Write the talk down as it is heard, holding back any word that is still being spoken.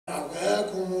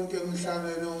Akekho umuntu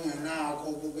emhlabeni ongenakho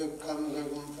ukuke kuqhamuke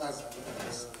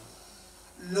kumphazamisa.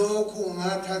 Lokhu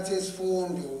ungathatha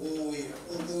isifundo kuye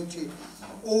ukuthi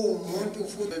umuntu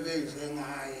futhi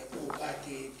benjengaye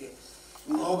ukadide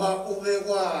ngoba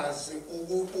ubekwazi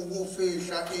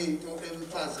ukufihla into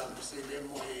emphazamisile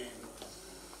emoyeni.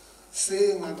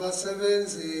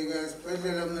 Singabasebenzi-ke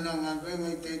esibhedlela mina ngihambe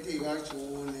nge-30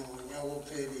 kaJuni ngonyaka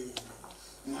ophelile.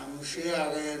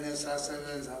 Ngamshiya-ke yena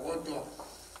esasebenza kodwa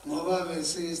ngoba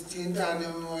besithintana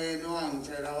emoyeni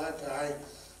wangitshela wathi hhayi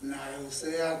naye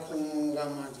useyakhumuka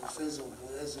manje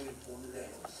usezobuya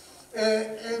ezoyiphumulela.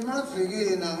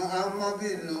 Emavikini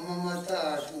amabili noma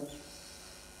amathathu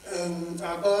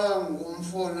ngicabanga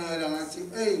ukumfonela ngathi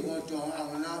eyi kodwa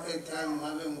angina-airtime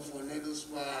ngabe ngifonela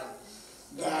uSibali.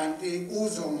 Kanti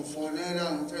uzongifonela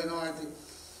ngitshela wathi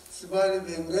Sibali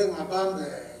bengike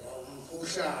ngabambeka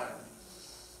umkhuhlane.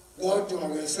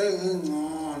 Kodwa-ke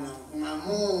sengingcono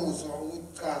ngamuzwa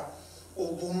ukuthi cha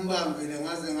ubumbambile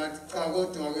ngaze ngathi cha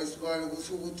kodwa-ke Sibali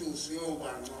kusho ukuthi usuyoba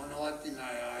ngcono. Wathi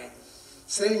naye hhayi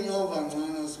sengiyoba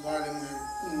ngcono Sibali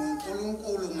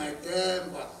nguNkulunkulu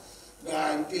ngethemba.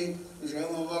 Kanti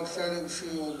njengoba kuhlale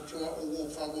kushiwo kuthiwa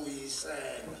ukufa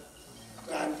kuyisela.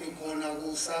 Kanti khona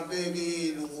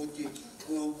kusabekile ukuthi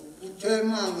uthe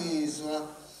mangizwa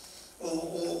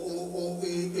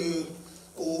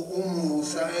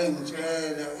umusa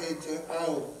engitshela ethi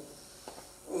awu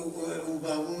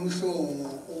ubaba umhlungu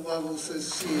ubaba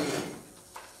usesishiye.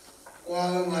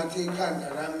 Kwangathi ikhanda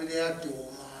lami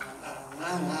liyaduma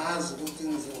angangazi ukuthi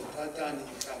ngizothathani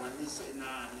ngihlanganise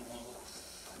nani ngoba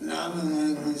nami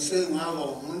ngisengaba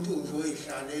umuntu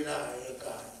ngizoyihlalelayo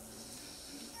ekhaya.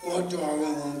 Kodwa-ke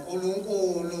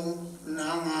ngoNkulunkulu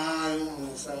nangayo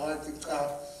umusa wathi cha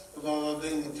baba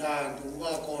bengithanda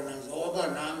ukuba khona njengoba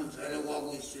nami vele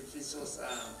kwakuyisifiso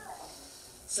sami.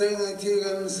 Sengithi-ke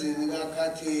emzini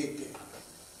kaKhathide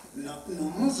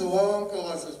nomuzi wonke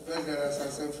wasesibhedlela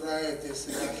sase-Friday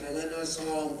silahlekelwe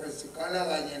sonke sikhala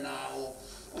kanye nawo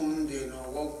umndeni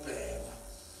wakokubheka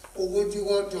ukuthi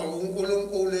kodwa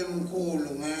uNkulunkulu emkhulu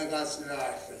ngeke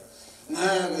asilahle.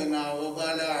 Ngeke nawo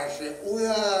balahle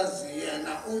uyazi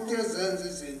yena uthi ezenza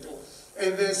izinto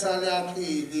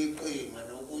ebesalaphile iqhinga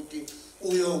lokuthi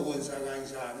uyokwenza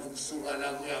kanjani ukusuka la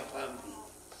kuya phambili.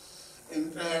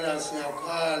 Impela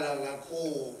siyakhala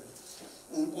kakhulu.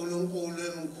 uNkulunkulu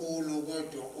emkhulu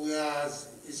kodwa uyazi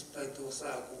isiphetho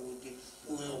sakho ukuthi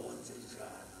uyokwenza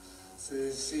njani.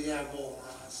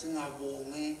 Siyabonga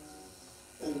singabongi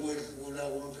ukwedlula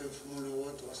komphefumulo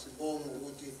kodwa sibonga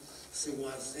ukuthi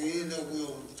sikwazile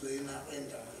kuyomgcina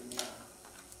endaweni yakhe.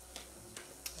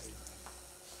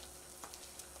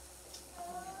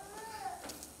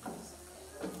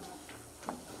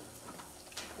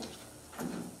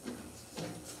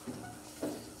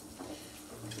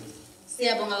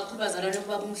 Siyabonga kakhulu bazalwane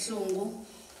ubaba umhlungu.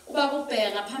 Ubaba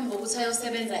uBheka ngaphambi kokuthi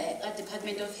ayosebenza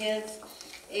ka-Department of Health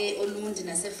Olundi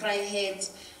nase-Vryheid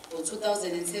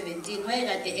ngo-2017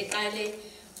 wayekade eqale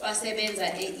wasebenza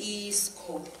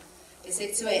e-ISCO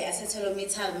esekuthiwa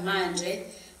i-acetaminophen manje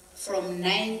from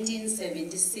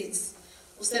 1976.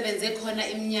 Usebenze khona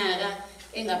iminyaka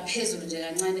engaphezulu nje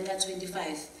kancane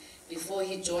ka-25 before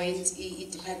he joined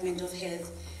i-Department of Health.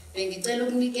 Bengicela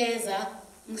ukunikeza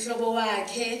umhlobo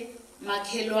wakhe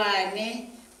makhelwane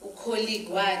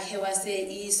ucolleague wakhe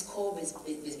wase-ISCO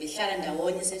behlala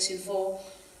ndawonye section 4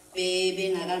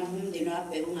 umndeni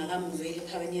wabheka ungakamuveli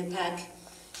ePioneer Park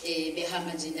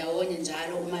behamba nje ndawonye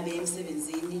njalo uma beya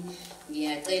emsebenzini.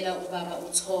 Ngiyacela ubaba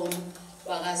uThom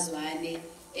wakazwane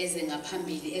eze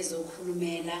ngaphambili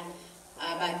ezokhulumela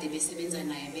abade besebenza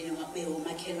naye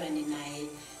bewomakhelwane naye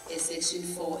section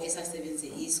 4 esasebenze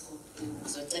ISCO.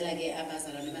 Ngizocela ke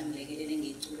abazalwane bangilekelele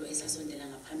ngeculo esasondela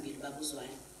ngaphambili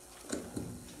babuzwane.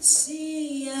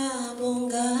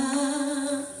 Siyabonga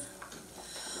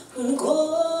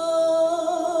Nkosi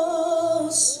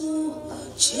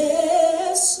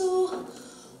Jesu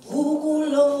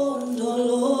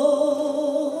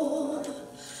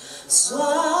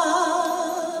ukulondolozwa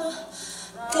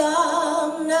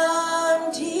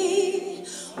kamnandi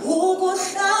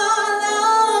ukuhlala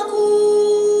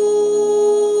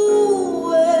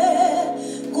kuwe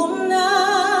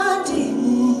kumnandi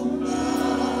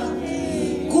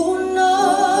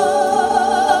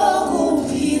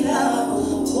kunokuphila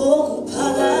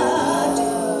okuphakade.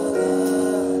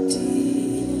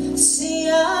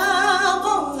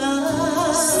 Siyabonga,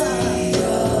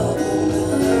 siyabonga,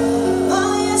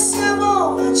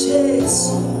 siyabonga.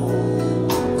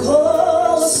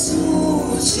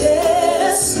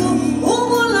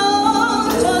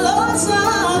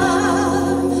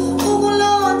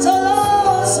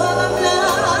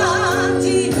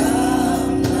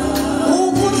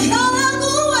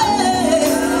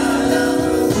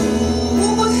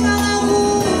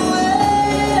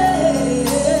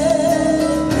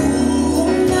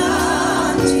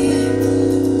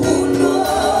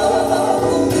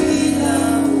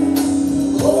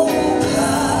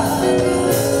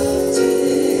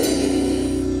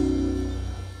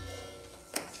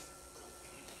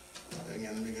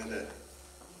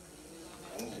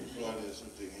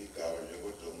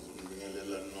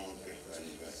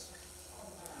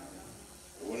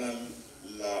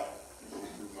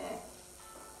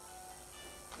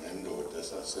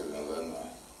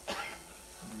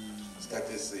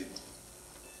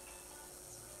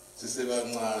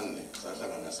 sibancane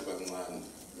sahlangana sibancane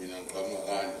mina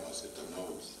ngiqhamuka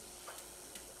ngaseDonors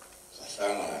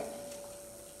sahlangana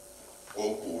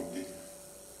obhuti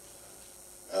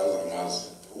azamazi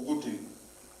ukuthi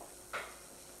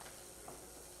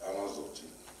amazothi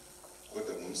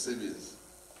kodwa ngumsebenzi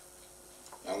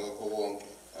ngakho konke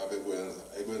abekwenza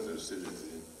ekwenza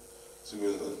umsebenzi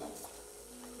sikwenza nabo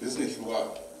besihluka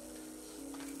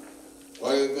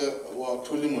wayeke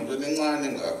wathola imoto encane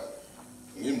ngakho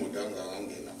ngimoto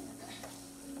angangena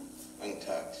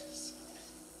angithathi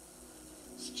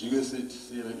sijike sithi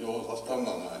siyoza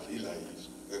sithanga ngahle ila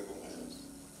yizo ngekho ngayenza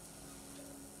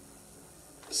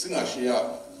singashiya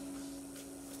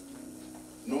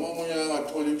noma umunye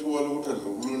angathola ithuba lokuthi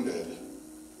adlokulundela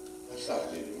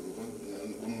ahlale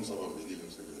umsabambekile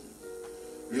umsebenzi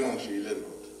uyangishiyile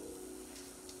ndoda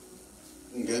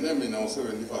ngene mina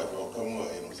u-75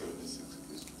 waqhamuka yena u-76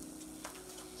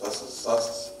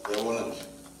 yabona nje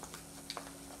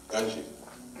kanje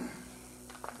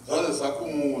zaze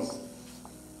sakhumuza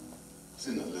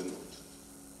sinale ndoda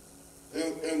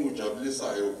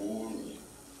engujabulisayo kunye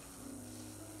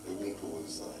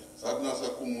ekungithokozisayo sathi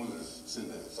nasakhumuza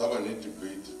saba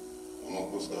ne-debate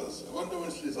ngamakhosikazi abantu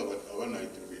abesilisa abanayo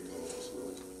i-debate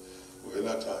ngamakhosikazi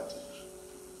uvela thathe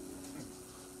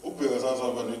ubheka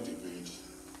sasaba ne-debate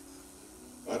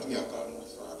ngathi ngiyagana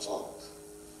saxoxa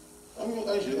amiyo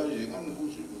kanje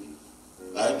ngangikusho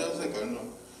naye into yasengane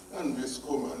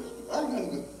nganibesikhomane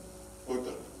hayi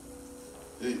kodwa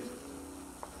hey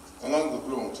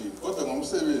angangikhuluma ngithini kodwa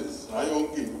ngomsebenzi nayo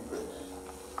yonke into kuphela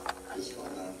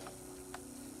esifanana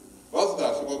bazi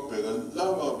kahle kokubheka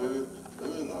laba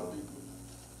bebengabi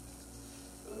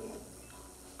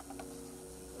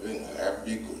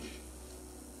bengayabikho nje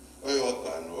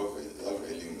wayewagana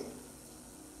wavelinga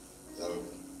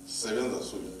sebenza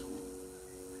soyithu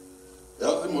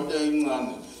yazi imoto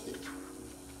encane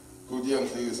kuthi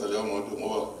yangifikisa leyo moto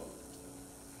ngoba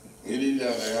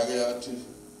ngililanga yake yathi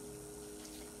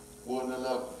bona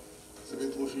lapho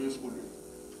sebexoshiwe esikolweni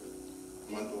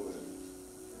amantobela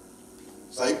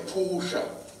sayiphusha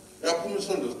yaphuma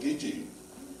isondo sigijima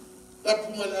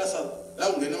laphuma la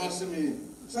ungena emasimini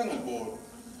sangalibona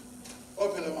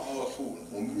waphela ama-awafuna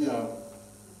ngomnyama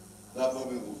lapha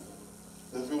bekude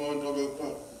efika umuntu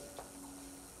abekuphaa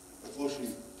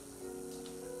exoshiwe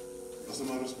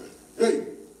nasemarosbek hey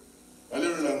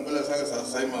ngalelo langa phela sake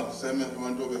sasayima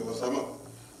amantobela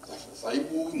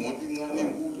sayibuka imoto incane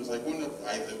enkulu sayibona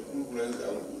hayi unkulunkulu ayenza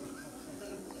nkulu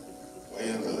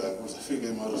wayenza la kusafika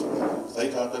emarosbek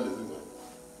sayithatha lezi ngane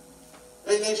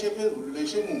eyileshe phezulu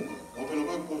leshe emuva ngoba phela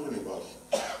kwayikhohlwe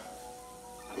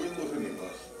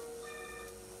nempahla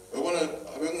yabona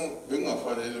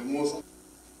bengafanele musa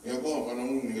ngiyabonga mfana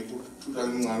unginike thutha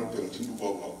lincane ukuthi ngithinta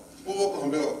ubaba ubaba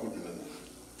uhambe kakhulu mina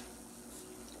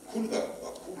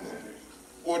kakhulu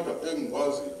kodwa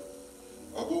engikwazi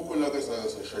akukho la ke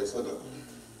sashayisana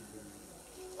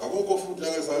akukho futhi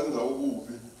la ke sayenza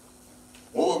ukubi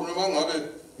ngoba mina mangabe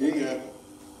ngingekho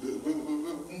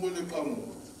umbone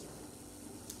eqhamuka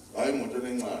hayi imoto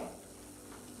encane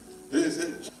bese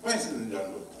mayisenze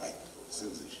njalo hayi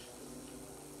senze nje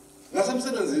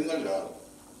nasemsebenzini kanjalo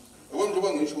yabona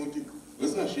njengoba ngisho ukuthi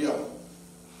ngesingashiyana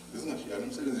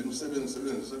umsebenzini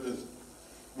usebenzi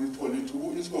ulithola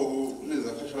ithuba isikoko lezi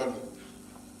akhashana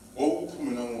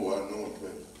wawuphume nango-1 nango-12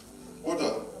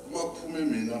 kodwa uma kuphume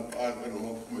mina qala noma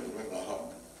kuphume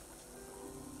ngahamba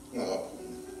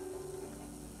ngakaphumi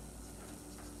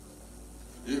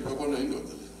yabona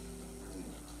indoda le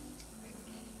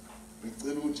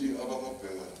ngicela ukuthi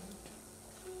abakabheka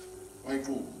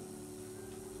mayiqubu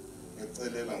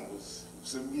ngicelela ngokuthi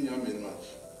usebumnyameni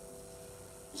manje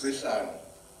usehlane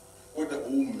kodwa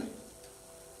ume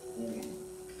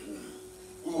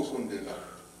uzosondela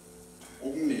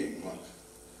okuningi manje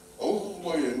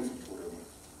awuzukuba yena ufuthule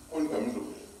manje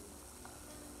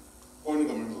khona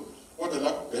igamelo kodwa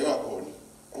la kubheka khona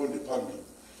qonde phambili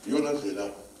iyona ndlela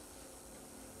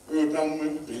uyotanga uma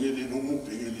ubhekele noma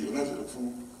ubhekele iyona ndlela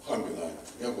ufuna uhambe ngayo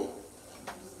yabo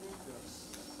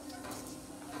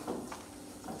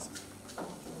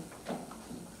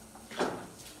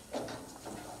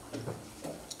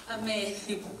Amen.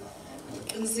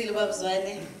 Unsile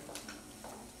babuzwane.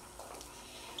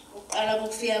 Uqala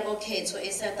ukufika kokhetho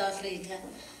eSouth Africa.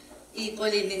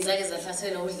 Izikole ningizake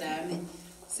zahlaselwa udlame.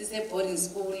 Sise boarding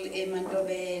school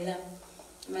eMantobela.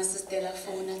 Masistela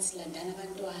phone athi landana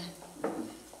abantwana.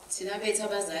 Thina bethu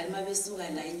abazali mabesuka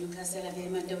la eNewcastle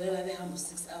beMantobela babehamba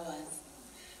 6 hours.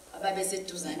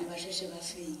 Ababeseduzane basheshe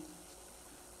bafike.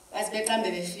 Bathi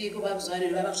beqambe befika ubabuzwane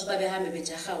babasho babehambe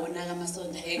bejaha wona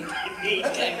kamasonto engane.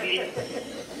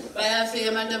 Bayafika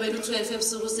eMantobela u12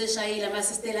 ebusuku seshayile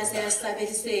amasistela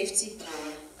seyasabela isafety.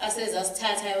 aseza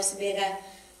sithatha ayosibeka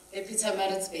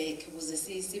ePietermaritzburg ukuze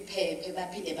siphephe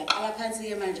baphinde baqala phansi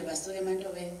ke manje basuke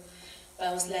eMantobela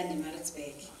bayosilanda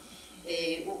eMaritzburg.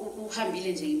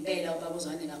 Uhambile nje impela ubaba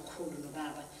uzwane kakhulu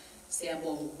nobaba.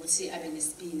 Siyabonga ukuthi abe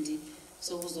nesibindi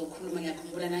sokuzokhuluma.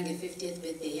 Ngiyakhumbula nange 50th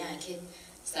birthday yakhe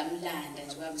samlanda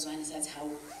nje ubaba uzwane sathi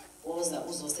hawu woza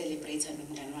uzocelebrate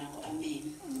nomngane wakho. Amen.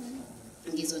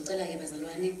 Ngizocela ke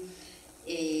bazalwane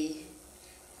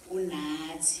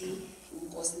uNathi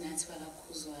uNkosi Nathi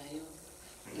wakakhuzwayo,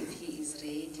 if he is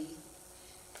ready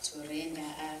to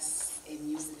render us a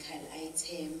musical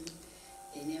item,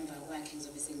 then emva kwakhe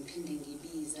ngizobe sengiphinde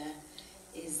ngibiza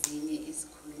ezinye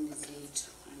izikhulumi zethu.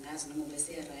 Angazi noma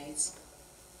bese right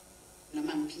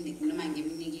noma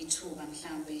ngimnike ithuba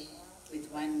mhlambe with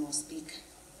one more speaker.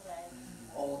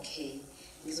 Okay,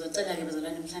 ngizocela ke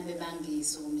bazalwane mhlambe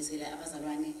bangisukumisele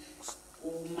abazalwane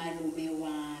umalume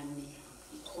wami,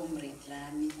 comrade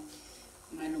lami,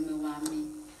 umalume wami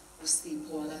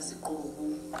uSipho wakaZiqobo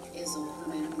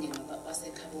ezokhuluma nomndeni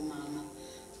wasekhabo mama,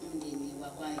 umndeni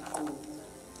wakwaZiqobo.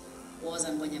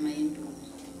 Woza Ngonyama Yenduna,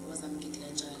 woza Mgidi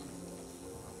kanjalo.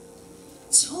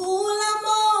 Thula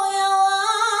moya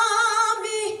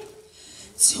wami,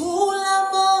 thula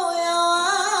moya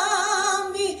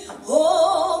wami,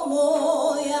 oh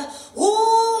moya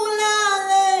ulalela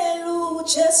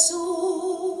uJesu.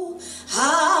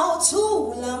 How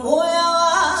thula moya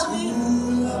wami,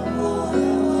 thula moya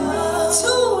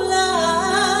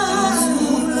wami,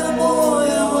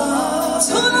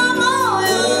 thula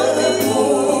moya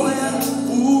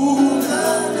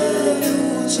ulalela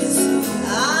uJesu.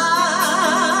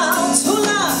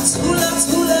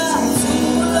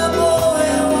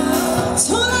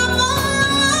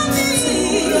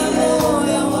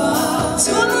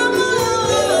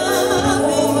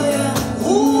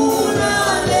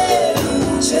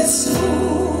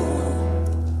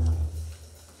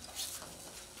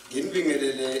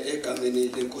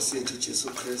 Lenkosi yethu Jesu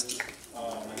Kristu.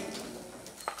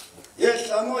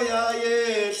 Yehla moya,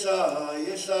 yehla,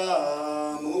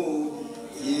 yehla moya,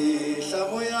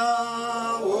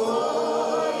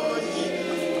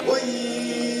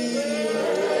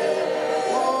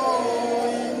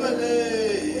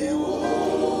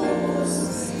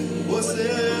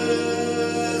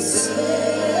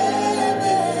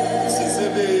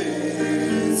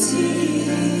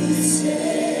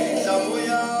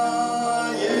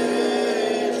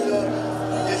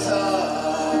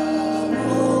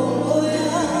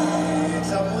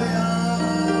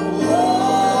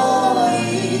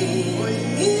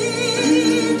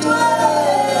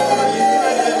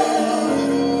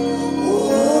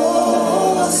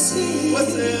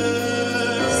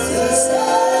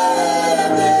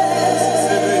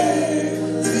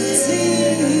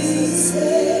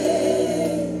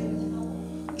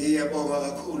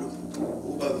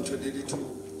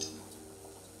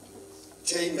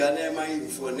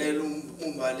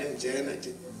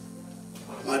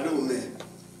 malume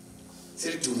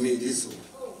silidumile izulu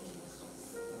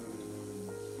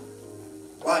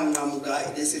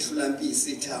wanqamuka lesehlula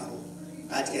mpisi ithambo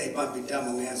ngathi ayibamba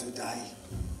intamo ngiyazi ukuthi hayi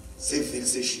sevele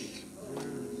seshile.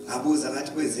 Ngabuza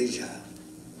ngathi kwenze njani,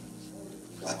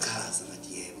 wachaza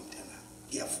ngathi yebo mntana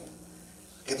ngiyafuna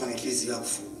kepha ngenhliziyo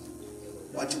yakufuna.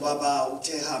 Wathi baba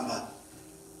uthe hamba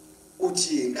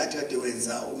uthi ngathi kade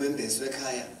wenza umembeso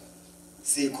ekhaya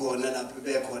sikhona lapho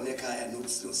bekhona ekhaya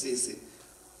nokusisi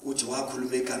uthi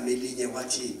wakhuluma igama elinye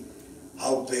wathi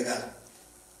awubheka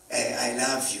I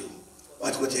love you.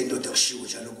 Wathi kodwa indoda kushiwo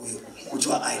njalo kuyo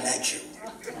kuthiwa I like you.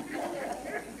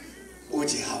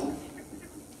 Uthi hawu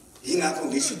ingakho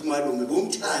ngisho ukuthi malume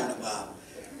bomthanda baba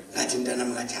ngathi mntana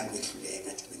ngathanga ehluleka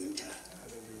ngathi ngimthanda.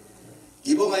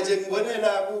 Ngibonga nje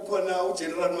ngibonela kukhona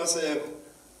uGeneral Maseko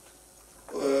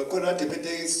khona deputy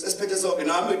esiphethe sonke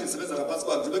nami ndisebenza ngaphansi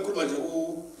kwakhe bekhuluma nje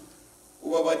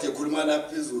ubaba nje ekhuluma lapha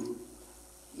phezulu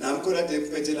nami khona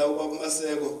deputy la ubaba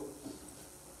Maseko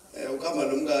ukhamba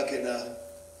nomkakhe la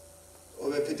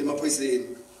obephethe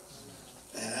emaphoyiseni.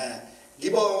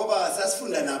 Ngibonga ngoba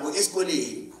sasifunda nabo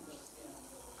esikoleni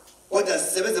kodwa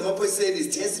sisebenza emaphoyiseni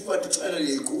sithe sifuna ukuthwala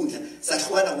lezikhundla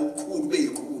sahlwana ngokukhulu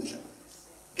beyikhundla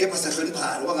kepha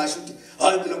sahloniphana wangasho ukuthi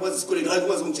hayi mina kwazi esikoleni hayi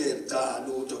kwazi umtshela cha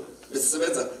lutho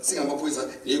besisebenza singamaphoyisa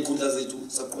nezikhundla zethu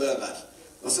saqhubeka kahle.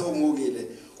 Masebongokile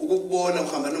ukukubona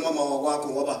uhamba nomama wakwakho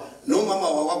ngoba nomama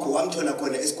wakwakho wamthola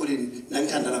khona esikoleni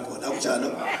nangithandana khona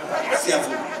akunjalo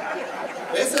siyavuma.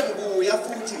 Bese ngibuya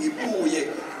futhi ngibuye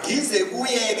ngize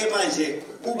kuyeke manje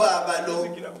ubaba lo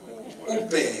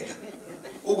ubheka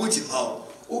ukuthi hawu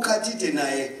ukhathide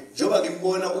naye njoba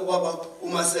ngimbona ubaba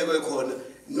uMaseko ekhona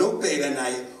nokubheka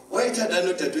naye wayethanda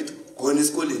nodadewethu khona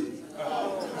esikoleni.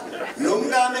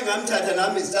 nomkami engamthatha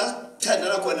nami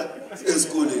sithandana khona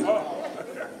esikoleni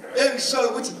engisho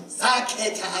ukuthi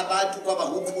sakhetha abantu kwaba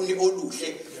ukukhuni oluhle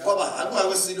kwaba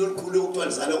akungakwesilo olukhulu ukuthiwa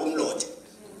lizale umlotha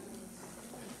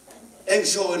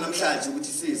engisho namhlanje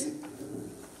ukuthi sisi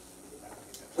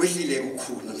kwehlile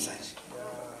ukukhulu namhlanje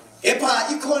epha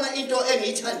ikhona into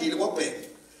engiyithandile koBheka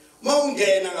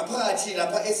mawungena ngaphakathi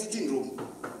lapha e-sitting room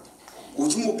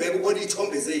uthi uMubheka ubona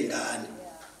ithombe zezingane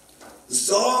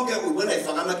zonke ubona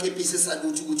ifaka amakepisi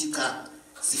esaluthi ukuthi cha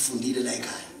sifundile la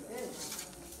ekhaya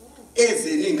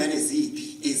ezinye ingane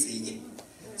ziphi ezinye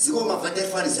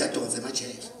zikomavaterfari ziyadonsa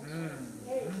emajele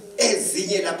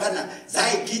ezinye laphana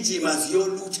zayigijima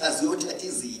ziyolutha ziyothatha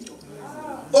izinto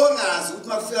ongazi ukuthi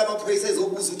makufika amaphoyisa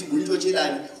ezobuza ukuthi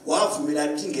ngumntshotshelani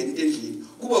wavumelana ukuthi ingene into endlini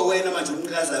kube wena manje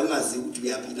umnikazayo ungazi ukuthi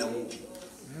uyaphila kuphi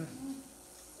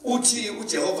uthi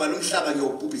uJehova nomhlaba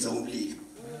ngiyobhubhisa umlilo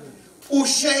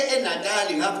ushe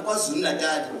eNatali ngapho kwaZulu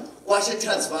Natal washe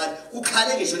eTransvaal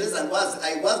ukhale ngisho nezalwazi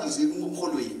ayikwazi kuzika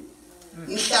umholweni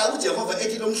mhla uJehova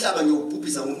ethi lo mhlaba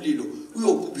ngiyobhubhisa ngomlilo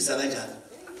uyobhubhisa kanjani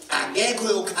akekho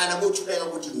yokhala kothuleka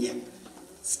ukuthi nya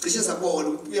sicishe sabona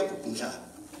ukuthi uyabhubha umhlaba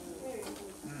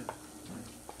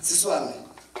siswami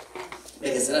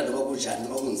bekezela noma kunjani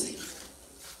noma kunzima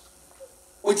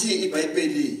uthi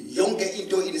iBhayibheli yonke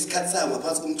into inesikhathi sayo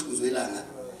ngaphansi komthunzi welanga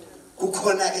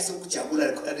kukhona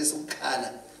esokujabula kukhona esokukhala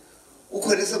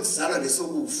kukhona esokuzalwa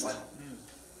nesokufa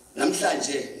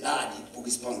namhlanje nali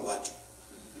ibhokisi phambi kwathu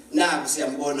naku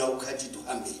siyambona uKhathidi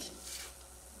uhambile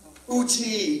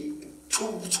uthi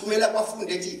thumela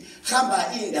abafundi ethi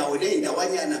hamba indawo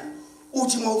leyindawanyana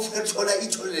uthi mawuthola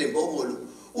ithole lembongolo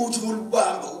uthi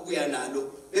ulubamba ukuya nalo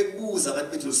bekubuza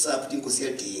abantu bethu lusapho inkosi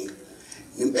yadinga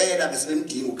ngempela bese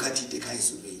bemdinga uKhathidi ekhaya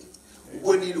eSulweni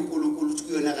ubonile uNkulunkulu ukuthi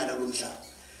kuyonakala lomhlaba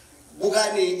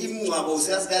bukani imncwabo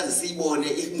siyasikazi siyibone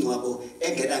imncwabo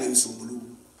engena ngemsombuluko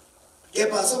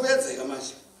kepha sokwenzeka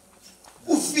manje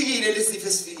ufikile lesifo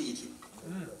esifikile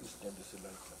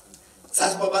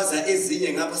sasibabaza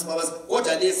ezinye ngapha sibabaza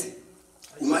kodwa lesi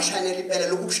umashanela impela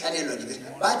lokushanelwa libe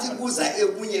bathi kuza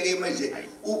ekunye ke manje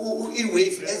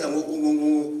iwave eza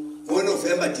ngo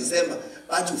November December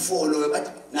bathi ufollow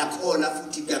bathi nakhona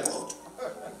futhi kuyaqoqa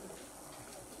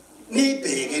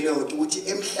nibheke leyo ukuthi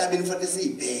emhlabeni fanele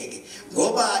siyibheke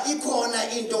ngoba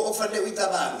ikhona into ofanele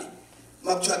uyicabange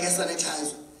makuthiwa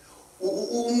kuyasanitize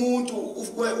umuntu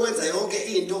wenza yonke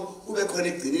into kube khona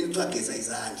egcineni kuthiwa geza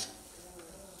izandla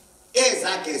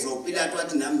ezageza uPilato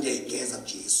wathi nami ngiyayigeza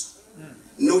kuJesu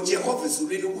noJehova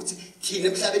ezulwini ukuthi thina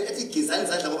emhlabeni ethi gezani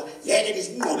izandla ngoba yeke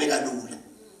nisinqobe kalula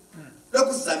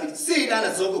lokhu sizamile silana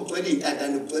zonke ugcwele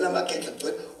intandane ugcwele amakhetha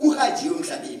ugcwele uhanjiwe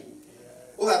emhlabeni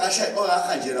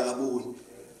ongakahanjelwa kabuni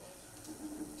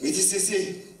ngithi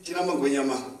sisi thina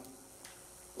mangwenyama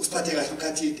usiphathe kahle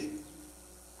uKhathidi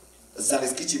zake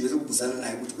sigijime lokubuzana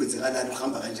naye ukuthi kwenzekalani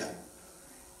uhamba kanjani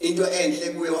into enhle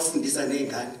kuye wafundisa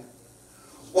nezingane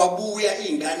wabuya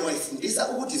izingane wayifundisa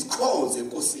ukuthi zikhonze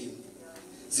enkosini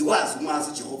zikwazi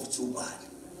umazi uJehova ukuthi ubani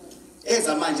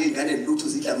ezamanje izingane lutho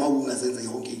zidla mawunga zenza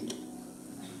yonke into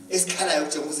esikhalayo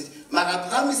uJehova uthi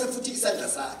makaphamise futhi isandla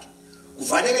sakhe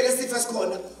kuvaleke lesifo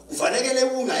esikhona kuvalekele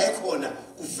unga ekhona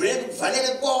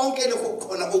kuvaleke konke lokho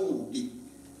kukhona okubi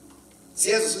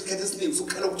siyezwe isikhathi esiningi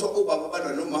sokukhala ukuthi obaba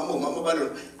balwa nomama balwa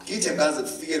ngithe ngaze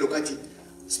kufike lokathi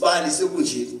sibali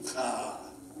sekunje cha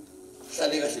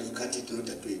hlale kahle uKhathidi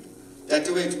nodadewethu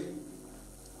dadewethu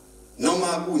noma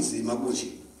kunzima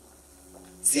kunje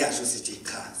siyasho sithi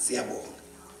cha siyabonga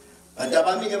bantu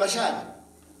abami ke bashana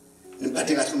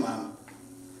niphathe kahle umama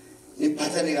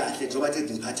niphathane kahle njengoba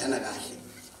bathi niphathana kahle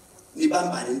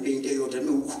nibambane into eyodwa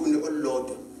nikukhuni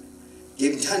olulodwa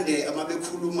ngimthande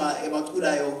amabekhuluma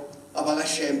ebaculayo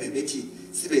abakashembe bethi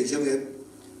sibe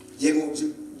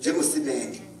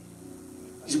njengosimende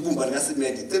ibumba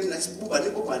likasimende thina sibumbane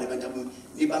bantu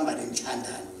nibambane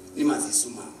nithandane nimazisa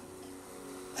umama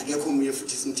akekho umunye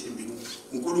futhi simthembile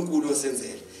uNkulunkulu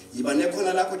osenzele yiba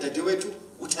nekhona lakho dadewethu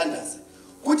uthandaza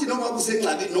kuthi noma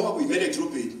kusengxaki noma kuyimele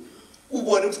edrobheni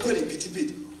ubone ukuthi khona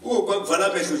iphithiphithi ukuvala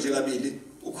amehlo nje kabili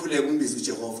ukhuleke umbizo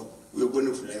uJehova uyobona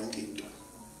ukuvula yonke into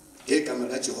ngegama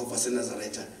likaJehova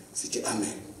seNazaretha sithi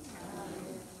amen.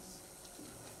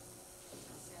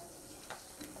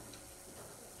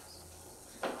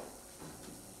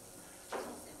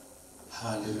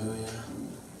 Hallelujah.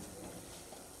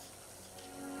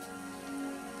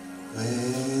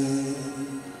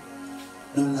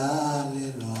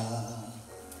 Nolalelwa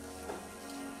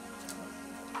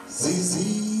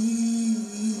zizidalwa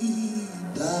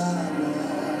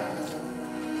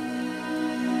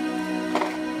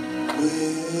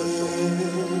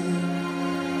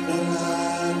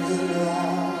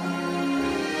nolalelwa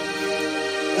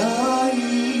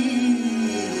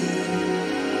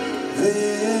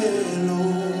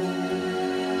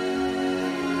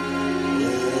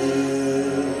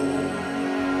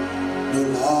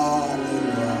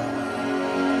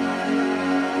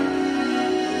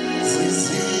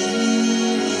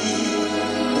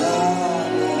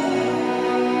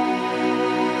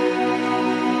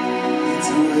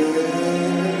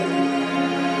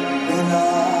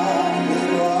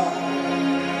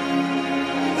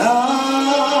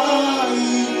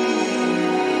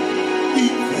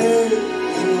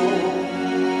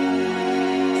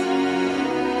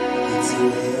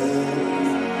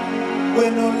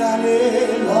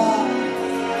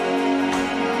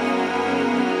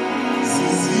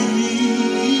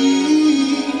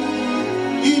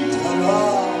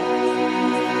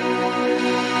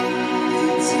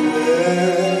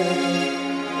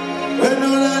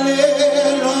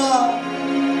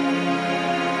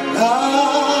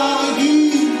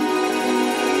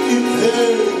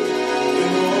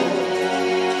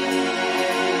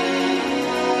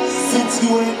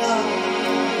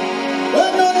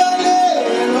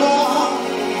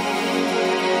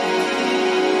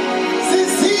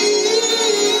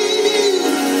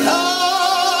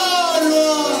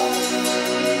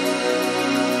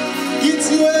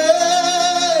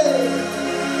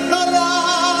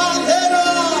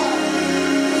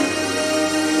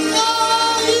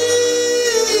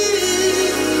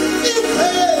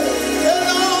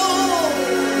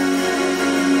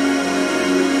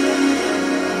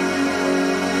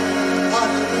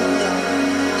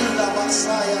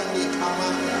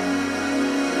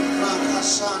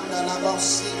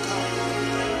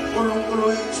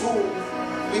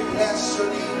We bless your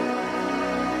name.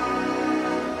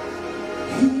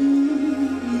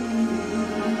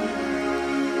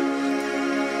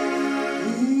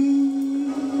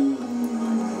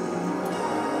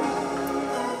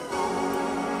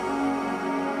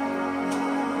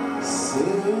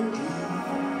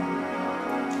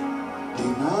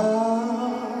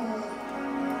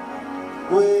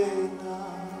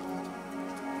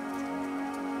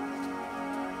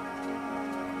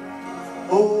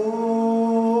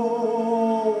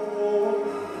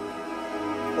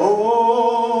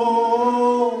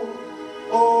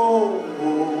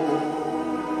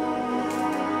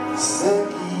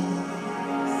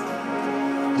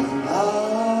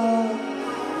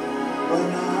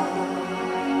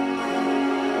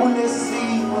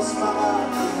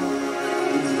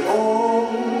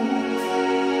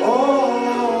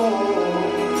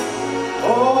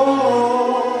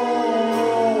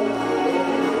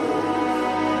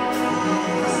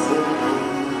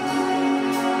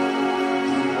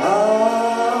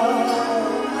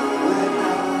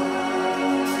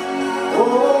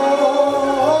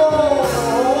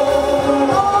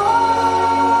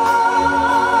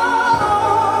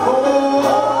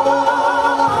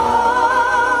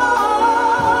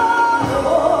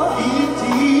 It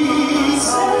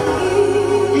is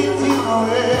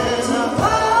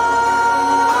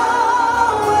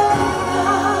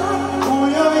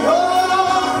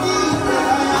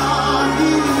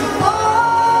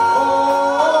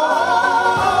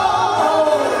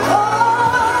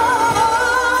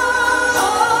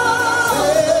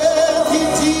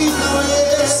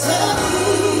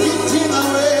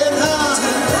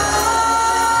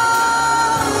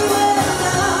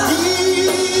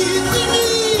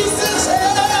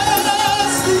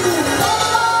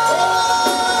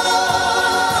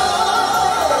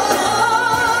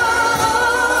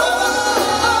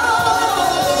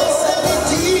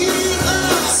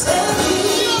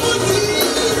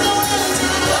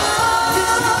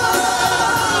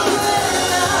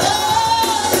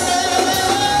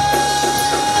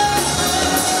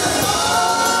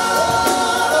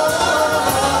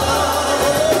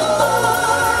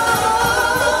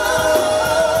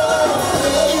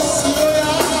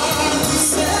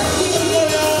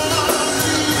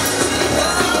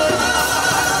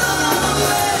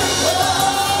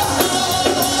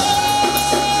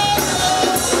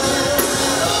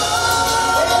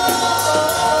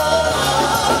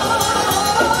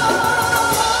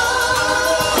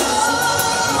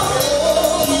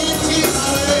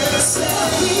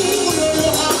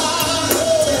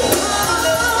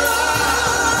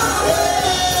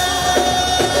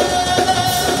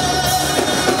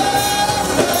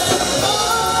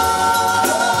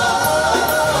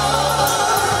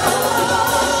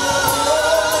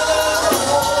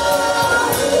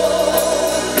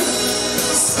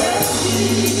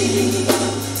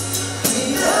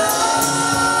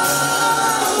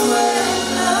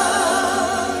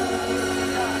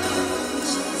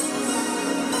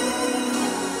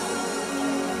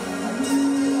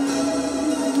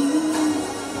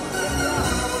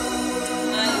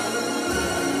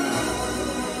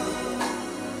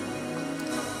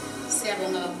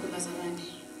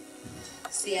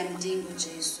Siyamdinga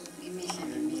uJesu imihla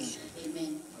nemihla.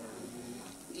 Amen.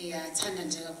 Ngiyathanda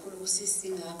nje kakhulu ukuthi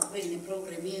singaqhubeka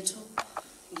neprogram yethu.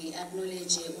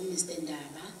 Ngi-acknowledge uMr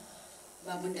Ndaba.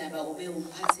 Baba Ndaba ube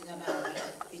umphathi kababa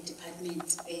e-department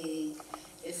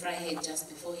e-Fryhead just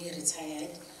before he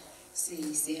retired.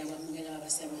 Siyakwamukela baba,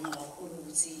 siyabonga kakhulu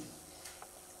ukuthi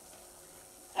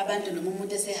abantu noma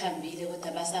umuntu esehambile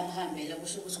kodwa basamhambela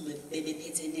kusho ukuthi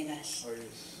bebephethene kahle.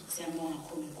 Siyabonga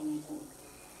kakhulu uNkulunkulu.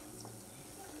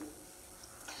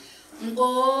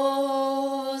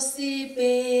 Nkosi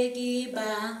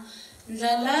bhekiba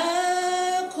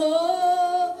ndlalakho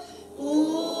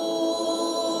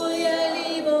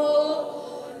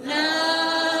uyalibona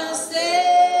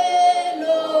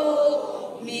selo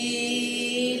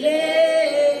mileli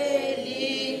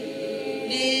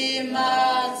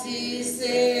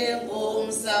limathise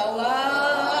ngomsa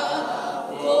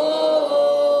wakho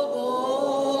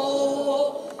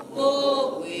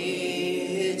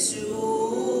ngokwethu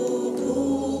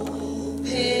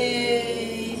kuphelile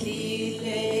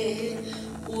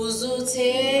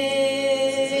uzuthela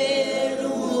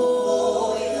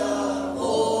umoya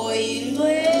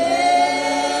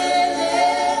oyingcwele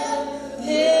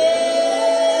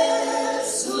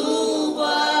phezu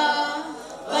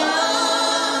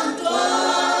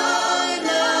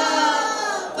kwabantwana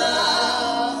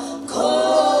bakho,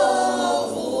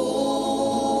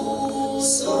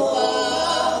 ubuso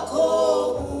bakho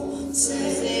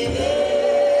busebenzile,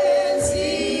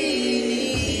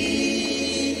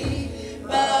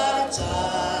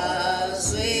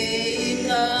 bajazwe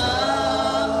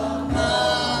igama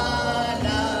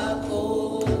lakho.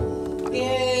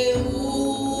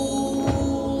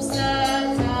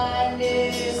 Usathane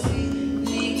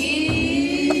sinikile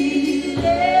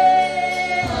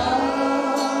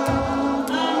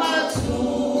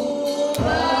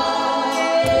amathuba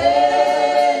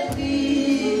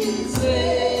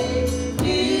elizweni,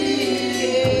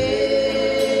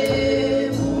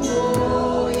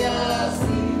 umoya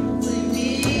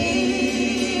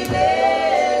sigcinile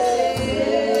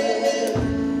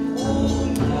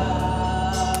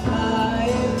undaba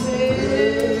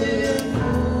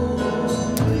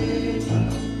emphefumulweni.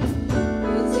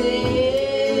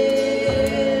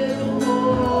 Uthela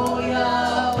umoya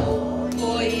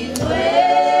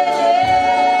oyingcwele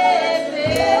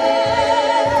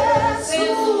phezu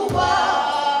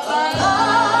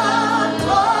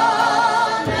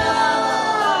kwabantwana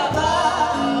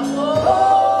bakho,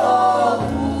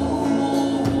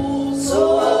 ubuso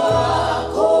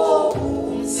wakho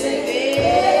busebenzile,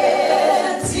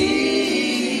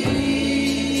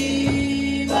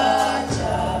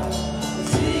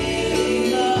 bajazwe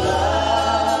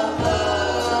igama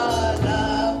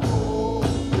lakho.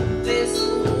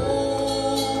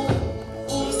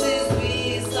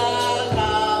 Usizwisa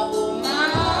lawo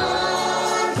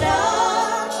mandla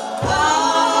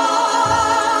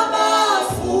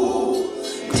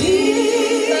abafundi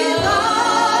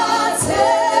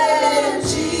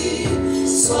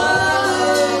bathenjiswa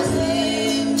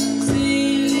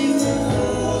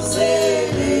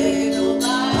zilivuzelelo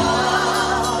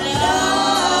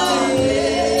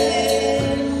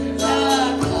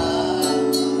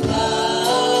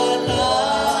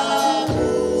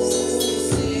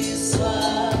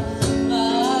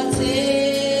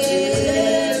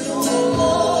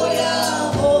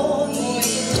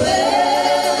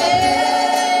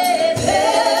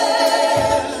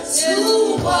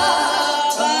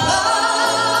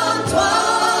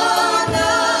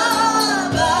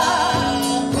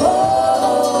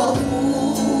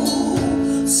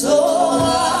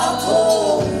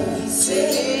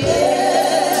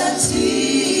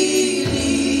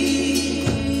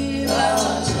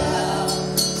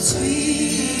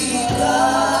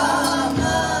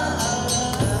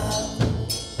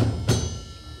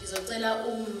ngizocela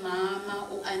umama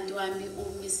u-anti wami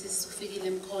uMrs Ufikile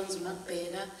Mkhonzo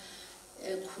Kubheka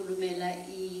ekhulumela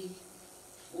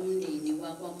umndeni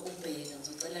wakwaKubheka.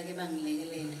 Ngizocela ke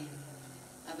bangilekelele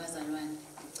abazalwane.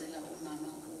 Ngicela umama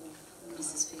uMrs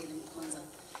Ufikile Mkhonzo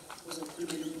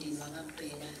uzokhulumela umndeni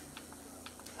wakwaKubheka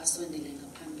asondele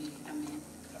ngaphambili. Amen.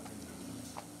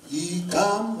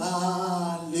 Igama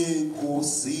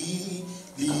lenkosi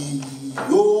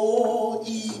liyo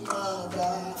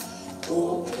iqaba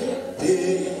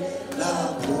ophephela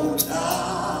khona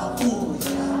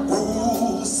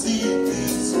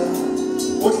usindiswa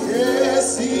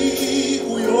ohlezi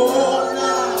uyona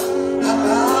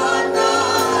akana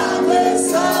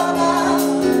mesaba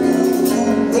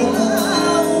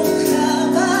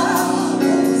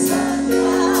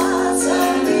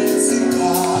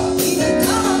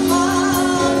Igama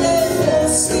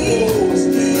lenkosi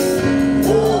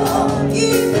liyo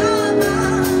iqaba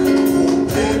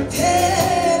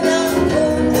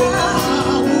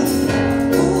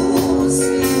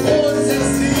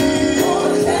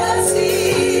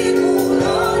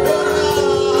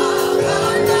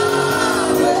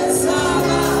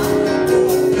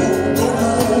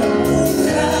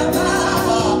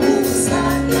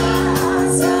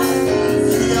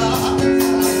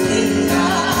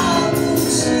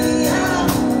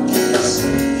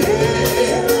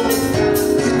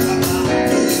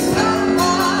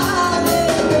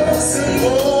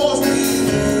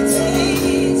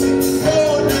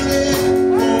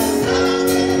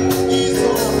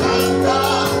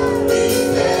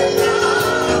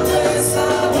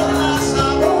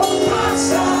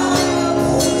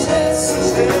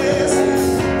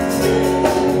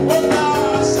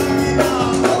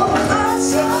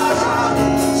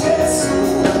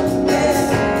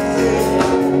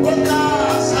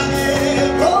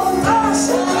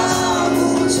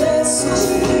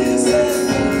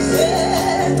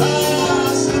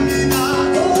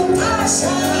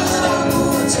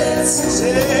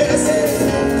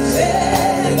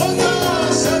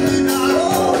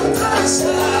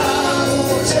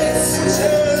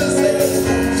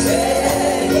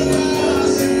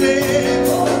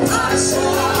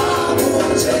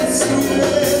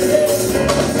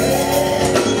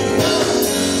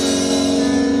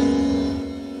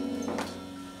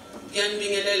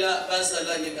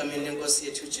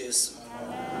Jesu.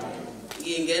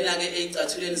 Ngingena ke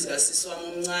ezicathulweni zikasisi wami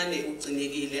omncane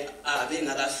ugcinekile abe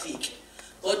ngakafiki.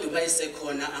 Kodwa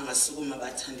bayisekhona angasukuma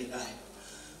bathandekayo.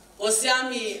 Nkosi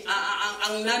yami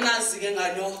anginanazi ke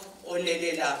ngalo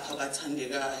olele lapha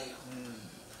bathandekayo.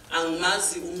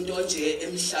 Angimazi umuntu onje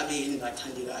emhlabeni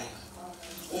bathandekayo.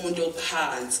 Umuntu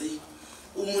ophansi,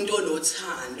 umuntu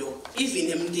onothando,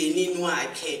 even emndenini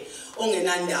wakhe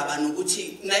ongenandaba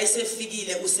nokuthi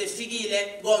nayisefikile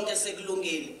usefikile konke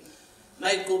sekulungile.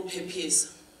 Mayiqhubu phephisa.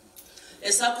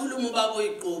 Esakhuluma ubaba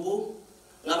oyiqhubu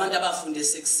ngabantu abafunde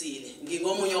sekusile.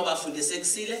 Ngingomunye obafunde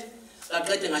sekusile,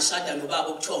 ngaqede ngashada nobaba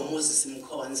okuthiwa uMoses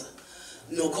Mkhonza.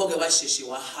 Nokho ke washeshi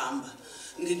wahamba.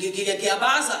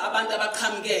 Ngiyabaza abantu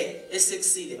abaqhamuke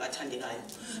esekusile bathandekayo.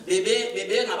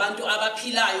 Bebe ngabantu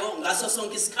abaphilayo ngaso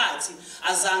sonke isikhathi.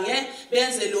 Azange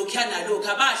benze lokhu nalokhu,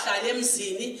 abahlala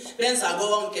emzini benza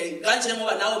konke. Kanje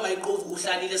ngoba nawe mayiqhubu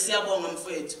uhlalile, siyabonga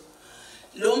mfowethu.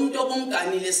 Lo muntu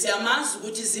obumganile siyamazi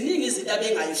ukuthi ziningi izinto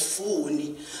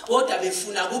abengayifuni kodwa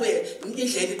befuna kube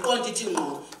indlela iqonda ithi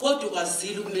ngqo kodwa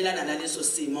ukwazile ukumelana naleso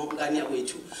simo ngani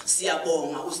yakwethu.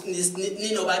 Siyabonga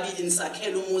ninobabili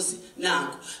nisakhela umuzi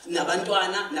nanku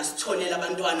nabantwana nasitholela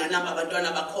abantwana namba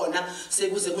abantwana bakhona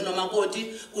sekuze kunomakoti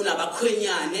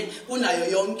kunabakhwenyane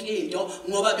kunayo yonke into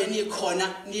ngoba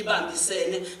benikhona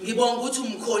nibambisene. Ngibonga ukuthi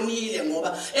umkhonile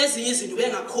ngoba ezinye izinto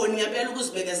bengakhoni ngempela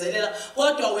ukuzibekezelela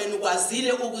kodwa wena ukwazi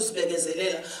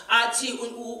ukuzibekezelela. Athi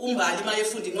umbali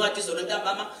mayefunda incwadi izolo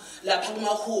ntambama lapha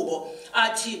kumahubo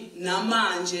athi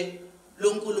namanje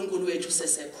lo nkulunkulu wethu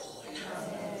sesekhona.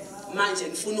 Manje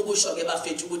ngifuna ukusho ke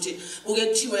bafethu ukuthi kuke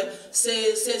kuthiwe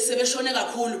sebeshone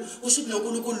kakhulu usho ukuthi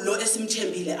nonkulunkulu lo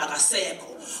esimthembile akasekho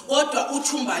kodwa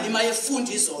uthi umbali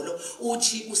mayefunda izolo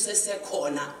uthi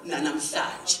usesekhona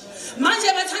namhlanje. Manje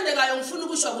bathandekayo ngifuna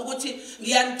ukusho ukuthi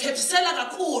ngiyaniphephisela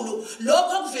kakhulu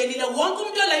lokho okuvelile. Wonke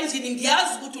umuntu ola endlini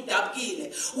ngiyazi ukuthi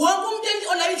udabukile. Wonke umuntu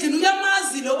ola endlini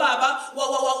uyamazi lo baba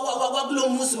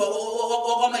wakulomuzi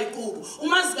wakwaMayiqhubu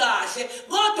umazi kahle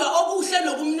kodwa okuhle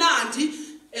nokumnandi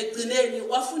egcineni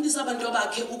wafundisa abantu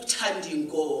bakhe ukuthanda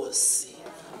inkosi.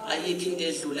 Ayikho into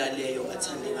edlula leyo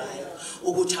bathandekayo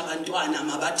ukuthi abantwana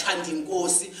mabathanda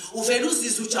inkosi. Uvela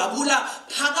uzizwe ujabula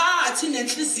phakathi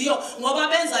nenhliziyo ngoba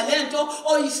benza lento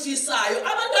oyifisayo.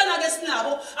 Abantwana ke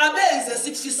sinabo abenze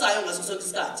sikufisayo ngaso sonke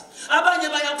isikhathi. Abanye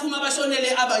bayaphuma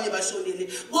bashonele abanye bashonele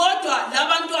kodwa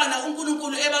labantwana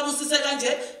uNkulunkulu ebabusise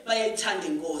kanje bayayithanda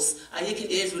inkosi. Ayikho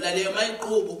into edlula leyo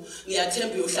Mayiqhubu.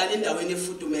 Ngiyathemba uyohlala endaweni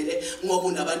efudumele ngoba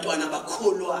unabantwana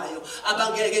bakholwayo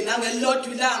abangeke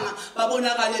nangelilodwa ilanga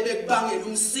babonakala bekubangela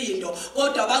umsindo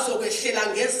kodwa bazokwehlela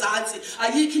ngezansi.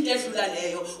 Ayikho into edlula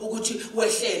leyo ukuthi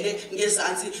wehlele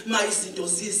ngezansi mayizinto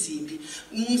zizimbi.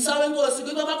 Msawe Nkosi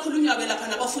kuba bakhulunywa ke lapha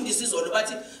nabafundisi izolo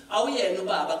bathi awuyena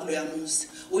ubaba kuloya muzi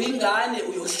uyingane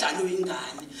uyohlala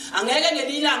uyingane. Angeke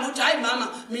ngelilanga uthi hayi mama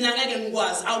mina ngeke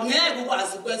ngikwazi. Awungeke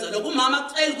ukwazi ukwenza lokho. Umama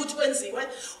acela ukuthi kwenziwe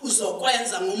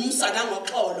uzokwenza ngomsa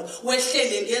nangoxolo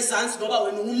wehlele ngezansi ngoba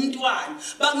wena ungumntwana.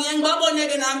 Bangiye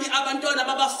ngibaboneke nami abantwana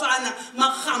babafana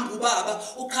mahamba ubaba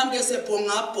uqhamuke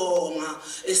sebhongabhonga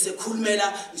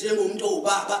esekhulumela njengomuntu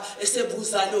owubaba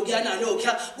esebuza lokuyana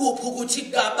lokho kuphi ukuthi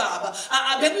kababa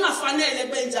abekungafanele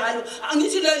benjalo.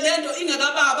 Angithi lento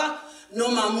ingekababa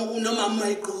nomama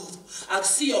Mayiqhubu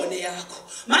akusiyona yakho.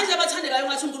 Manje abathandekayo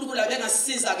ngathi uNkulunkulu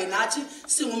abengasisiza ke nathi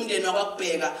singumndeni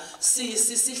wakwaKubheka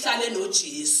sihlale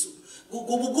noJesu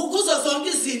kuzo zonke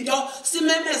izinto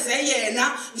simemeze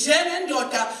yena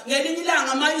njengendoda. Ngelinye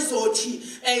ilanga mayizothi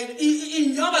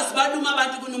inyoka zibaluma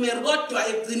abantu kunumeri kodwa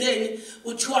egcineni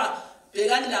kuthiwa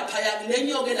bhekani lapha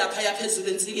lenyoke lapha yaphezulu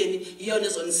ensikeni iyona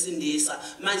ezonisindisa.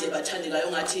 Manje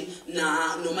bathandekayo ngathi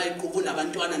noma Iqhubu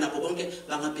nabantwana nabo bonke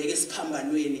bangabheka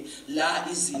esiphambanweni la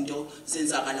izinto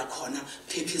zenzakala khona.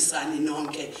 Phephisani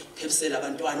nonke, phephisela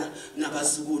abantwana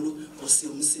nabazukulu Nkosi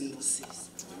yomsindisisi.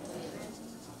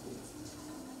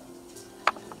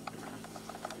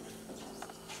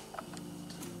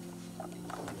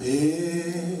 Bheka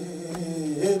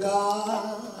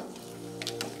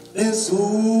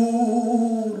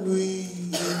ezulwini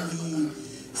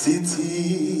sithi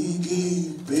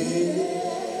ngibheka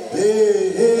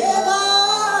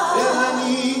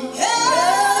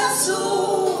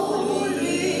ezulwini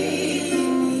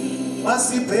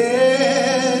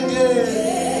masibheke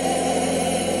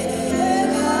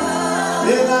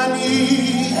bekani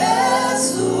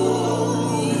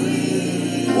ezulwini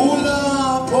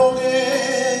ulapho ke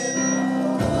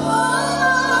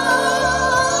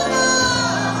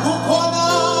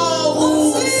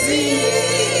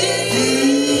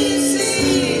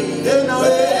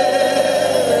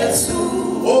Yes.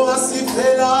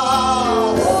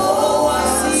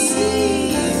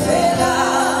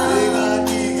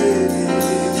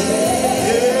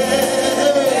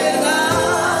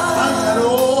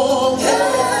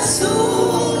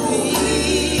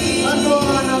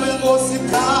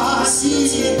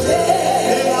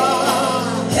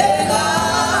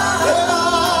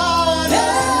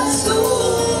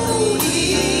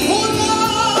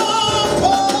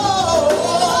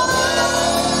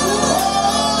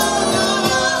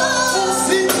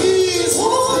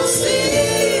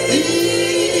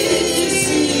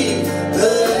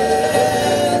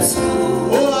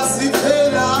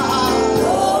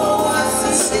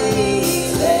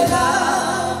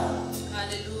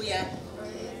 haleluya.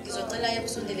 Ngizocela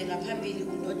ekusondele ngaphambili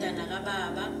undodana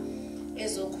kaBaba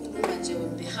ezokhuluma nje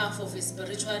on behalf of his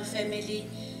spiritual family,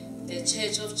 the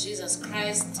Church of Jesus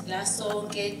Christ, la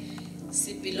sonke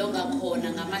sibelonga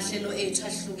khona ngamahlelo ethu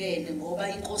ahlukene ngoba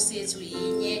inkosi yethu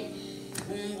yinye,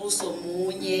 umbuso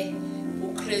munye,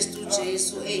 uKristu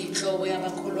Jesu eyinhloko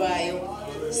yabakholwayo.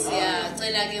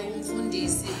 Siyacela ke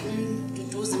umfundisi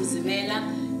uMduduzi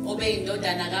Mzimela obe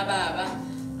indodana kaBaba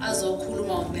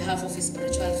azokhuluma on behalf of his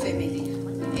spiritual family.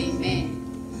 Amen.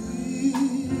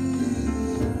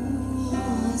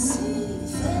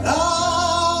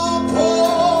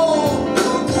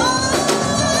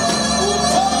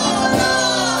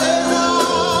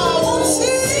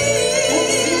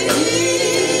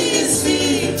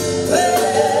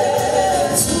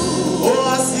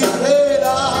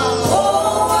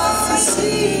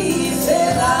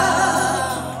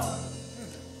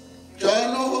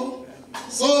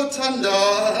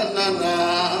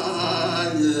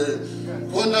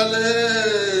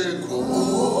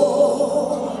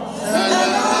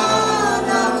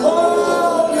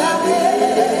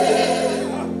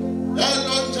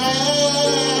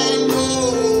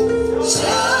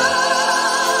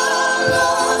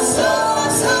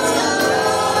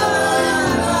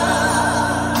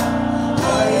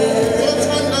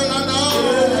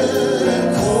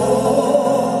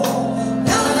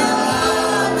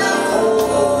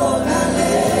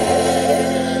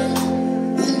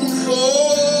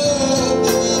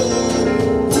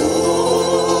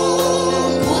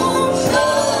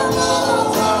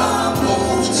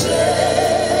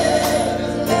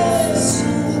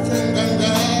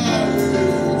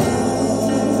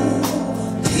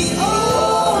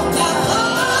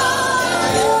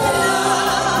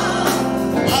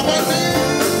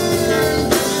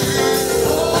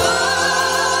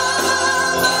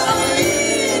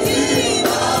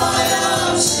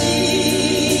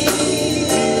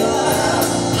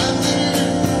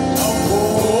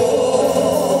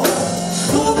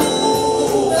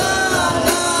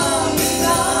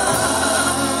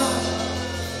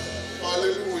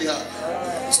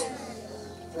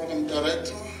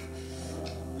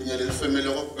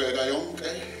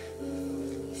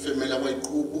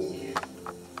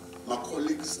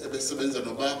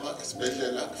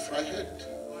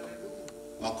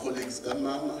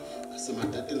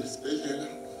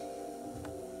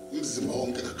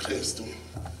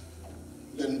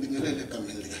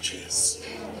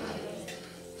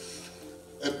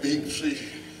 A big tree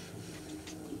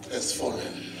has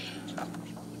fallen.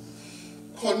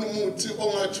 Khona umuthi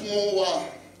ongathi mowa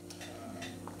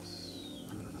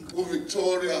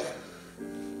uVictoria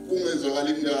ungezwakala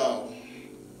indawo.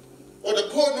 Kodwa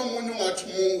khona umuntu ongathi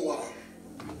mowa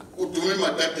udume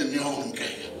emadadeni yonke.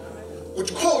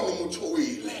 Uthi khona umuthi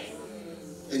owile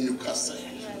eNewcastle.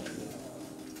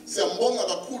 Siyambonga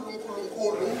kakhulu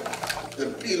uNkulunkulu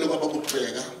ngempilo baba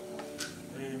Kubheka.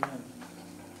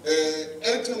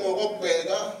 Ethi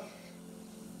ngokubheka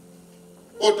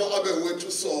kodwa abe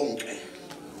wethu sonke.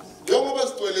 Njengoba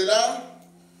sigcwele la,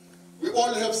 we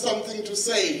all have something to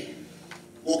say.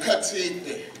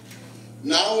 Ukhathide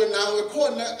nawe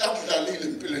khona akudlalile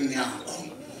empilweni yakho.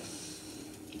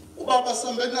 Ubaba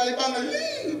sambe naye ibanga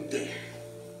lide.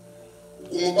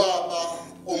 Ubaba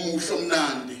omuhle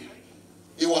omnandi.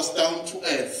 He was down to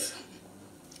earth.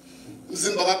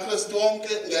 Mzimba kaKristu wonke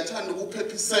ngiyathanda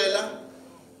ukuphephisela.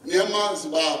 Niyamazi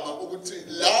baba ukuthi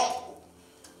la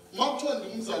makuthola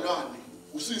umzalwane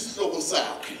usisihlobo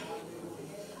sakhe.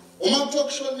 Uma kuthiwa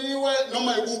kushoniwe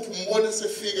noma yikuphi umbone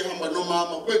sefike hamba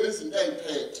nomama kube nezinto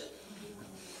ayiphethe.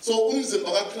 So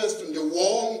umzimba kaKristu nje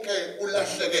wonke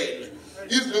ulahlekele.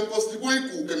 Izwi lenkosi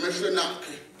kuyigugu emehlweni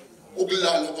akhe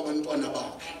ukulala kwabantwana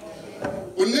bakhe.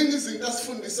 Uningi izinto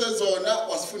asifundise zona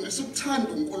wasifundisa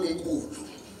ukuthanda uNkulunkulu.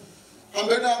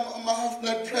 Hambena ama half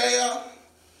night prayer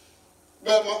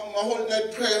my whole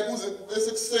night prayer kuze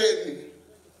bese kuseni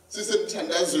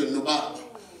sisemthandazweni nobaba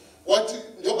wathi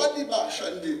njoba libasha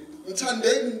ndi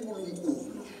mthandeni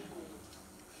uNkulunkulu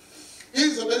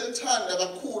izobe lithanda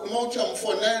kakhulu mawuthi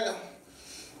amfonela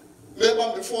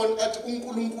lebamba ifoni athi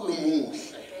uNkulunkulu muhle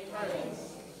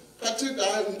kathi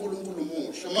hayi uNkulunkulu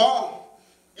muhle ma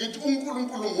ngithi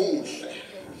uNkulunkulu muhle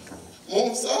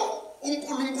Musa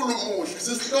uNkulunkulu muhle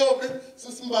sisihlobe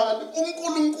sisimbali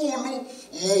uNkulunkulu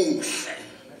muhle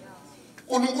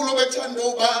uNkulunkulu bethanda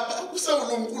ubaba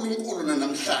kusewulo uNkulunkulu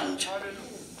namhlanje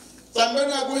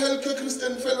sambena ku Healthcare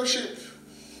Christian Fellowship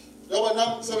ngoba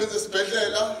nami ngisebenza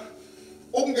esibhedlela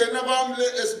ukungena bami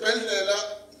le esibhedlela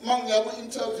mangiya ku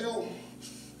interview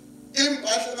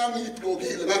impahla nami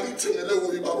ngigqokile ngangithengele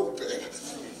uyibaba Kubheka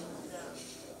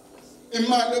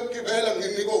imali yokugibela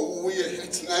nginikwa uye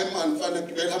ethi nayi imali mfana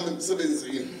gibela hambe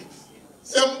emsebenzini.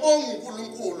 Siyambonga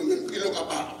uNkulunkulu ngempilo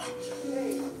kaBaba.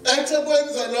 Ethe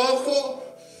kwenza lokho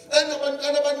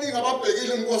enabantwana abaningi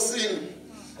ababhekile enkosini.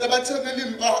 Ebathengela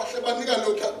impahla banika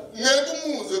lokho ngeke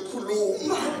umuze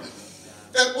ekhuluma.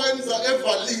 Ekwenza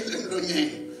evalile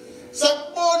emlonyeni.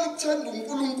 Sakubona ukuthanda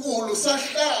uNkulunkulu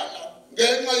sahlala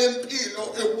ngenxa yempilo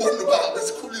ekubona ubaba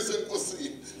esikhulisa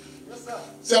enkosini.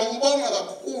 Siyambonga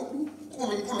kakhulu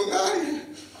uNkulunkulu ngaye.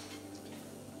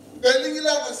 Ngelinye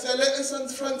ilanga siyale eSt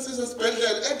Francis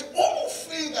esibhedlela ethi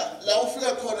ufika la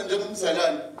ufika khona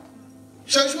njengomzalwane.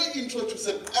 Shayishwe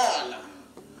introduce kuqala.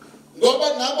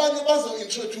 Ngoba nabanye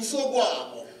bazo-introduce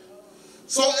okwabo.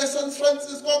 So eSt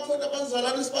Francis kwakhona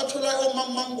abazalwane sibathola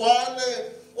omama Mangwane,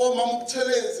 omama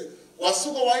Ubuthelezi.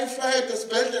 Wasuka wayifrayed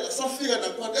esibhedlela safika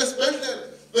nakhona esibhedlela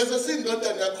bese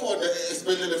sindodana yakhona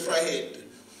esibhedlela efrayed.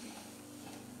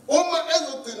 Uma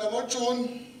ezogcina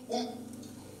ngoJune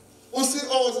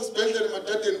uCEO esibhedlela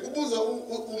emadadeni ubuza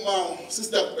uma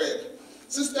Sister Kubheka.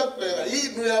 Sister Kubheka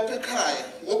yini uyapha ekhaya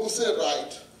ngoba use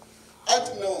right.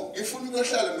 Athi no, ngifuna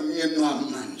ukuhlala nomyeni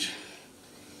wami manje.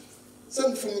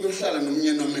 Sengifuna ukuhlala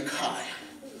nomyeni wami ekhaya.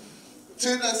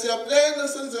 Thina siyaplana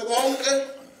senze konke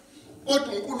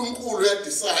kodwa uNkulunkulu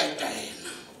uyadecide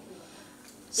yena.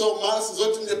 So masi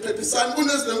zothi ngephephisana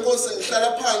kunezinkosi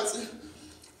ngihlala phansi.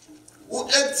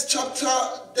 Acts chapter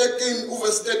 13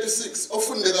 verse 36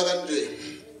 ofundeka kanje.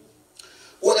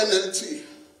 NLT.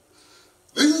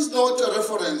 This is not a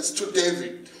reference to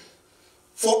David.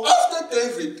 For after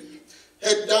David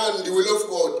had done the will of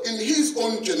God in his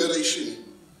own generation,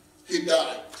 he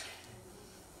died.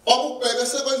 Bakubheka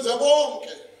sekwenza konke.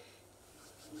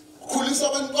 Ukhulisa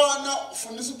abantwana,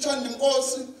 ufundisa ukuthanda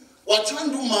inkosi,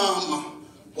 wathanda umama,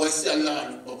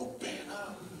 wasiyalala bakubheka.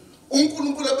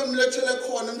 uNkulunkulu abemlethele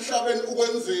khona emhlabeni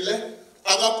ukwenzile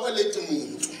akakweleti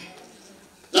umuntu.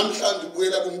 Namhlanje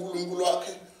ubuyela kuNkulunkulu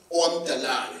wakhe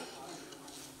owamdalayo.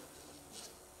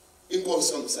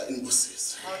 Inkosi yamsa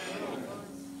inbusisa.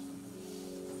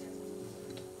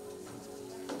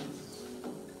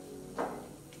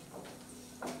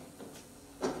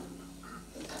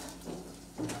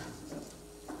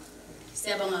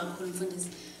 Siyabonga kakhulu mfundisi.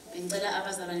 Bengicela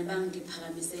abazalwane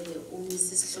bangiphakamisele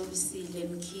uMrs Hlobisile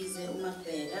Mkhize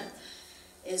uMabheka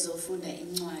ezofunda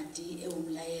incwadi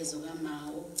ewumlayezo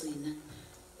kaMa ogcina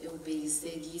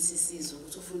ewubhekisekisi sizwe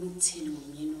ukuthi ufuna ukuthini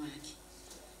ngomyeni wakhe.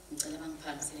 Ngicela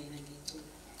bangiphakamisele yena ngeculo.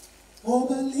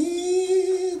 Ngoba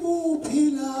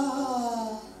likuphila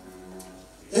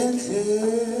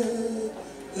endleleni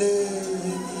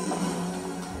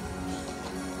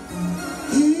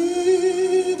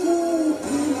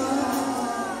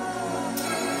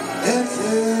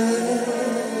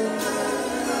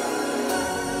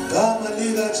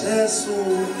Jesu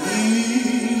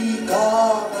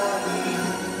ikamani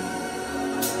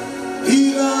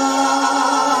ila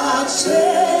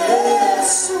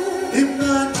Jesu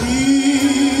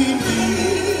imnandini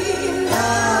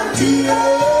nandiye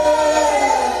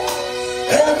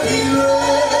epile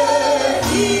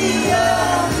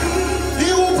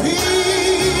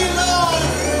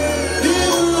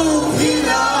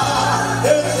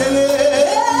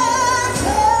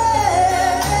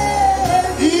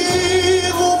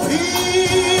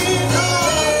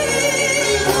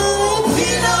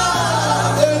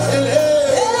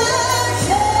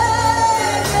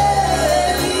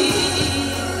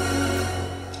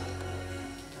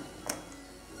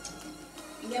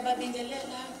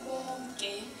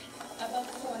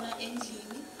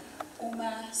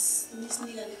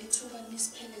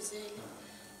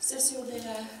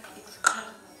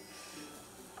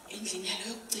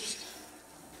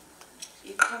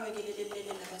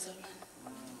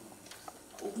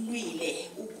ukulwile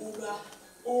ukulwa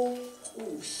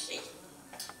okuhle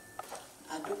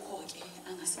akukho ke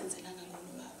angasenzelanga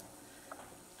lolu baba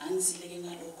angizileke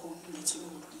ngalokho ngithi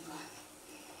umama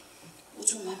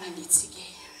uthi umama ngithi ke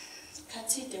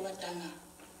khathide wadanga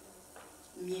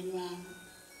umyeni wami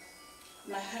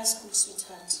my high school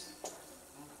sweetheart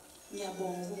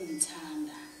ngiyabonga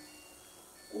ukungithanda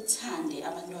uthande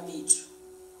abantwana bethu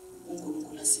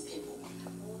uNkulunkulu asiphe bona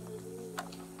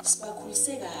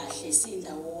sibakhulise kahle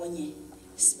sindawonye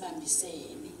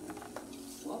sibambisene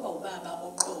waba ubaba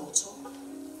oqotho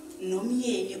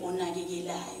nomyeni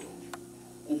onakekelayo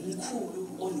umkhulu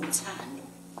onothando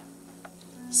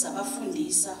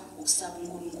sabafundisa ukusaba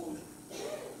uNkulunkulu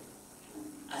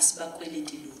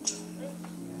asibakweleti lutho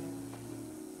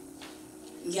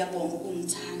ngiyabonga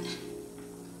ukungithanda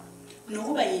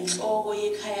nokuba yinhloko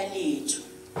yekhaya lethu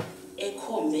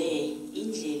ekhombe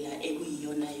indlela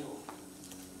ekuyiyona yona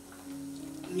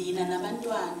mina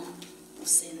nabantwana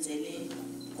usenzele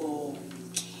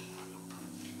konke.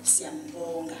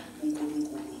 Siyambonga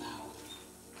uNkulunkulu ngawo.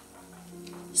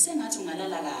 Sengathi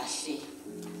ungalala kahle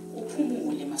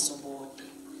uphumule Masobode,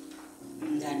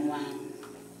 mngani wami,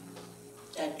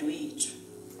 dadewethu,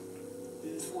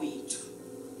 mfowethu,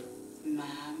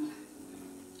 mama,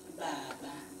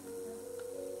 baba,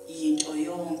 into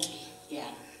yonke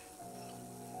yami.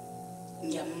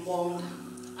 Ngiyambonga,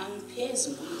 angiphezi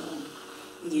uNkulunkulu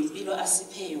ngempilo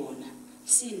asiphe yona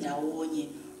sindawonye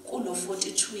kulo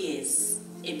 42 years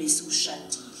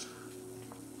ebesikushadile.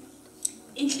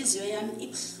 Inhliziyo yami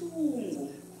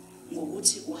ibhlungu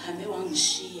ngokuthi uhambe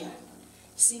wangishiya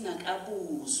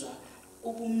singakabuzwa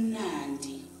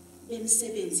ubumnandi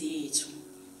bemisebenzi yethu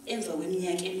emva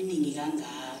kweminyaka eminingi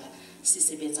kangaka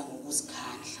sisebenza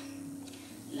ngokuzikhandla.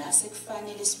 La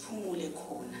sekufanele siphumule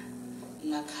khona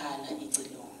lakhala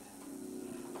icilongo.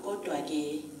 Kodwa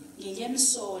ke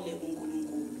ngiyemsole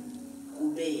uNkulunkulu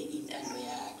kube intando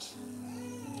yakhe.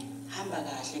 Hamba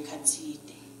kahle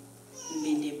khathide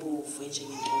mbende bovu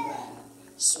njengentolwane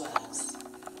swazi.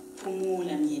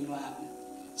 Phumula myeni wami,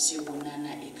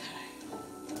 siyobonana ekhaya.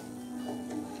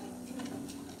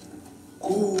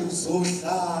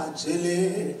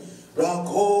 Kuzohlatshele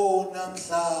lwakhona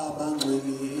mhlaba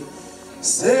ngcwele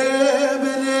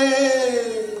sebele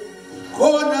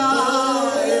khona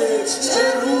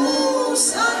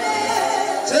eJerusalem,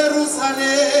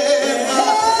 Jerusalem,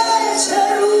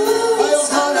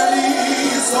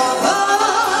 ayohalaliswa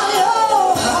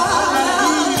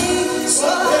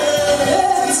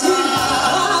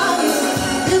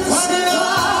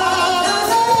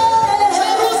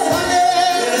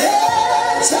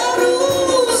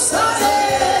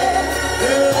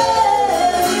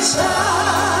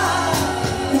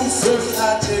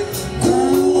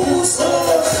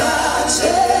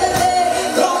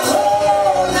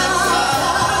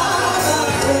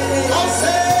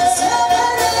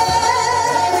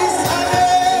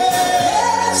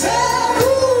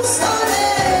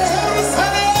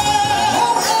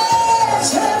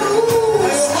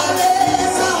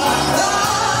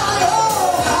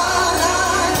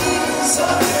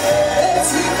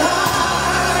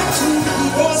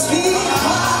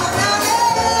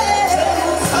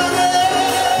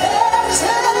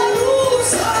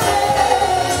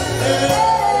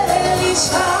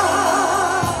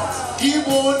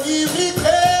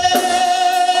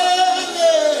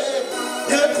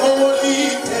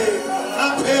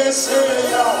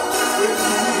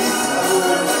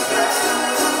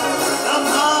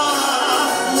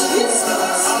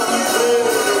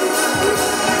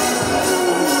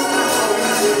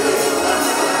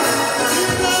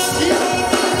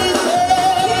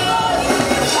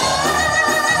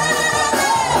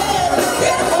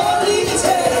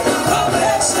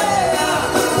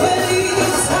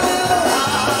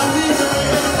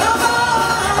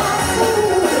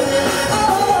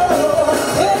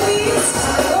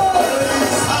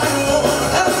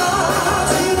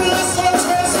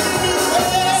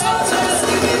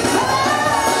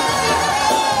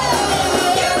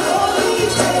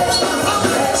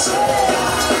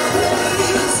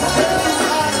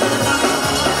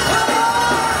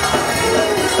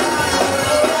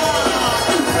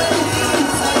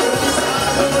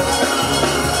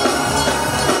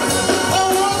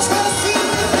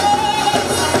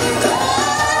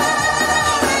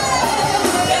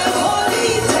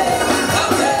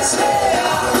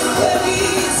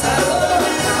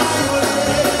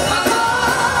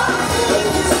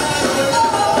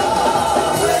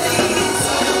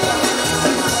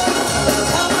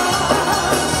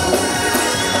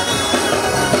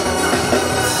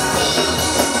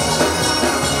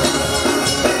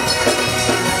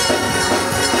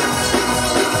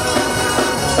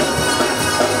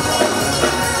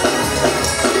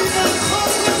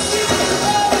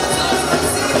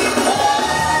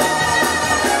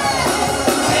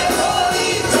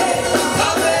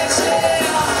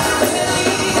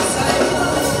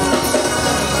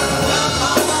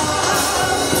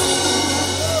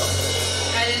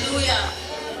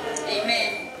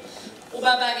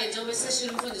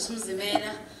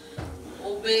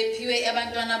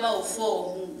abantwana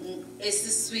abawu4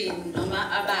 esiswini noma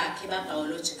abakhe ba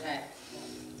biological.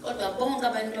 Kodwa bonke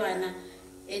abantwana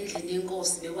endlini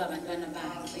yenkosi bekubantwana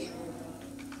bakhe.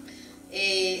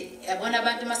 Yabona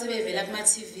abantu mase bevela kuma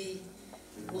TV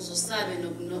uzosabe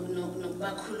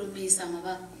nokubakhulumisa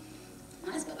ngoba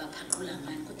ngazi babaphaqula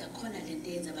ngani kodwa khona lento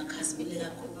yenza bakhazimile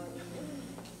kakhulu.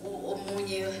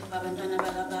 Omunye wabantwana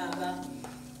bakababa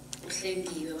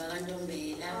uHlengiwe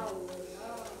wakantombela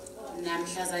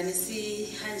namhlazane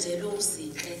sihanjelo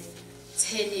uzinhle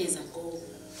 10 years ago.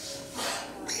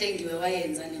 uHlengiwe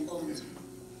wayenza lenkonzo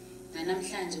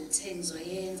namhlanje uthe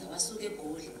ngizoyenza wasuka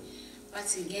eGoli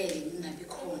bathi ngeke ngingabi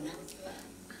khona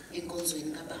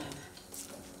enkonzweni kaBaba.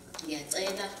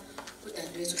 Ngiyacela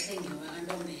udadewethu uHlengiwe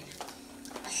kaNtombela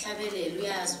ahlabelele,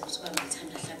 uyazi ukuthi uBaba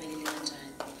ngithanda ahlabelele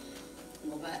kanjani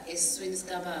ngoba esiswini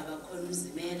sikaBaba khona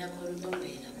uZimela, khona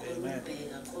uNtombela, khona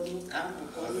uBheka, khona uGambu,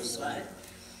 khona uZwala,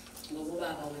 ngoba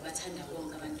uBaba ubebathanda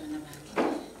bonke abantwana bakhe.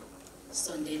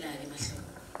 Sondela-ke mahlobo.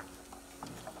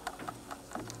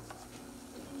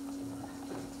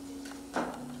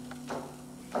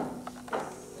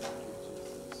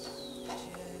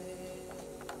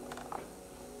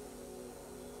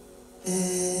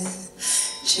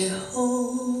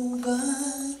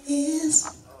 Jehovah is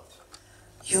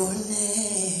your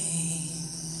name.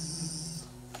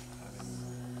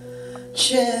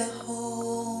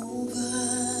 Jehovah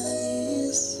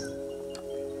is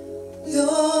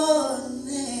your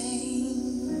name.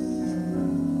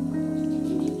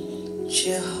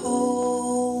 Jehovah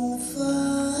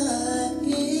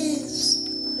is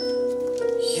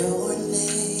your name.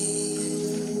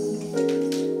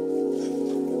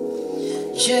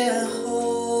 Jehovah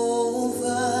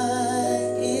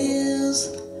is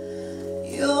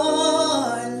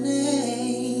your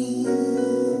name.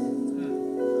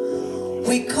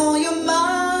 We call you mighty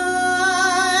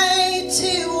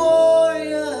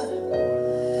warrior.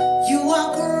 You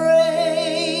are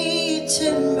great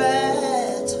in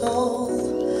battle.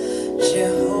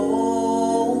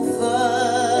 Jehovah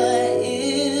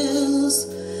is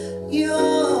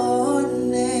your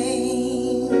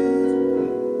name.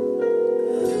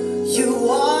 You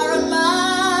are a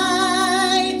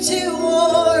mighty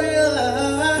warrior.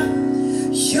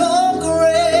 You're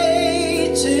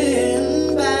great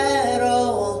in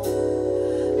battle.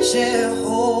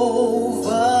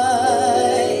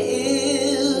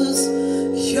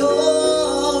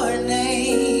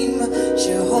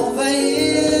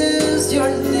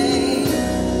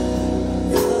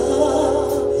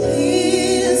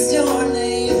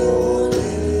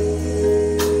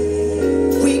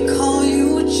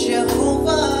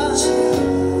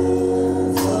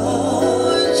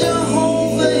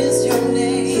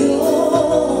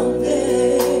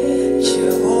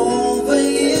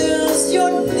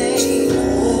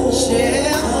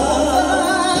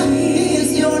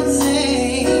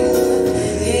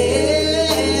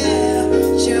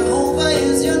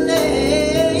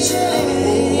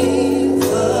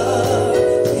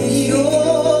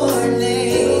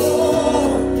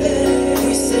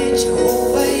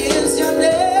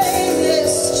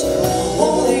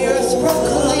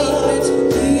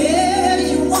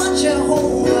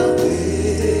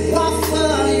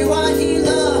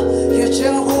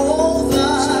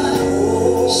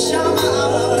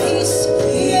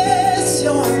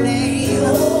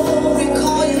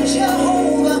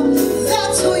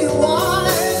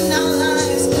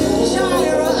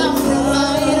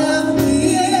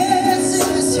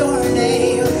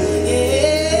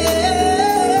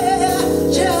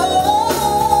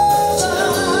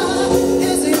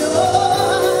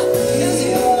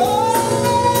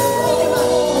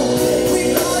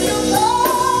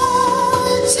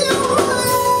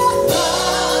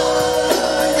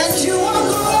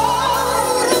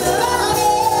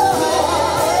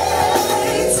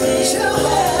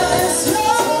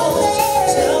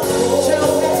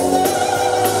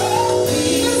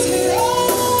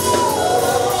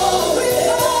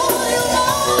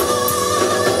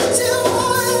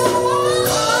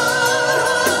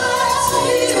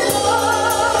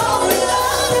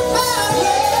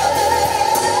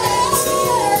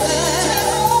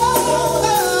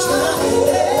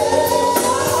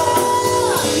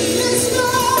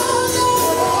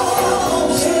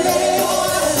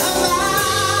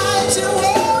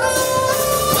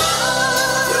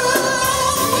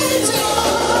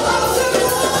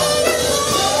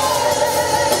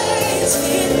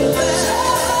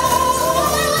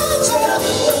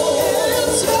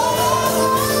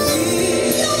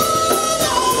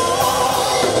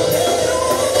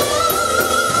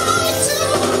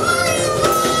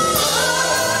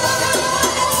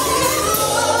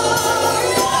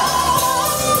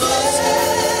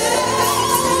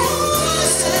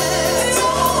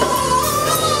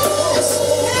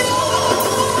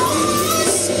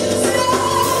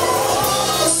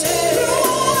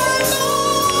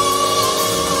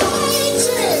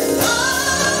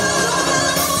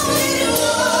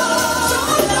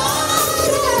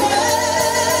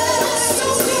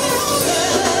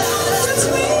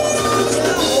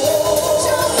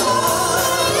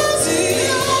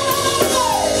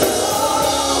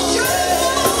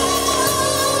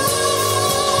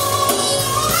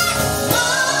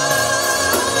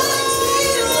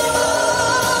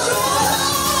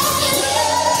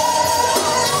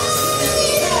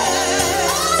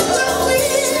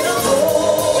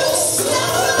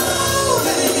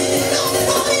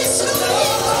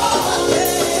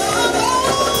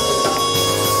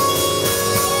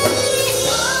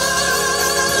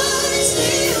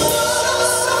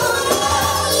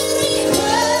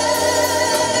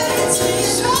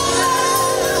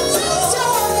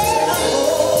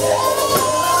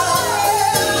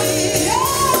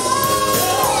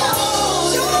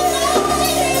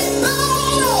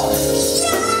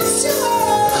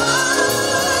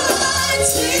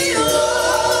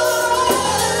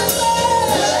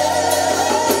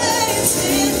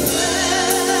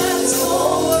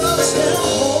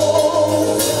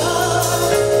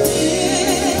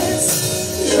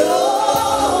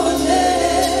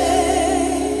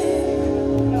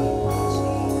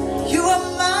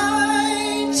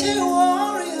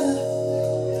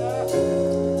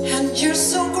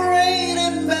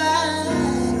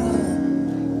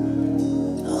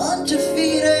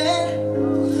 undefeated,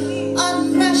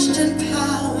 unmatched in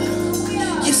power.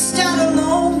 You stand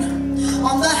alone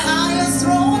on the highest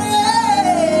throne.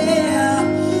 Yeah,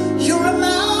 you're a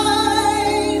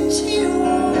mighty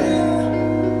warrior.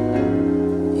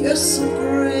 You're so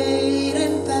great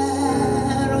in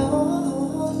battle.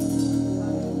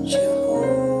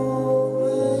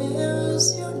 Jehovah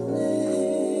is your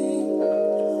name.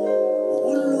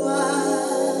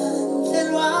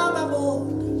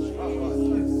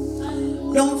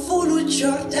 Non fu lui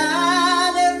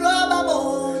Giordano e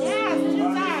Robabon.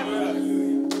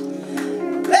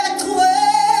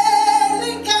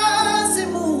 Betueli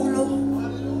Casimulo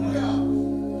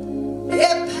e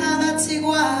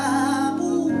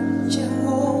Panatiguabu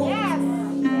Jehovah.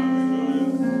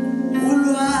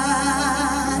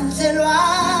 Uluante lo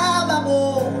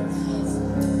Robabon.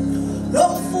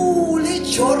 Non fu lui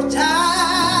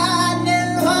Giordano e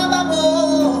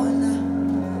Robabon.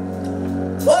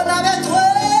 Bonaventueli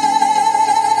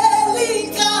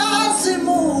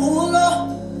Casimulo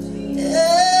e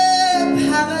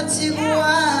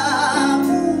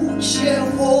Panatiguabu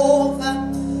Jehovah.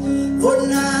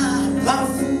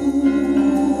 Bonavule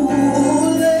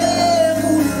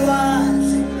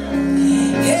Uluante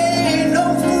e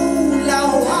non fu la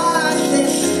oase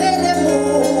se ne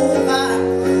muova.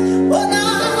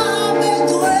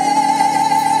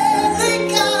 Bonaventueli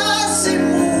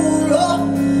Casimulo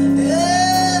e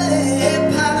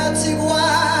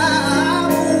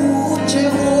Panatiguabu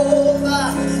Jehovah.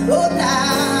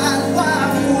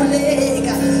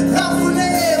 Bonavafulega,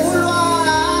 vafule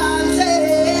Uluante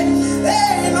e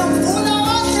non fu la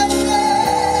oase se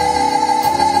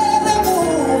ne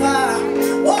muova.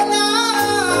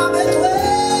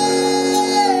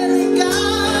 Bonaventueli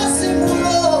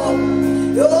Casimulo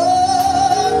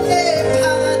e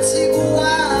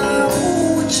Panatiguabu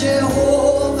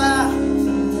Jehovah.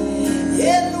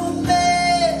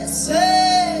 Elumese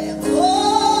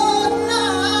kona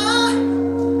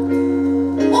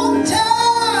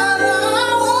ontara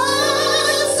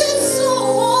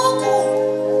wasisuku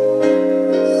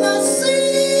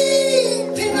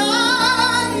nasiphi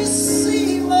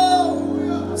naisimo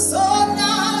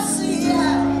sonasiya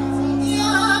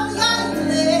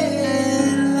yamlalela.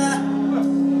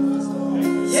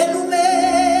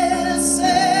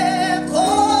 Elumese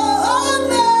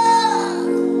kona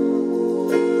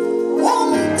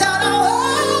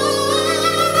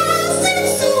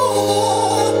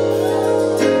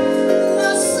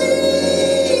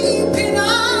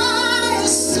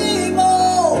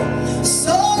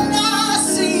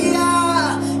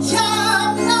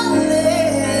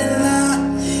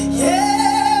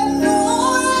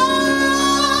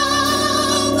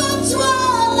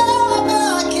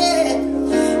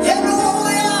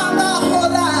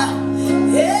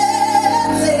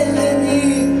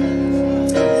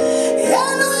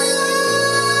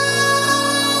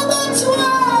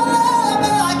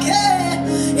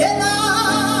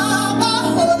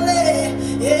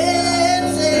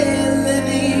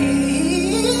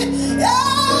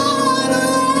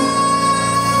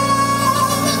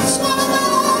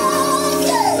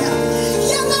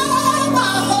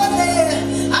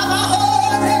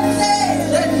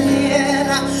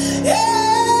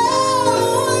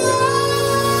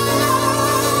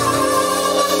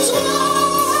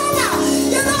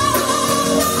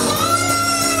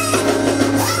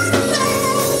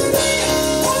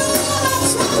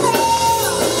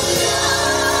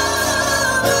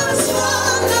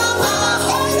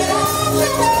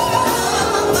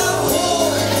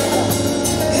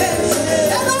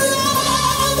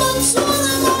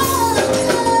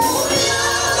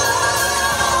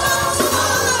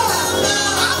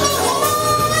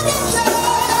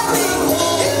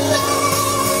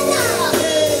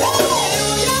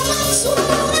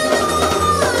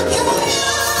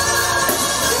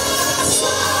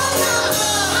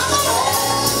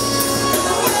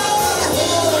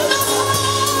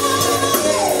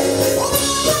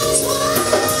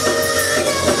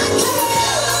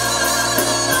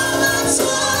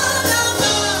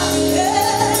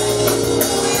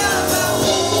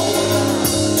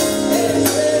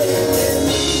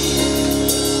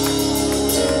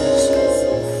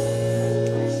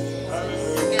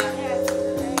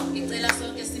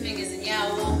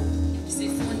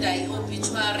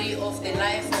Of the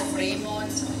life of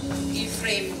Raymond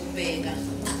Ephraim Kubheka.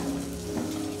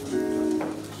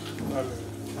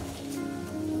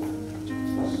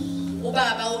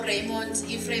 Ubaba Raymond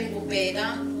Ephraim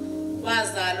Kubheka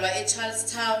wazalwa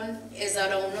eCharlestown,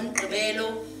 ezalwa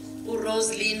nguNomgqibelo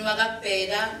uRoselyn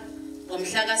wakabheka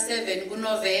ngomhla ka 7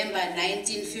 kuNovemba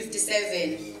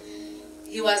 1957.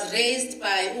 He was raised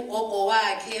by ugogo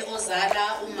wakhe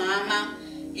ozala umama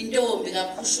intombi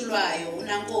kaKhushulwayo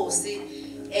uNankosi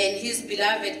and his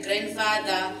beloved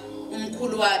grandfather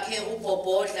umkhulu wakhe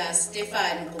uBobodla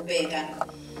Stefan Kubheka.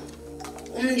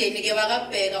 Umndeni ke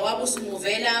wakabheka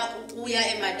wabusumuvela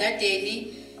ukuya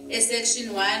emadadeni section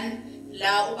 1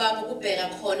 la ubaba uKubheka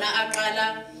khona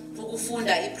aqala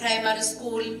ukufunda i-primary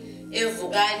school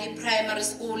eVukani Primary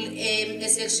School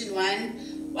section 1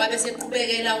 wabe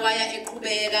seqhubekela waya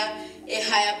eqhubeka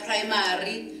higher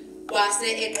primary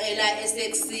kwase eqela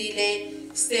esekusile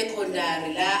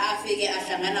secondary la afike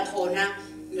ahlangana khona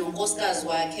nonkosikazi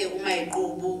wakhe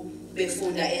uMayiqubu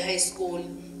befunda high school.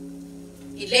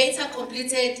 He later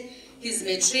completed his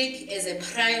matric as a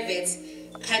private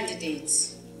candidate.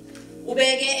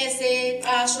 Ubeke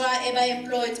eseqashwa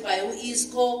employed by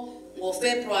uISCO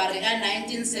ngoFebruary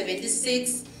ka-1976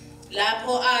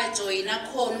 lapho ajoyina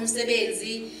khona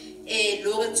umsebenzi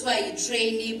lo kuthiwa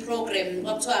yi-trainee program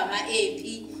kwakuthiwa ama-AP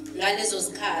ngalezo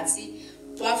zikhathi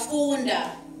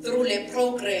wafunda through le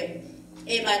program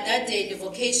emadadeni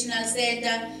vocational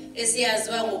center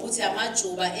esiyaziwa ngokuthi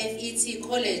amajuba FET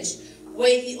College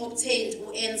where he obtained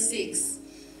uN6.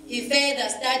 He further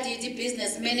studied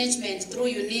business management through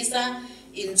UNISA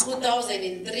in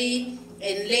 2003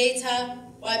 and later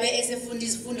wabe esefunda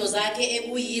izifundo zakhe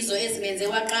ekuyizo ezimenze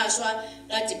waqashwa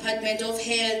ka-Department of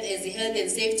Health as a Health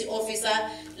and Safety Officer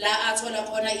la athola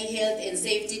khona i-Health and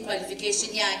Safety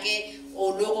Qualification yakhe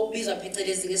oloko kubizwa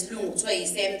phecelezi ngesilungu kuthiwa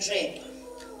yi-SAMTRAC.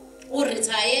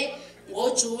 Uretire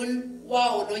ngoJune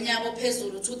wawo lonyaka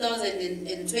ophezulu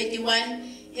 2021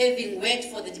 having worked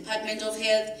for the Department of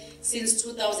Health since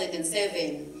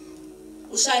 2007.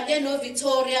 Ushade no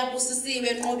Victoria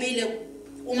Busisiwe Nqobile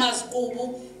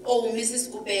uMaziqubu Mrs.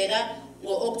 Kubheka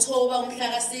ngo-October umhla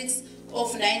ka-6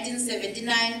 of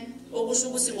 1979 okusho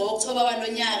ukuthi ngo-October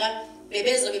walonyaka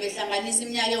bebezobe behlanganisa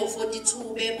iminyaka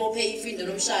ewu-42 bebophe ifindo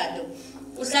lomshado.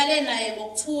 Uhlale naye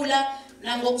ngokuthula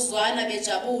nangokuzwana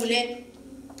bejabule.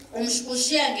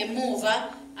 Ushiya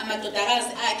ngemuva amadodakazi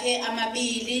akhe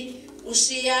amabili,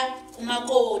 ushiya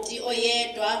umakoti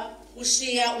oyedwa,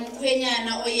 ushiya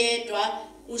umkhwenyana oyedwa,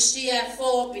 ushiya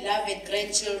 4 beloved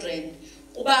grandchildren.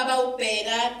 Ubaba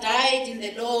uBheka died in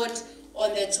the Lord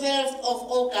on the 12th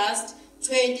of August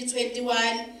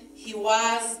 2021. He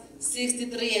was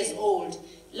 63 years old.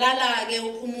 Lala ke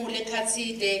uphumule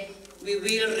khathide. We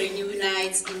will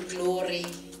reunite in glory.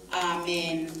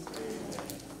 Amen.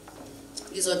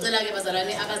 Ngizocela ke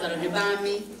abazalwane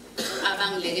bami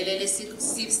abangilekelele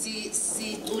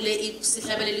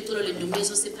sihlabelele itulo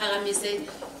lendumiso siphakamise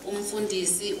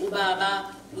umfundisi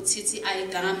ubaba uThithi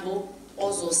Ayigambo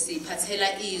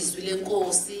ozosiphathela izwi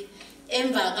lenkosi.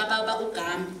 Emva kababa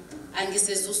uGambo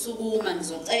angisezusukuma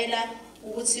ngizocela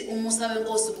ukuthi umusa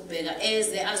wenkosi Kubheka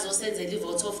eze azosenzela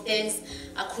ivote of thanks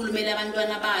akhulumele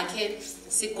abantwana bakhe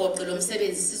sigoqe lo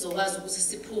msebenzi sizokwazi ukuthi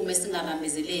siphume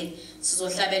singabambezeleki.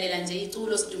 Sizohlabelela nje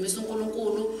iculo sidumisa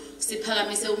uNkulunkulu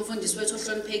siphakamise umfundisi wethu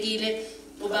ohloniphekile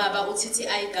ubaba uThithi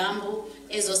Ayigambo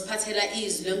ezosiphathela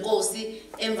izwi lenkosi.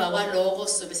 Emva kwaloko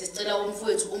sizobe sicela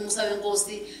umfowethu umusa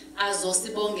wenkosi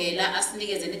azosibongela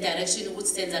asinikeze ne-direction ukuthi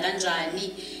senza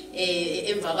kanjani.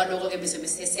 Emva kwaloko ke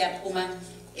bese siyaphuma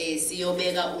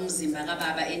siyobeka umzimba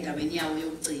kababa endaweni yawo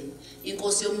yokugcina.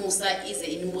 Inkosi yomusa ize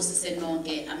inibusise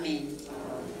nonke. Amen.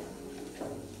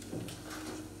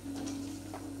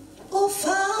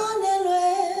 Ufanelwe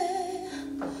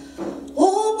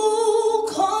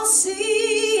ubukhosi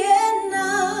yena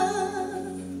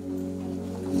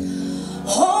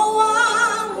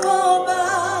owanqoba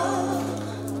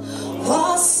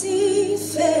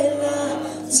wasifela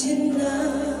thina.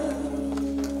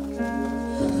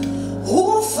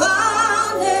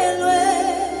 Ufanelwe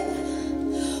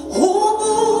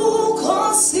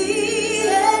ubukhosi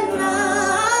yena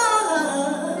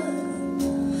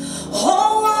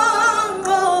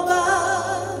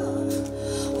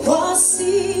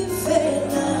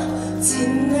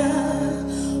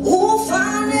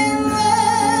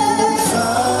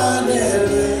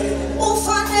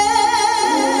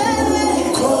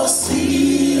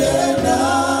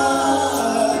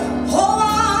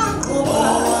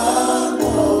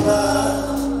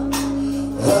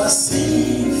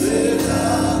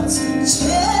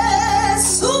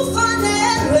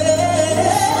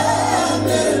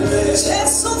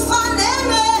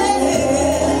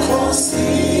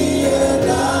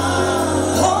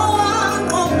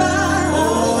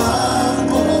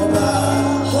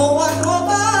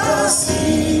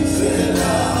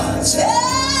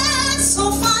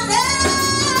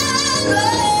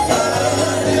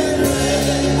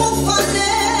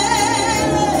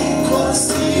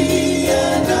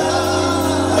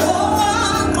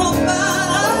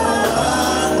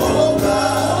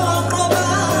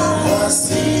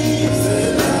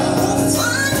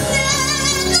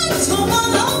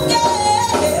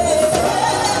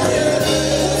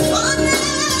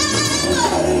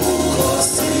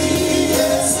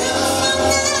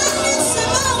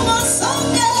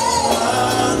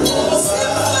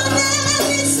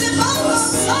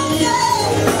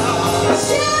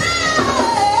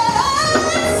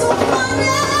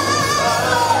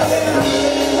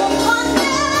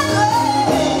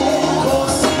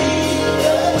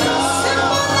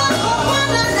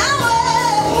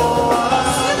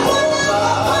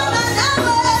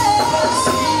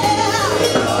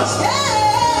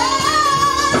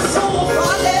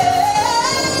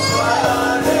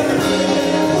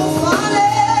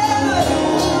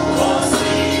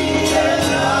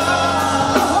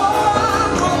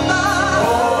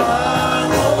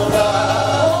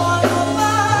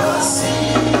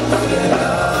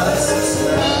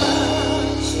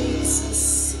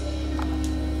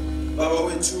Baba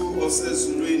wethu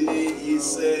osezulwini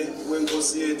yise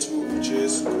wenkosi yethu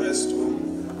uJesu Kristu.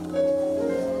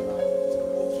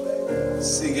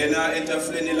 Singena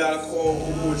etafuleni lakho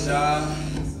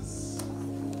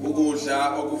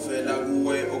ukudla okuvela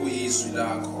kuwe okuyizwi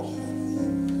lakho.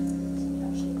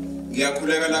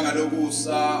 Ngiyakhuleka la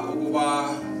ngalokusa ukuba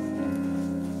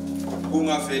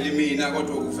ungaveli mina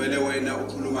kodwa kuvele wena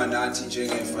ukhuluma nathi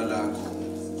njengefa lakho.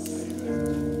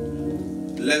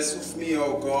 Less of me,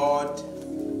 O God.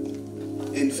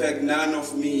 In fact, none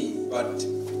of me, but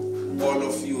all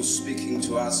of you speaking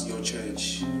to us, your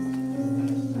church.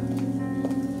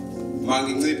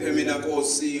 Manginciphe mina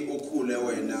Nkosi ukhule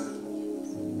wena.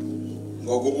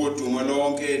 Ngokubudumo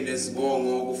lonke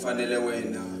nezibongo kufanele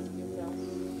wena.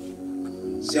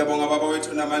 Siyabonga baba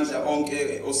wethu namandla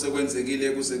onke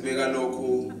osekwenzekile kuze kubeka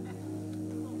lokho.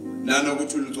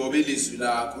 Nanokuthi ulugcobe ilizwi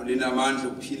lakho linamandla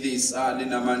ukuphilisa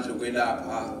linamandla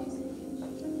ukwelapha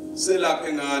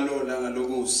selaphe ngalo la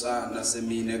ngalokusa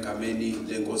nasemini egameni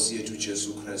lenkosi yethu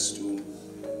Jesu Kristu.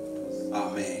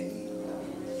 Amen.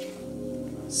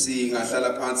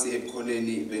 Singahlala phansi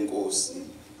ebukhoneni benkosi.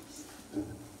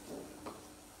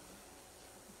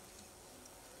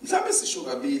 Mhlawumbe sisho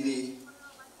kabili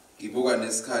ngibuka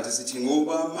nesikhathi sithi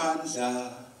ngoba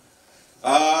amandla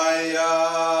ayatholwa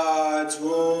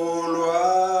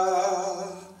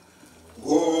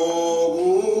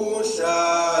ngokuhlala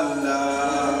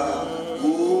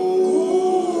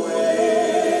kuwe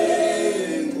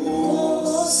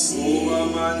Nkosi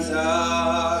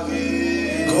amandla-ke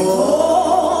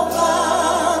ngoba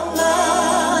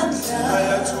amandla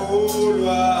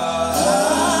ayatholwa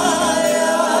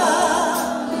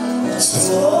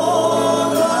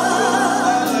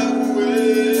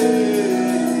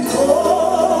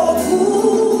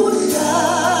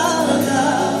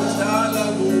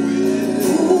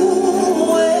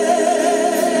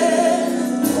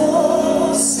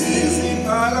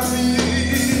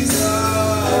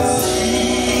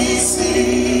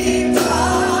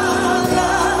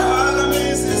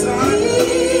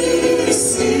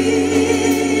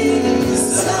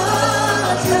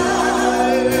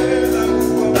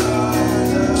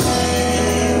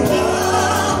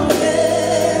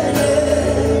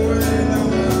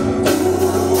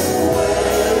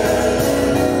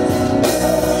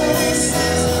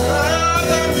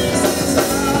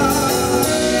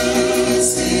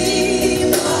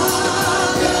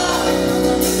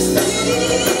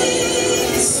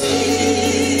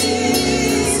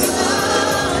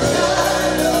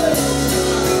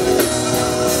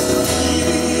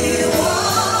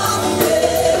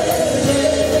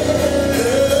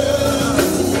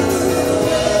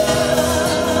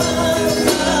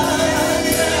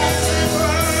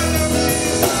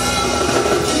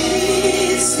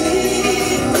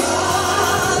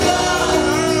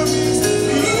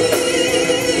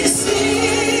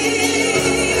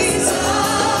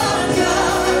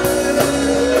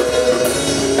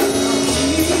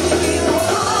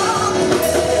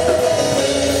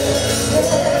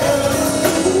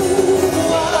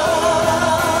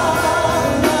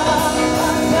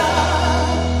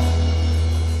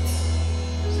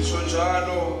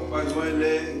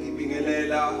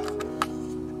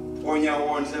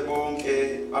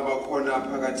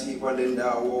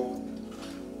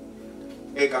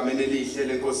egameni elihle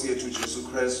lenkosi yethu Jesu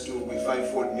Kristu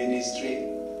kwi-fivefold ministry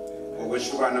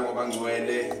okwehlukana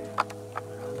kwabangcwele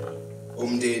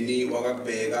umndeni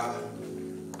wakakubheka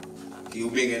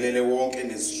ngiyubingelele wonke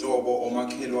nezihlobo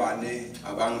omakhelwane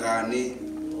abangani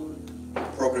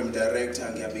program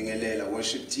director ngiyabingelela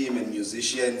worship team and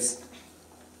musicians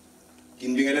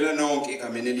ngibingelela nonke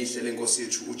egameni elihle lenkosi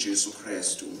yethu uJesu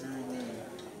Kristu.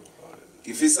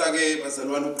 Ngifisa ke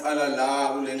bazalwane uqala la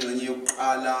kulengxenye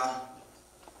yokuqala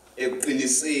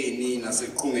ekuqiniseni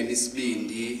naseqhungeni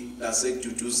isibindi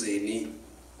lasekududuzeni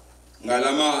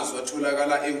ngalamazwi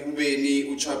atholakala eHubeni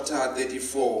uchapter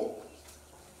 34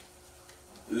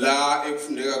 la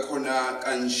ekufundeka khona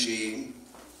kanje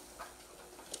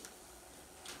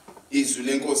izwi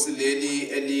lenkosi leli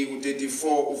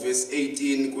eliku-34 verse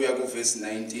 18 kuya ku verse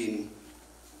 19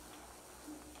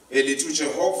 elithi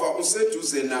uJehova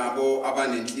useduze nabo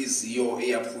abanenhliziyo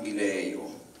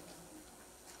eyaphukileyo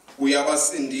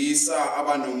uyabasindisa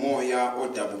abanomoya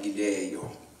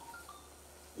odabukileyo.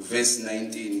 Verse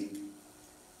 19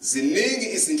 ziningi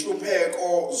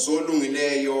izinhlupheko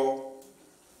zolungileyo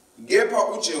kepha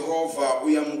uJehova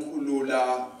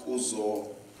uyamkhulula kuzo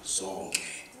zonke.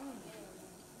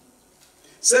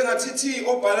 Sengathithi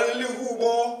obhala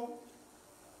lihubo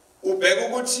ubheka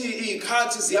ukuthi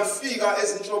izikhathi ziyafika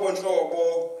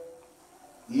ezinhlobonhlobo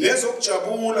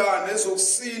nezokujabula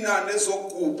nezokusina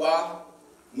nezokugubha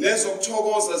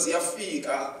nezokuthokoza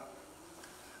ziyafika.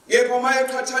 Kepha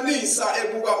mayeqhathanisa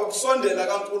ebuka ukusondela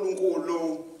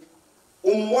kaNkulunkulu,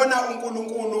 umbona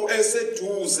uNkulunkulu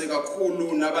eseduze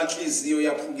kakhulu nabanhliziyo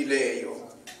yaphukileyo.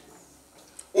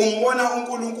 Umbona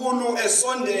uNkulunkulu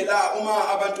esondela uma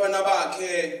abantwana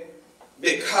bakhe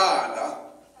bekhala.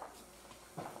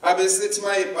 Abesethi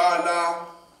mayibhala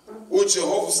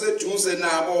uJehova useduze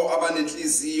nabo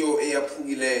abanenhliziyo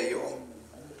eyaphukileyo.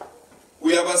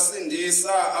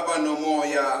 Uyabasindisa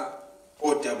abanomoya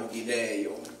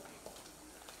odabukileyo.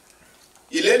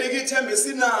 Ileli kithembe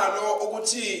sinalo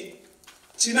ukuthi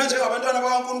thina njengabantwana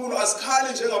bakaNkulunkulu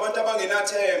asikhali njengabantu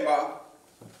abangenathemba.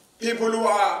 People who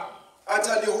are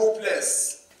utterly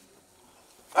hopeless.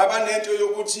 Abanento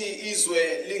yokuthi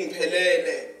izwe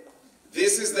lingiphelele.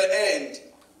 This is the end.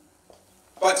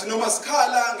 But noma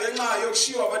sikhala ngenxa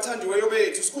yokushiwa abathandiweyo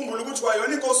bethu, sikhumbule ukuthi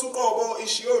wayona inkosi uqobo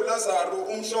ishiwe uLazaro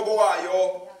umhlobo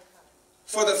wayo.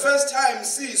 For the first time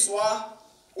siswa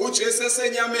uJesu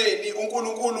esenyameni,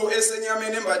 uNkulunkulu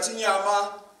esenyameni embathi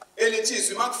inyama,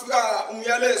 elithizwe makufika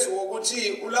umyalezo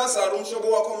wokuthi uLazaro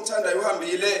umhlobo wakho omthandayo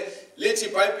uhambile, lethi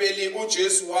iBhayibheli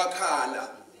uJesu wakhala.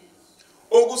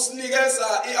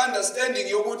 Okusinikeza iunderstanding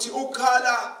yokuthi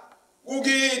ukukhala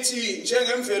kukithi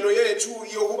njengemvelo yethu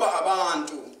yokuba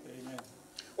abantu.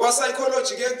 Wa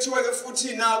psychology ke kuthiwa ke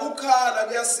futhi na ukukhala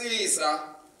kuyasiza,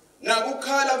 na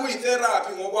ukukhala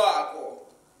kuyitherapy ngokwakho.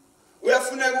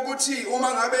 Uyafuneka ukuthi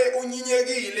uma ngabe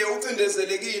unyinyekile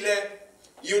ucindezelekile,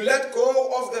 you let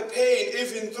go of the pain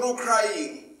even through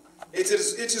crying. It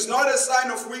is not a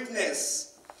sign of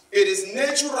weakness. It is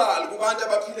natural kubantu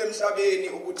abaphila emhlabeni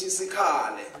ukuthi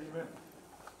sikhale.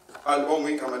 Alibonga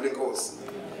igama lenkosi.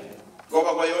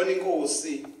 Ngoba kwayona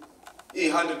inkosi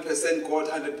i100% God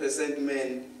 100%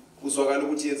 man, uzwakala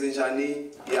ukuthi yenze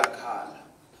njani, iyakhala.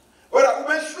 Ora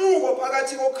umehluko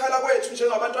phakathi kokukhala kwethu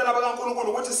njengabantwana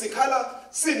bakaNkulunkulu ukuthi sikhala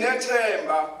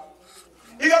sinethemba.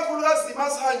 Ikakhulukazi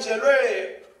masihanjelwe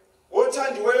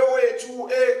othandiweyo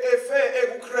wethu efe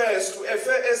ekuKristu,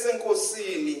 efe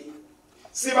esenkosini.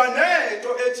 Siba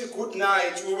nento ethi good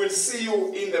night, we will see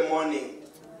you in the morning.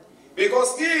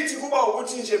 Because kithi kuba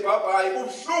ukuthi nje bye-bye,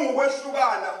 ubhlungu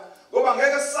kwehlukana ngoba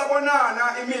ngeke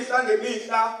sisabonana imihla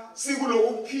ngemihla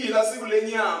sikulokuphila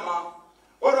sikulenyama.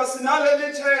 Kodwa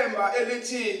sinaleli themba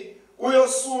elithi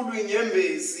uyosulwa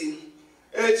inyembezi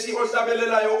ethi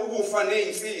ohlabelelayo ukufa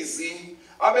nezinhlizi,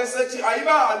 abesethi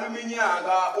ayibali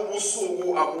iminyaka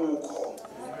ubusuku abukho.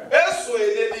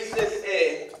 Eswele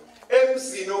lihle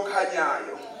emzini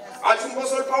okhanyayo. Athi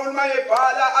umpostoli Paul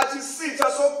mayebhala athi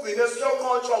sitha sokugcina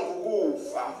siyoqotshwa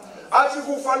ngokufa. Athi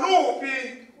kufa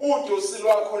luphi udusi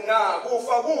lwakho na,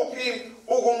 kufa kuphi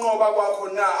ukunqoba kwakho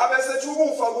na. Abesethi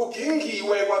ukufa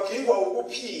kugingiwe kwagingwa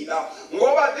ukuphila.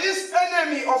 Ngoba this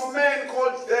enemy of man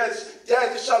called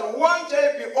death shall one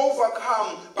day be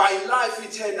overcome by life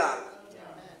eternal.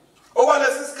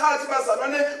 Okwalesi sikhathi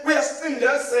bazalwane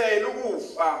kuyasindezela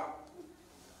ukufa.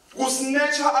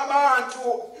 Kusinetha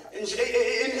abantu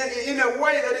in a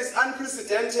way that is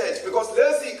unprecedented, because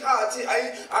lesi ikhathi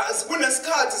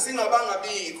kunesikhathi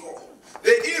singabangabikho.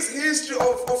 There is history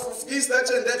of this, that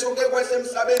and that oke kwehle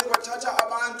emhlabeni kwathatha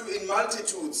abantu in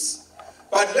multitudes.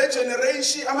 But le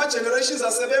generation, ama-generations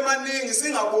asebemaningi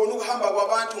singaboni ukuhamba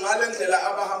kwabantu ngale ndlela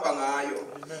abahamba ngayo.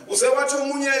 Usewathi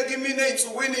omunye kimina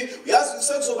ey'nsukwini yazi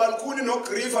sekuzoba lukhuni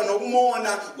nokugriva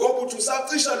nokumona ngoba uthi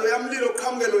usacisha lo yamlilo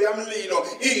uqhamuke lo yamlilo.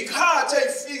 Iy'khathi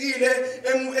ey'fikile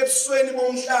ebusweni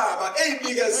bomhlaba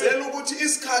ey'bikezela ukuthi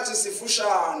isikhathi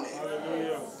sifushane.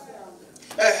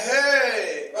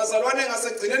 Bazalwane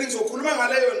ngasekugcineni ngizokhuluma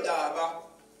ngaleyo ndaba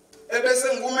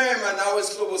ebese ngikumema nawe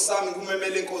isihlobo sami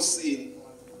ngikumemela enkosini.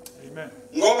 Amen.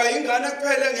 Ngoba ingane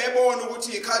kuphela ngebona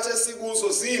ukuthi ikhathi esikuzo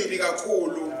zimbi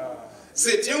kakhulu.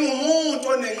 Zidinga umuntu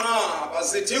onenqaba,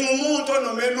 zidinga umuntu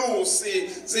onomelusi,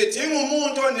 zidinga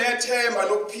umuntu onethemba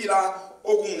lokuphila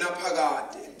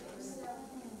okungenaphakade.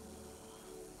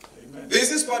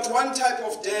 This is but one type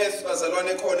of death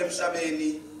bazalwane khona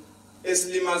emhlabeni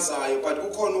esilimazayo, but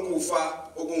kukhona ukufa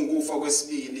okungukufa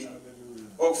kwesibili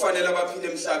okufanele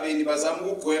abaphile emhlabeni bazama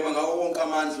ukugwema ngawo wonke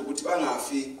amandla ukuthi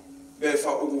bangafi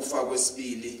befa ukufa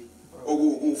kwesibili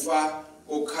okufa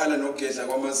okukhala nokugedla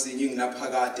kwamazinyo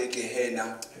ingenaphakade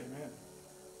eGehena,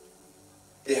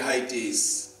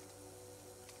 eHades,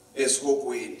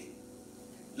 esihogweni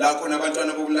la khona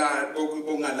abantwana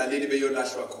bokungalaleli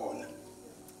beyolahlwa khona.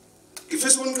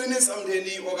 Ngifisa ukuqinisa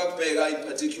umndeni okaKubheka in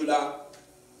particular,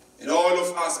 and all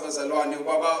of us bazalwane,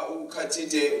 ubaba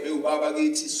uKhathide ubaba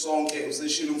kithi sonke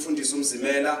useshila umfundisi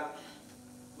uMzimela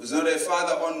was not a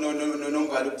father on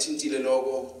nombala ukuthintile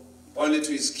lokho only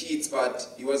to his kids, but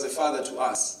he was a father to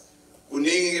us.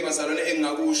 Kuningi ke bazalwane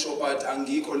engingakusho but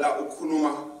angikho la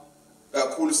ukukhuluma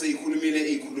kakhulu seyikhulumile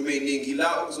izikhulume eziningi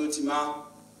la uzothi ma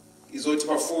izothi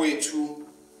bafowethu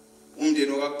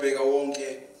umndeni okaKubheka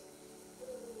wonke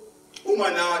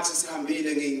uma nathi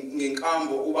sihambile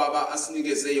ngenkambo ubaba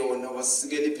asinikeze yona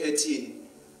wasisikela iphethini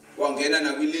wangena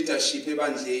na kwi leadership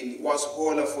ebandleni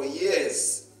wasihola for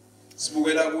years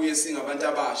sibukela kuye singabantu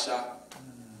abasha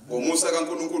ngomusa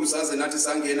kaNkulunkulu saze nathi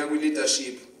sangena kwi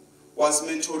leadership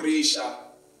wasimentorisha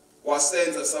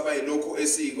wasenza saba yilokho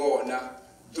esiyikona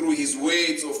through his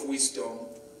words of wisdom.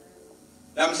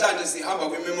 Namhlanje sihamba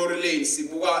kwi memory lane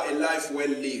sibuka a life well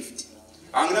lived.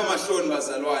 Anginamahloni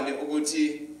bazalwane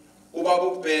ukuthi ubaba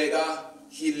uKubheka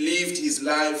he lived his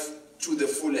life to the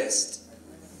fullest.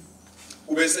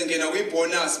 Ubese ngena kwi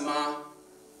bonus ma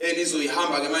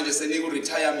enizoyihamba ke manje seniku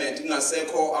retirement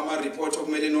kungasekho ama report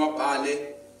okumele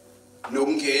niwabhale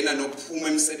nokungena nokuphuma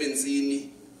emsebenzini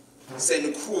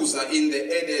senikhuza in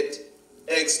the added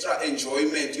extra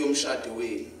enjoyment yomshado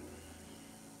wenu.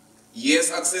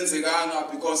 Yes,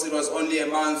 akusenzekanga because it was only a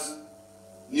month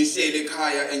nihlele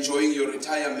ekhaya enjoying your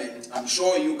retirement. I'm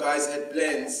sure you guys had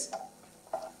plans.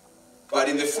 But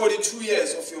in the 42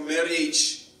 years of your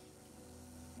marriage,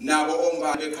 nabo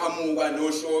ombabe beqhamuka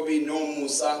nohlobi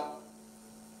nomusa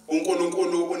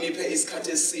uNkulunkulu uniphe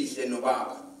isikhathi esihle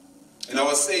nobaba. And I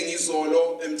was saying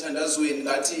izolo emthandazweni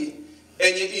ngathi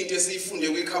enye into esiyifunde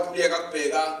kwikhapuli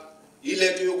yakaKubheka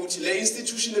ilento yokuthi le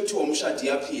institution ekuthiwa umshado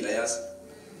iyaphila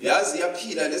yazi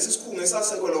iyaphila lesi sikhungo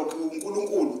esasekela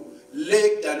uNkulunkulu le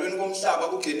kudalweni komhlaba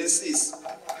kuGenesis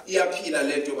iyaphila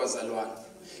lento bazalwane.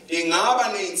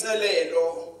 Ingaba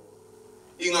neinselelo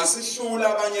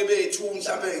ingasihlula abanye bethu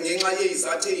mhlawumbe ngenxa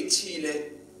yezizathu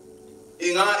ezithile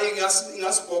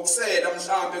ingasiboxela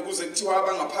mhlawumbe kuze kuthiwa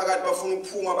abangaphakathi bafuna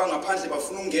ukuphuma abangaphandle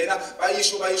bafuna ukungena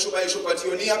bayisho but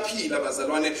yona iyaphila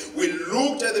bazalwane. We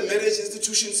looked at the marriage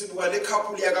institution sibuka le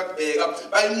couple yakaKubheka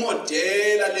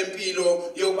bayimodela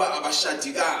lempilo yokuba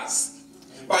abashadikazi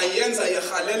bayenza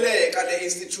yahaleleka le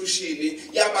institution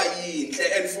yaba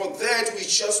yinhle, and for that we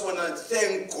just want to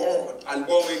thank God.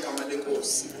 Alibonge igama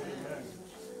lenkosi.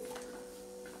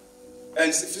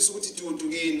 And sifisa ukuthi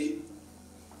tudukini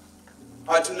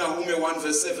athi uNahume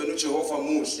 1:7 uJehova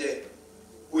muhle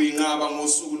uyingaba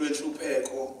ngosuku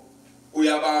lwenhlupheko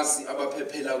uyabazi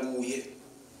abaphephela kuye.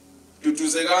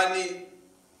 Duduzekani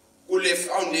kule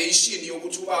foundation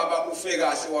yokuthi ubaba ufe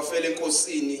kahle wafela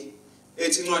enkosini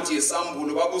ethi incwadi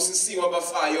yesambulo babusisiwe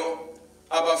abafayo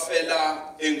abafela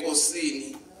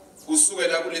enkosini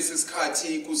kusukela kulesi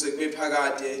sikhathi kuze kube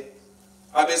phakade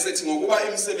abesethi ngokuba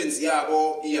imisebenzi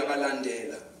yabo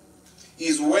iyabalandela.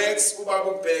 His works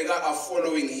ubaba uKubheka are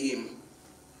following him.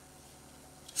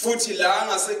 Futhi la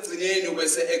ngasekugcineni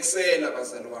ubese excel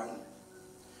bazalwane.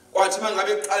 Kwathi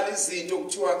mangabe eqala izinto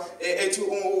kuthiwa ethi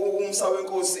umsa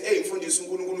wenkosi eyimfundisi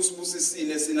uNkulunkulu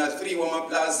usibusisile sina 3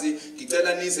 wamaplazi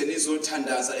ngicela nize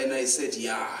nizothandaza, and I said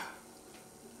yeah.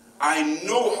 I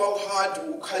know how hard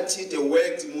ukhathide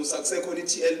worked Musa kusekhona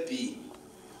iTLB.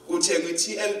 Uthenga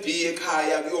iTLB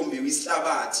ekhaya kuyombiwa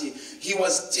isihlabathi. He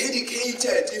was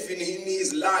dedicated even in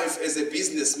his life as a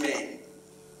businessman.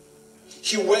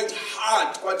 He worked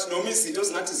hard kwathi noma izinto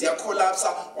singathi ziya collapse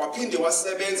waphinde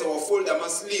wasebenza wafolda ama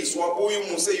sleeves wabuya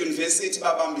uMusa euniversity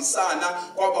babambisana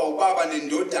kwaba ubaba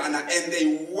nendodana, and they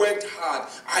worked hard.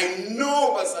 I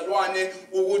know bazalwane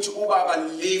ukuthi ubaba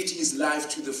lived his life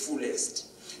to the fullest.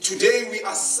 Today we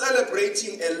are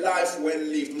celebrating a life well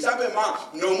lived. Mhlawumbe ma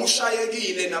noma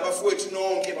ushayekile nabafowethu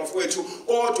nonke bafowethu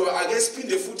kodwa ake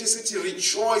siphinde futhi sithi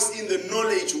rejoice in the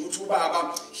knowledge ukuthi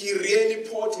ubaba he really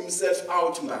poured himself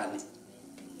out mbali.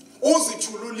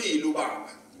 Uzithululile ubaba.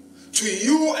 To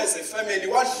you as a family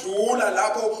wadlula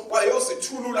lapho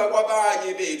wayozithulula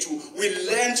kwabanye bethu. We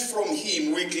learned from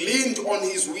him, we gleaned on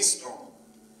his wisdom.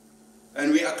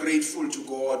 And we are grateful to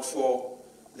God for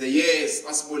the years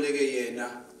asiboleke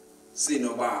yena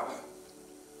sinobaba.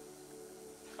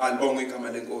 Alibonge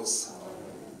igama lenkosi.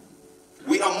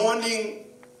 We are mourning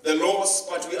the loss,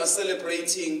 but we are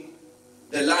celebrating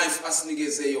the life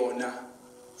asinikeze yona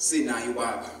sinayo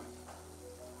ubaba.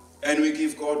 And we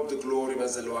give God the glory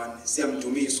bazalwane.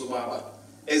 Siyamdumisa ubaba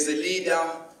as a leader,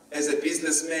 as a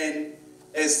businessman,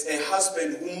 as a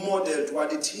husband who modeled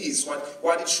what it is,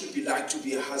 what it should be like to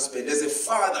be a husband, as a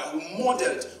father who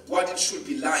modeled what it should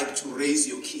be like to raise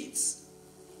your kids.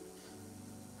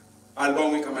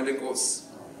 Alibonge igama lenkosi.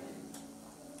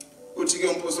 Uthi ke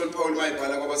umpostoli Paul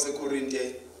mayibhala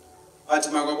kwabaseKorinte athi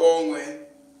makabongwe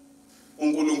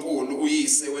uNkulunkulu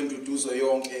uyise wenduduzo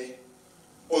yonke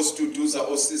osiduduza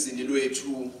osizini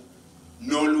lwethu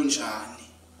nolunjani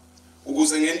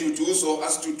ukuze ngenduduzo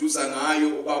asiduduza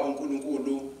ngayo ubaba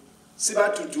uNkulunkulu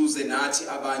sibaduduze nathi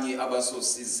abanye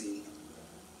abasosizini.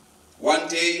 One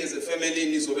day as a family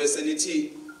nizobe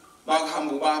senithi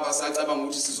bakuhamba ubaba sacabanga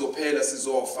ukuthi sizophela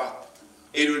sizofa.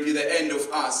 It will be the end of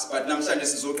us, but namhlanje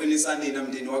sizoqinisa nina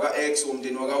mndeni waka X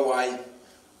umndeni waka Y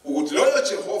ukuthi loyo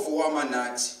Jehova wama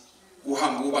nathi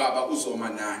kuhamba ubaba uzoma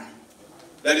nani.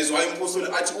 That is why umpostoli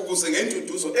athi ukuze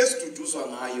ngenduduzo esiduduzwa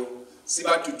ngayo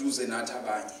sibaduduze nathi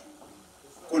abanye.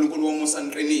 uNkulunkulu womusa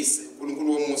aniqinise,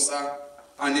 uNkulunkulu womusa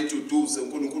aneduduze,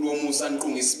 uNkulunkulu womusa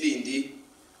aniqunga isibindi.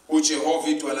 uJehova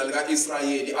idwala lika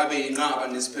Israyeli abe yinqaba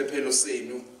nesiphephelo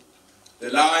senu. The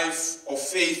life of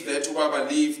faith that ubaba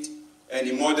lived and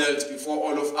he modeled before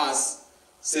all of us,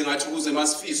 sengathi ukuze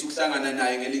masifisa ukuhlangana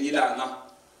naye ngelinye ilanga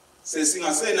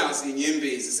sesingasenazi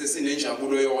inyembezi,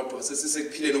 sesinenjabulo yodwa,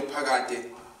 sesisekuphileni okuphakade,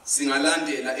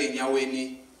 singalandela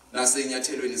enyaweni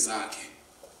nasenyathelweni zakhe.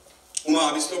 Uma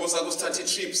ngabe isihlobo sakho sithatha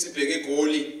itrip sibheke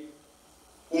eGoli,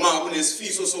 uma ngabe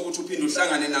unesifiso sokuthi uphinde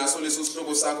uhlangane naso leso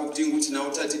sihlobo sakho kudinga ukuthi nawe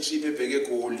uthathe itrip ebheke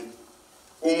eGoli.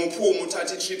 Uma uphuma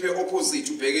uthatha itrip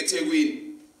eopposite ubheke eThekwini,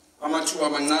 amathuba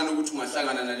amancane ukuthi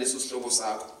ungahlangana naleso sihlobo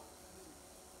sakho.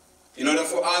 In order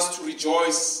for us to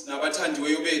rejoice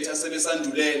nabathandiweyo bethu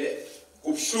asebesandulele,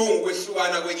 kubhlungu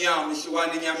kwehlukana kwenyama,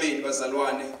 ihlukana enyameni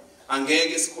bazalwane,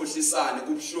 angeke sikhohlisane,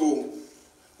 kubhlungu.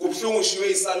 Kubhlungu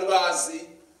ushiwe isalukazi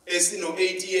esino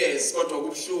 8 years kodwa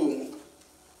kubhlungu.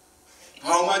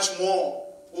 How much more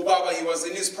ubaba, he was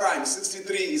in his prime.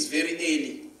 63 is very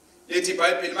early. Lethi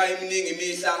iBhayibheli mayiminingi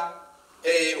imihla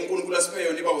uNkulunkulu asiphe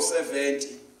yona iba u70.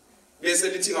 Bese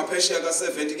lithi ngaphesheya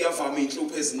ka70 kuyavama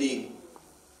inhlupho eziningi.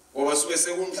 Ngoba suke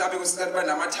sekumhlawumbe kwesikhathi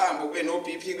banamathambo kube no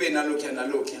BP kube nalokho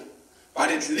nalokho. But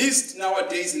at least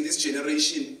nowadays in this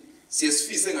generation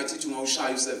siyesifise ngathi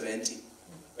ungawushaya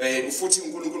u70. Futhi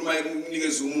uNkulunkulu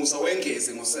mayekunikeza umusa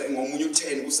wengeze ngomunye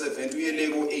u10 ku70 uyele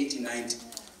ko 80 90.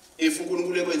 If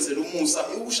uNkulunkulu ekwenzela umusa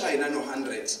ushaya na no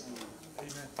 100.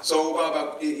 So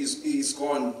baba is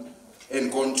gone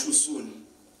and gone too soon.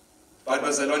 But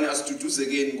bazalwane asiduduze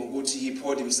again ngokuthi he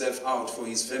poured himself out for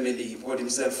his family, he poured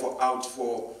himself out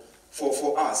for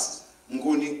us.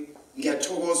 Ngoni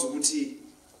ngiyathokoza ukuthi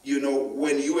you know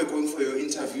when you were going for your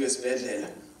interview esibhedlela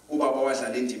ubaba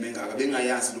wadlala indima engaka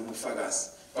bengayazi lokufakazi,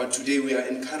 but today we are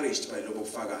encouraged by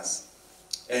lokufakazi.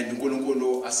 And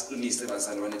uNkulunkulu asiqinise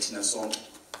bazalwane thina sonke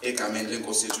egameni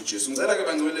lenkosi yethu Jesu. Ngicela ke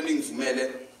bangcwele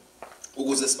ningivumele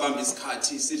ukuze sibambe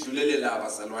isikhathi sidlulele la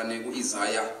bazalwane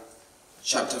kuIsaiah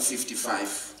chapter 55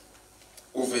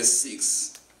 verse 6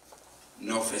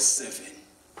 no verse 7.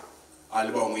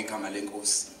 Alibonga igama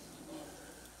lenkosi.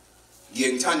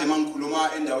 Ngiyengithanda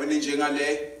mangikhuluma endaweni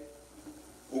njengale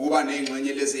ukuba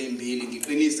nezingxenye lezi ezimbili,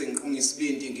 ngiqinise ngiqunga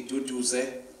isibindi ngiduduze,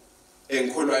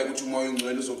 engikholwayo ukuthi umoya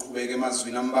ongcwele uzoqhubeka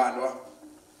emazwini ambalwa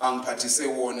angiphathise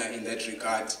wona in that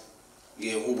regard.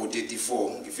 Ngehubo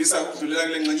 34 ngifisa ukudlulela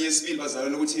kule ngxenye yesibili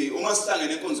bazalwane ukuthi uma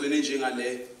sihlangene enkonzweni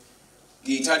enjengale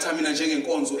ngiyithatha mina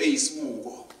njengenkonzo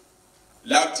eyisibuko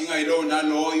la kudinga yilo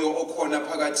naloyo okhona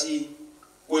phakathi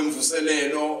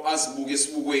kwemvuselelo azibuke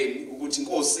esibukweni ukuthi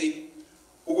inkosi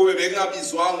ukube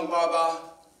bekungabizwanga ubaba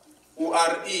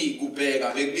uRe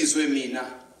Kubheka bekubizwe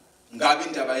mina, ngabe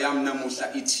indaba yami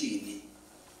namuhla ithini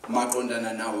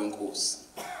maqondana nawe inkosi?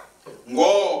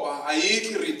 Ngoba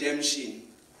ayikho redemption,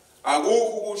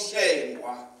 akukho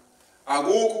ukuhlengwa,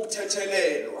 akukho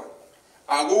ukuthethelelwa,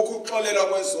 akukho ukuxolelwa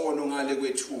kwezono ngale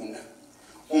kwethuna.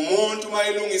 Umuntu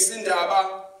mayilungisa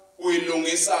indaba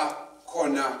uyilungisa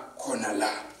khona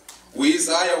la.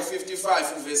 uIsaiah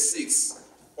 55 verse 6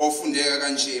 ofundeka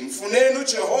kanje, mfuneni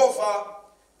uJehova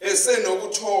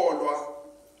esenokutholwa,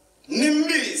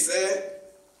 nimbize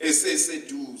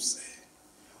eseseduze.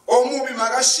 Omubi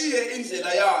makashiye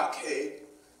indlela yakhe,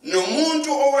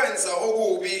 nomuntu owenza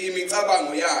okubi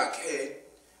imicabango yakhe,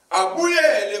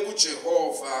 abuyele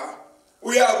kuJehova,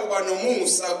 uyakuba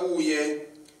nomusa kuye.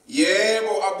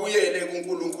 Yebo, abuyele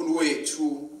kuNkulunkulu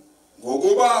wethu,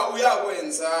 ngokuba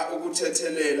uyakwenza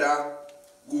ukuthethelela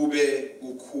kube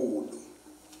kukhulu.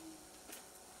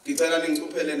 Ngicela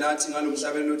ningicuphele nathi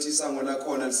ngalomhlabeni lothi isango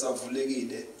lakhona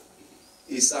lisavulekile,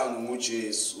 isango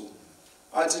ngoJesu.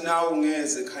 Athi nawe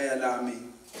ungeze ekhaya lami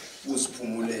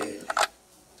uziphumulele.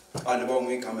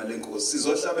 Alibonga igama lenkosi.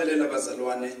 Sizohlabelela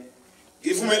bazalwane.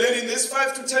 Ngivumeleni in this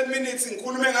 5 to 10 minutes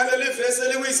ngikhulume ngaleli verse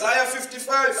eliku-Isaiah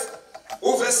 55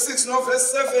 verse 6 no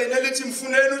verse 7 elithi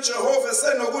mfuneni uJehova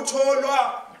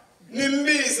esenokutholwa,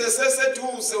 nimbize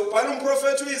seseduze. Ubhala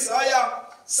umprofeti uIsaiah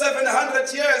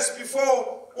 700 years before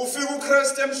ufika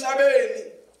uKristu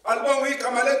emhlabeni. Alibonga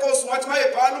igama lenkosi. Wathi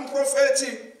mayebhala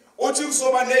umprofeti uthi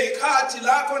kuzoba nezikhathi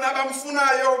lapho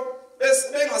nabamfunayo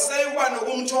bengaseyi kuba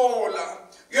nokumthola.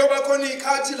 Kuyoba khona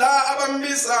izikhathi la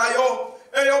abambizayo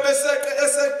eyobe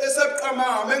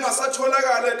eseqamama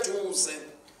engasatholakala eduze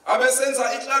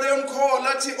abesenza iklarion call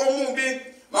athi omubi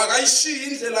makayishiye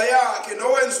indlela yakhe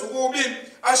nowenza ukubi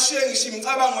ashiye ngisho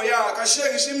imicabango yakhe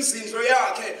ashiye ngisho imizindlo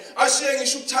yakhe ashiye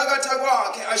ngisho ukuthakatha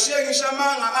kwakhe ashiye ngisho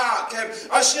amanga akhe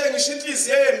ashiye ngisho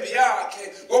inhliziyo embi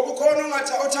yakhe ngoba ukhona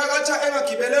ongathi othakatha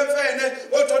engagibele emfene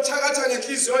kodwa othakatha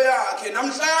ngenhliziyo yakhe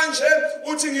namhlanje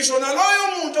uthi ngisho naloyo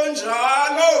muntu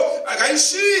onjalo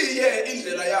akayishiye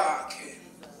indlela yakhe.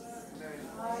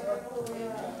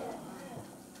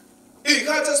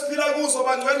 Ikhathi esiphila kuzo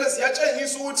bangcwele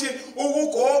siyatshengisa ukuthi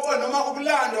ukugoqwa noma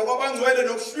ukulandwa kwabangcwele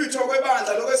nokuhlwithwa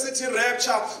kwebandla lokwesithi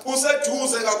rapture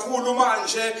kuseduze kakhulu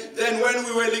manje than when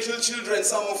we were little children,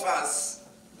 some of us,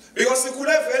 because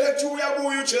sikhule vele kuthi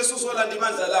uyabuya uJesu uzolanda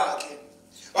ibandla lakhe.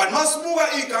 But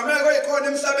masibuka igameko ekhona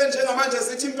emhlabeni njengamanje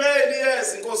sithi impela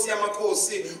yes inkosi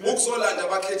yamakhosi ukuzolanda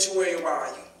abakhethiweyo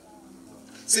bayo.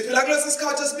 Siphila kulesi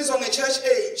sikhathi esibizwa nge-church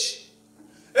age.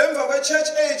 Emva kwe-church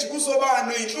age kuzoba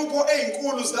ney'nhlupho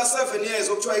ey'nkulu zika-7 years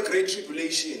okuthiwa i-Great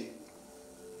Tribulation,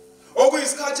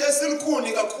 okuyisikhathi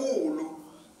esilukhuni kakhulu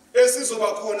esizoba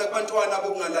khona kubantwana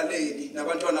bokungalaleli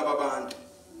nabantwana babantu.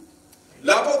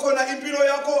 Lapho khona impilo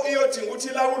yakho iyodinga ukuthi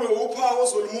ilawulwe uphawu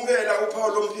ozolumukela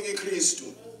uphawu lomphiki Kristu.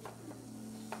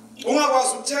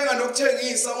 Ungakwazi ukuthenga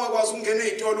nokuthengisa, ungakwazi ukungena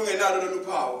ey'tolo ungenalo lolu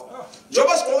phawu.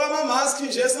 Njengoba sigqoka ama-mask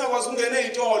nje singakwazi ukungena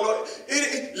ey'tolo,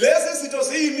 lezi zinto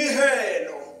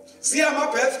ziyimihelo,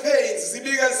 ziyama-birth pains,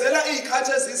 zibikezela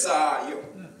iy'khathi ezizayo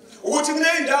ukuthi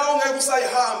kuney'ndawo ngeke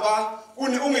usayihamba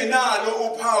ungenalo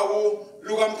uphawu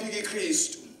lukamphiki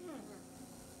Kristu.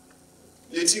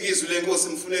 Lithi izwi lenkosi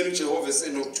mfuneni uJehova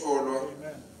esenokutholwa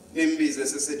nimbize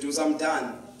seseduze amdani.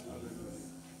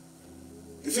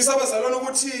 Ngifisa abazalwane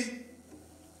ukuthi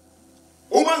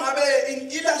uma ngabe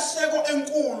ilahleko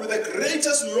enkulu, the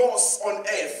greatest loss on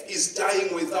earth is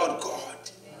dying without God.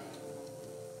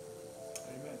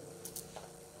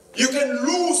 You can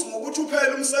lose ngokuthi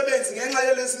uphele umsebenzi ngenxa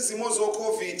yalezi zimo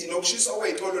zo-COVID nokushiswa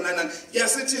kwey'tolo nanani.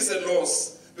 Yes, it is a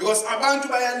loss because abantu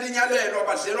bayalinyalelwa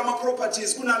badlelwa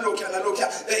ama-properties kunalokhuya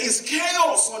nalokhuya. There is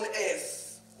chaos on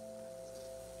earth.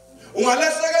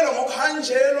 Ungalahlekelwa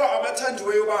ngokuhanjelwa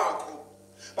abathandiweyo bakho.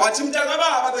 But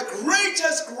mntakababa, the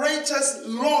greatest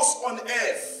loss on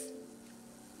earth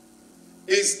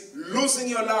is losing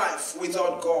your life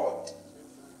without God,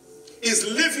 is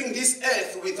living this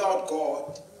earth without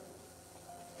God.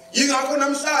 Yingakho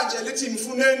namhlanje lithi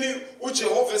mfuneni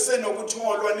uJehova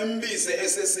esenokutholwa nimbize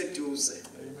eseseduze.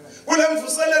 Kule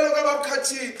mvuselelo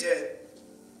kabakhathide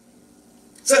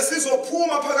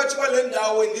sesizophuma phakathi kwale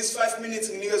ndawo in these 5 minutes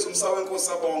nginikeza umsawa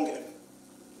wenkosi abonke.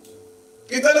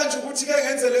 Ngicela nje ukuthi ke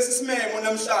ngenze lesi simemo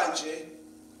namhlanje.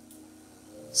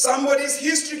 Somebody's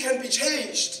history can be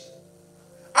changed.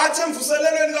 Athe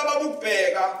mvuselelweni kababa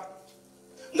uKubheka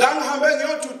ngangihambe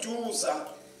ngiyoduduza,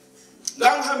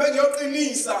 ngangihambe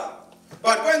ngiyoqinisa,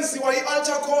 but kwenziwa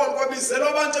i-altar call kwabizelwa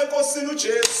abantu enkosini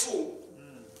uJesu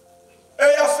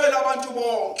eyafela abantu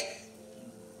bonke.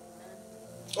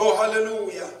 Oh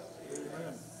hallelujah.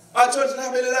 Athi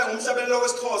nabelela ngumhlabelelo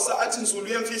wesiXhosa athi nzulu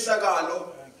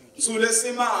yemfihlakalo, nzulu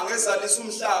esimanga ezalisa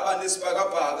umhlaba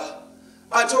nesibhakabhaka.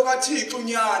 Athi okaThixo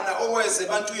unyana oweze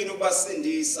ebantwini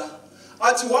ukubasindisa.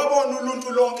 Athi wabona uluntu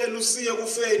lonke lusiye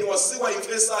kufeni wasikwa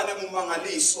imfesane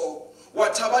ngumangaliso.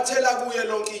 Wathabathela kuye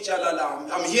lonke icala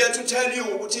lami. I'm here to tell you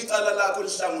ukuthi icala lakho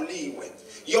lihlanguliwe.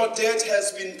 Your debt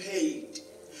has been paid.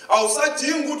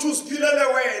 Awusadingi ukuthi uziphilele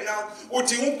wena,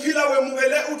 udinga ukuphila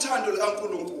wemukele uthando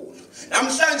likaNkulunkulu.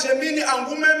 Namhlanje mini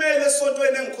angumemele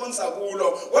esontweni engikhonza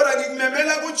kulo, kodwa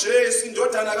ngikumemela kuJesu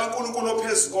indodana kaNkulunkulu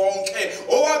ophezulu konke,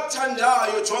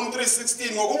 owakuthandayo John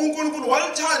 3:16, ngoba uNkulunkulu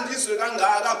walithanda izwe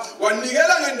kangaka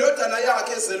wanikela ngendodana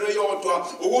yakhe ezelwe yodwa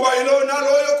ukuba yilo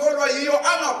naloyo okholwa yiyo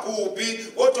angabhubhi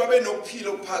kodwa abe nokuphila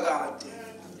okuphakade.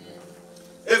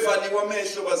 Evaliwe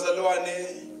amehlo bazalwane,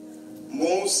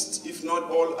 most if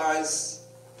not all eyes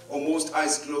or most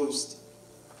eyes closed,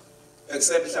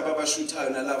 except laba abashuthayo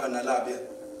nalaba nalaba.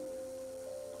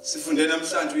 Sifunde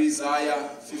namhlanje uIsaiah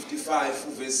 55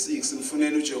 verse 6,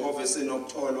 mfuneni uJehova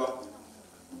esenokutholwa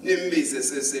nimbize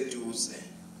seseduze.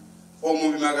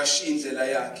 Omubi makashiye indlela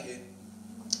yakhe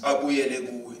abuyele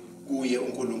kuye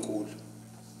uNkulunkulu.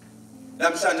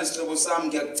 Namhlanje sihlobo sami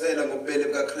ngiyakucela ngobubele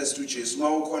bukaKristu uJesu,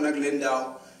 uma ukhona kule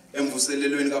ndawo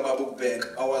emvuselelweni kababa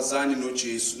uKubheka awazani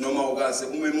noJesu noma ukaze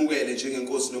umemukele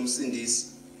njengenkosi nomsindisi,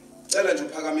 cela nje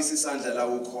uphakamise isandla la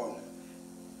ukhona.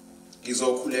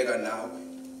 Ngizokhuleka nawe.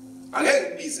 Angeke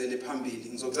ngibizele phambili,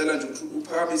 ngizocela nje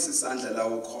uphakamise isandla la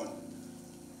ukhona.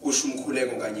 Usho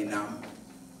umkhuleko kanye nami.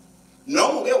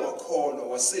 Noma uke wakholwa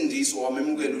wasindiswa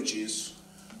wamemukela uJesu,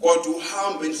 kodwa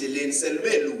uhamba endleleni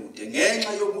selwelude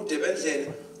ngenxa yobude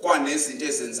bendlela kwanezinto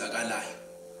ezenzakalayo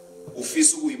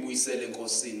ufisa ukuyibuyisela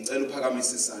enkosini ngicela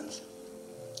uphakamise isandla.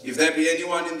 If there be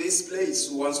anyone in this place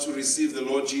who wants to receive the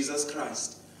Lord Jesus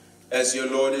Christ as your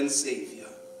Lord and Savior,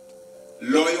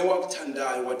 loyo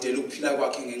wakuthandayo wadela ukuphila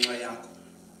kwakhe ngenxa yakho,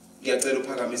 ngiyacela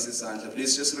uphakamise isandla.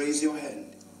 Please just raise your hand.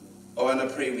 I want to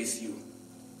pray with you.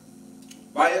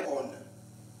 Baye khona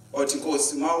othi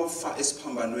Nkosi mawufa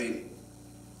esiphambanweni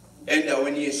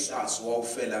endaweni yehlazo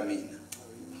wawufela mina.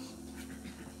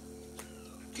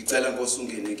 Ngicela Nkosi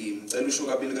ungene kimi. Ngicela usho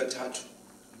kabili kathathu.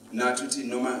 Nathi uthi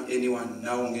noma anyone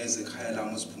nawe ungeze ekhaya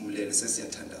lami usiphumulele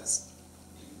sesiyathandaza.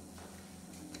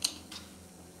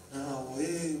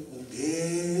 Nawe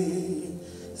ungeza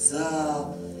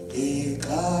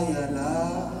ekhaya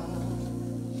la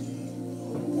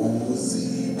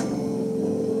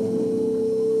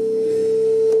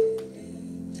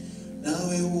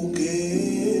nawe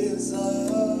ungeza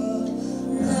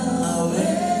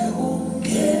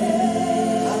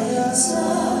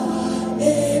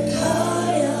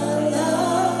ekhaya la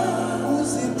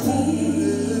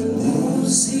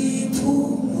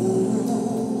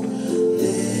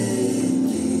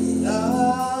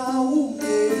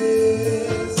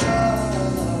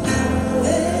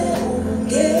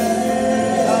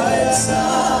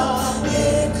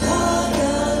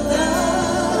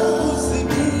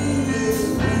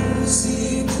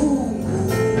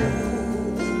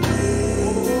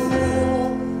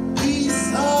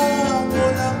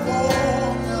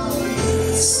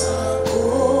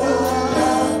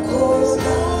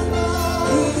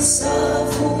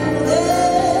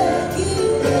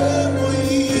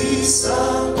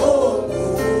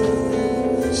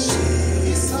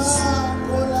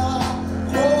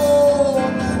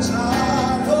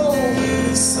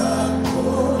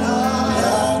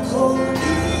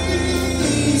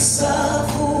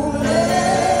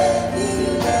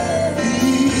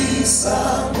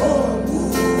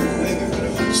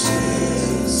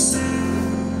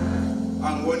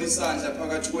isandla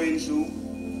phakathi kwendlu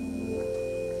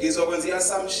ngizokwenza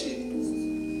iassumption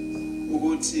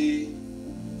ukuthi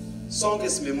sonke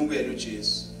simemukele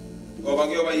uJesu ngoba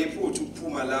kuyoba yiphuthu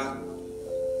ukuphuma la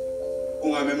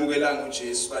ungamemukelanga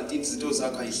uJesu kanti izinto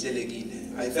zakho ayihlelekile.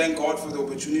 I thank God for the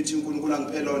opportunity uNkulunkulu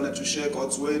angiphe lona to share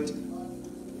God's word.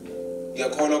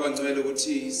 Ngiyakholwa bangcwele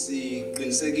ukuthi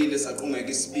siqinisekile saqhungeka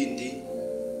isibindi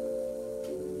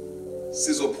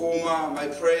sizophuma. My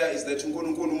prayer is that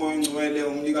uNkulunkulu umoya ongcwele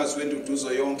umnikazi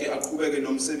wenduduzo yonke aqhubeke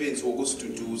nomsebenzi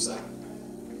wokusiduduza,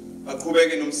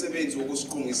 aqhubeke nomsebenzi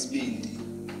wokusiqhunga isibindi.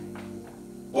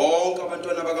 Bonke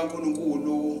abantwana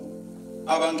bakaNkulunkulu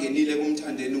abangenile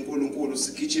kumthandeni uNkulunkulu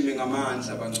sigijime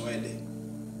ngamandla bangcwele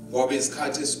ngoba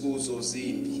isikhathi esikuzo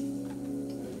zimbi.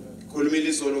 Khulumile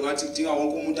izolo ngathi kudinga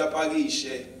wonke umuntu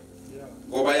apakishe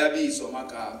ngoba yabizwa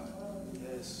amagama.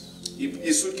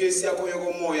 Isuitcase yakho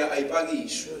yokomoya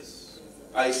ayipakishwe,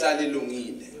 ayihlale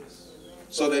ilungile,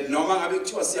 so that noma ngabe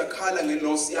kuthiwa siyakhala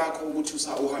ngeloss yakho ukuthi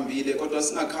uhambile kodwa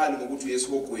singakhali ngokuthi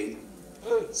uyesihogweni,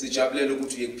 sijabulele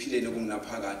ukuthi uyekuphileni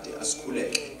kungunaphakade.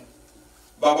 Asikhuleke.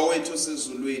 Baba wethu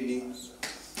osezulwini,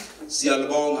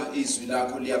 siyalibonga izwi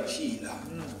lakho liyaphila,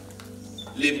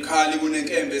 libukhali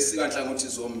kunenkembe esikahlangothi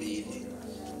zombili.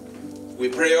 We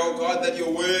pray, oh God, that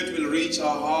your word will reach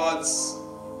our hearts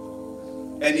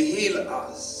and heal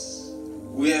us.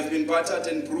 We have been battered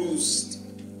and bruised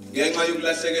ngenxa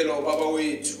yokulahlekelwa ubaba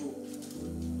wethu,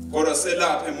 kodwa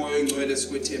selaphe emoya engcwele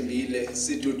sikwethembile,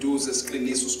 siduduze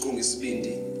siqinise usiqhunga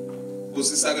isibindi.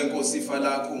 Kusisake Nkosi ifa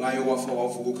lakho ngayo wafa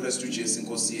wavuka uKristu Jesu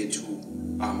Inkosi yethu.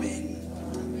 Amen.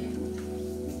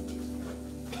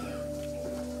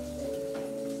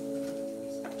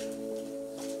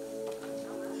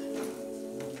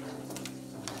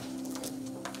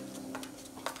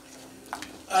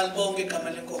 Alibonge igama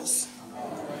lenkosi.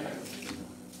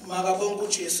 Makabonke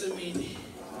uJesu emini.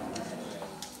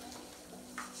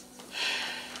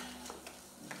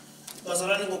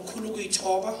 Bazalwane ngokukhulu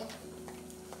ukuyithoba.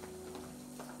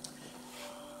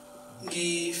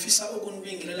 Ngifisa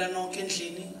ukunibingelela nonke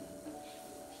endlini.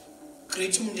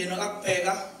 Great umndeni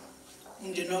kaKubheka,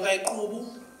 umndeni kayiqubu.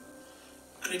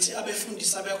 Great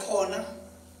abefundisi abekhona,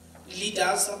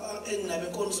 leaders enginabe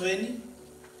enkonzweni.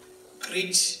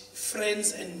 Great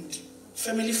friends and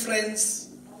family friends,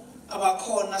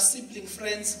 abakhona, sibling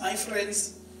friends, my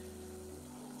friends,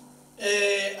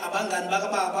 abangani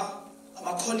bakababa,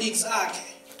 ama colleagues akhe,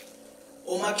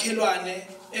 omakhelwane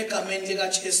egameni lika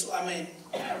Jesu. Amen.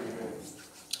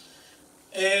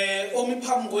 Omi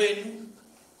phambi kwenu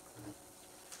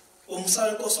umsana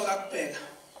wenkosi kaKubheka,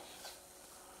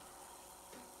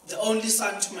 the only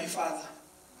son to my father.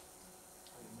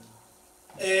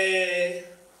 I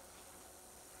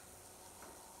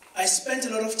spent a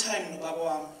lot of time with Baba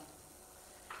wami.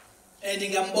 And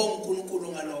ngiyambonga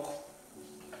uNkulunkulu ngalokho.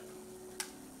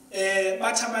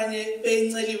 Bathi abanye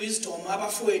beyincela wisdom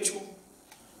abafowethu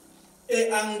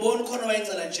angiboni khona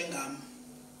wayengcela njengami.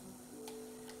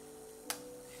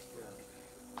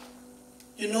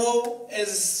 You know,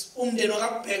 as umndeni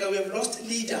wakabheka, we have lost a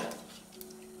leader.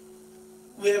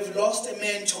 We have lost a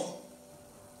mentor.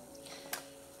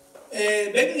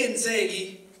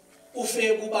 Bekungenzeki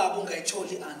ufike kubaba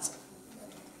ungayitholi answer.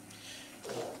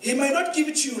 He might not give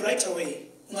it to you right away.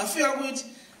 Ungafika ukuthi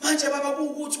manje baba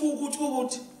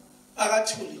ukuthi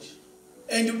akathuli nje.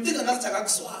 And you think ngathi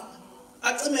akakuzwanga.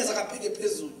 Acimeza kabheke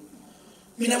phezulu.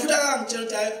 Mina futhi akangitshela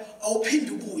ukuthi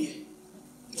awuphinde ubuye.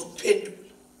 Ngokuphendula.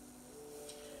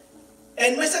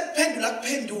 And mase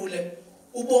kuphendule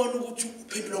ubone ukuthi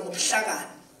uphendula ngobuhlakani.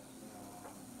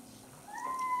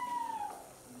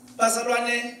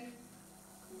 Bazalwane,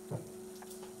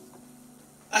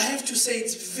 I have to say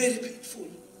it's very painful.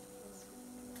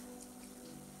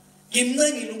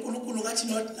 Ngimncengile uNkulunkulu ngathi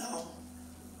not now.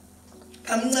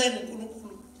 Kamncenge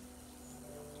uNkulunkulu.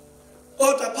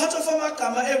 Kodwa part of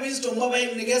amagama ewisdom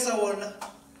abayinikeza wona,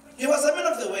 he was a man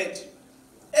of the word.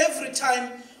 Every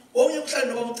time when you try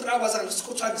to 3 hours and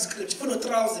scripture script, for no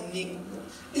 3 hours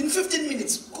in 15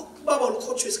 minutes, Baba will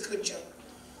quote you scripture.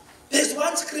 There's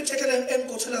one scripture in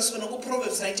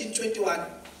Proverbs 19:21.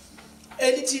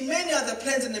 And it many are the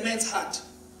plans in the man's heart,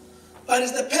 but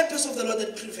it's the purpose of the Lord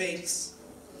that prevails.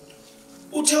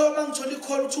 Uthewa mangitholi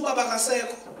call uthi ubaba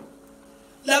kasekho.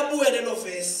 Labuye lelo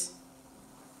verse.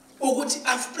 Ukuthi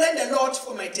I've planned a lot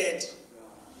for my dad.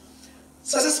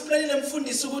 Sasesiplanile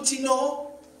mfundisi ukuthi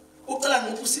no uqala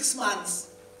ngophu 6 months.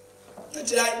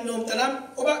 No mntanami,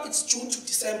 oba it's June to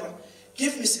December.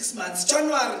 Give me 6 months.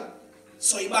 January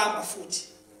so ibamba futhi.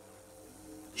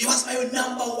 He was my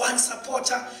 #1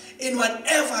 supporter in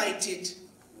whatever I did.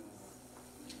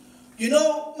 You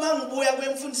know, mangibuya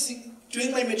kwemfundisi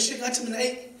during my matric ngathi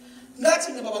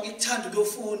mina baba ngikuthanda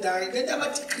ukufunda, ngento ama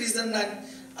degrees nani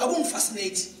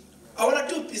akungifascinate. I want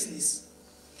to do business.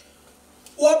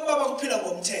 Ubaba kuphila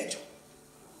ngomthetho.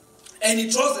 And he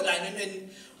draws the line, and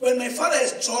when my father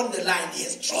has drawn the line, he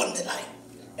has drawn the line.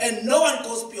 And no one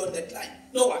goes beyond that line.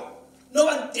 No one. No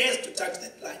one dares to touch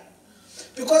that line.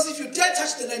 Because if you dare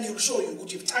touch the line, he'll show you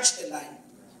what you've touched the line.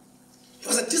 He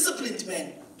was a disciplined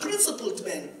man, principled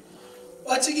man.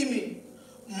 What do you mean?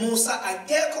 Musa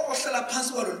akekho ohlala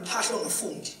phansi kwaloluphahla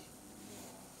ongafundi.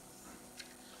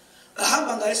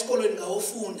 Ngahamba ngaye esikolweni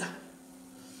ngawufunda.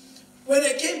 When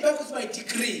I came back with my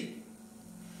degree,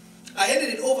 I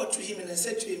handed it over to him and I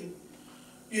said to him,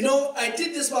 you know, I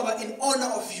did this, Baba, in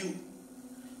honor of you.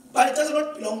 But it does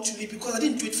not belong to me because I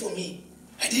didn't do it for me.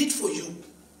 I did it for you.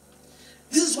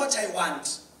 This is what I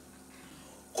want.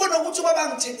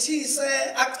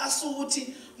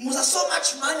 Musa, so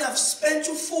much money I've spent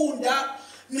to funda.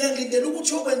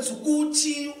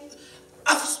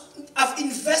 I've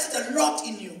invested a lot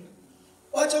in you.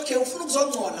 What okay,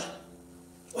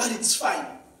 well, it's fine.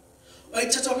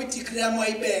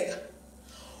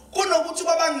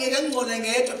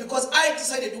 Because I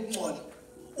decided to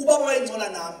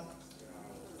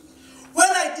when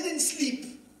I didn't sleep,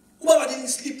 Ubaba didn't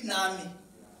sleep nami.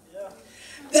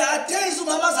 There are days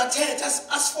umamas athethe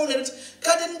asifone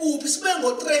kanti ngikuphi sibe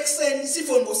ngo3 ekseni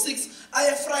sifone ngo6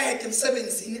 aye Friday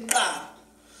emsebenzini iqala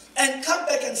and come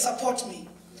back and support me.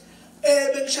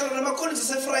 Bengishara nama colleagues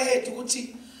ase Friday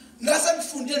ukuthi ngase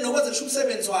ngifundile nokwenza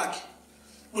umsebenzi wakhe.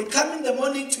 We'll come in the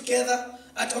morning together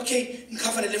at okay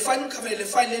ngikhavelele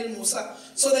file le Musa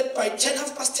so that by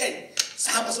 10:30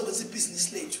 sahamba sokwenza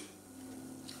business lethu.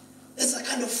 That's the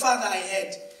kind of father I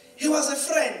had. He was a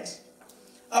friend.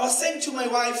 I was saying to my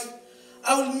wife,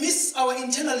 I will miss our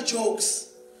internal jokes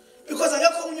because I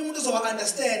don't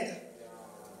understand.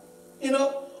 You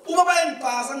know,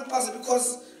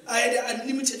 because I had an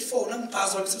unlimited phone. I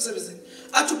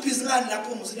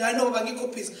know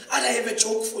I have a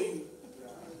joke for you.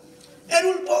 And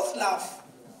we'll both laugh.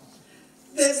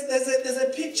 There's a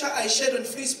picture I shared on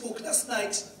Facebook last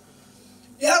night.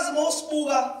 Here's most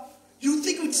Buga. You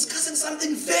think we're discussing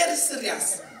something very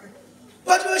serious.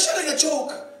 But we were sharing a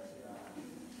joke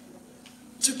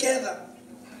together.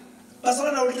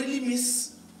 Bazalwane, I will really miss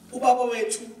ubaba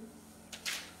wethu.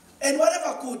 And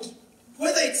whatever could,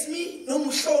 whether it's me, no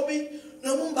Muhlobi,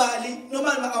 no Mumbali, no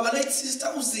our late sister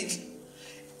Uzindli,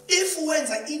 if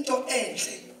wenza into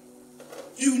enhle,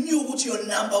 you knew what your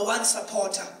 #1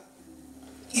 supporter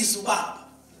is ubaba.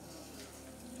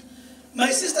 My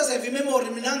sisters have a memory,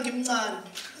 I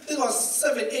think I was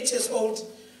 7, 8 years old,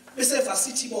 bese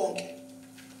varsity bonke.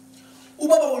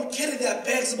 Ubaba will carry their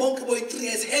bags, bonke boy 3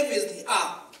 as heavy as they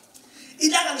are.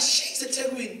 Ilanga lishayisa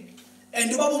eThekwini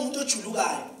and ubaba umuntu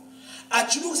ojulukayo.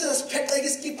 Ajuluka sesiphethe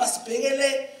iskipa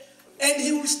sibhekele and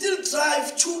he will still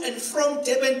drive to and from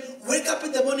Durban, wake up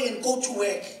in the morning and go to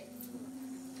work.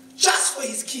 Just for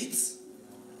his kids.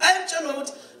 I'm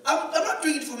not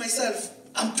doing it for myself.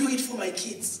 I'm doing it for my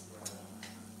kids.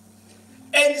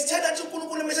 And instead I took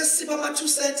 2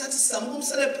 cents at some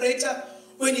celebrator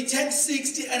when he turned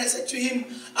 60, and I said to him,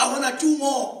 I want to do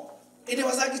more. And he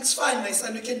was like, it's fine, my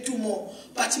son, we can do more.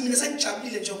 But he said,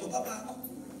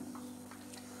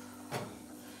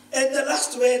 and the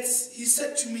last words he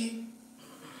said to me,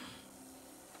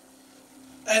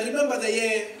 I remember the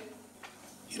year,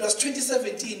 it was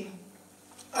 2017,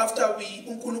 after we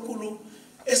unkulunkulu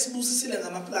esibusisile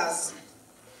ngamaplaza.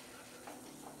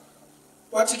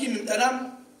 Wathi kimi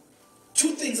mntanami,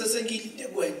 2 things esengilinde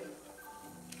kuwena.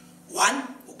 1,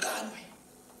 uganwe.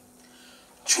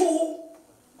 2,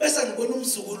 bese ngibona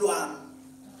umzukulu wami.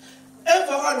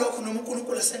 Emva kwalokho noma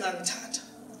uNkulunkulu esengangithatha.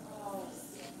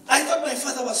 I thought my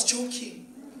father was joking.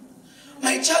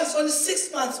 My child is only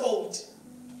 6 months old.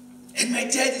 And my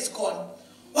dad is gone.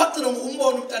 Waqina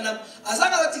ngokumbona umntanami,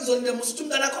 azange athi ngizolinda ukuthi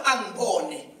umntana wakho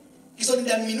angibone.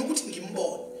 Ngizolinda mina ukuthi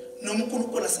ngimbone noma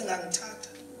uNkulunkulu esengangithatha.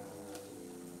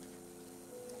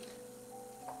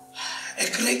 A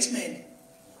great man.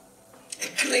 A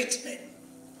great man.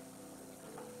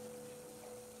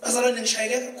 Bazalwane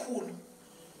ngishayeke kakhulu.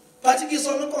 But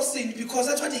ngizona enkosini because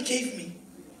that's what he gave me.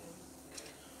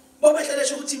 Bobehlele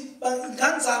ukuthi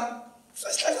ingane zami,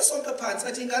 sihlala sonke phansi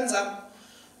athi ingane zami,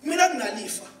 mina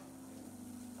nginalifa.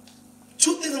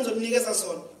 2 things ngizomnikeza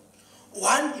zona.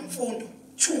 1, imfundo.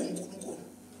 2, uNkulunkulu.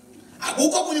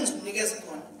 Akukho okunye ngizomnikeza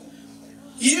kona.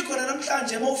 Yikho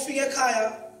namhlanje uma ufika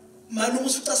ekhaya manje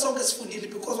usufica sonke sifundile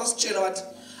because wasitshela wathi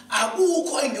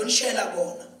akukho engiyonishela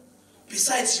kona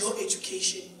besides your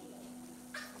education.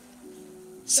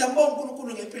 Siyambonga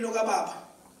uNkulunkulu ngempilo kaBaba.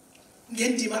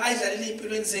 Ngendima ayidlalile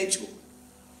empilweni zethu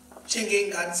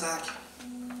njengengane zakhe.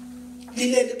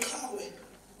 Lilele iqhawe.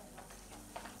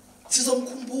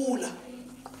 Sizomkhumbula.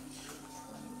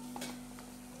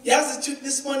 Yazi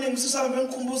this morning ususaba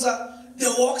bengikhumbuza the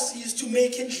walks he used to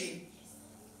make endlini.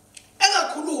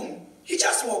 Engakhulumi, he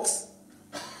just walks.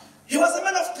 He was a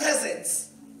man of presence.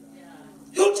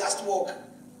 He'll just walk,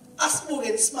 asibuke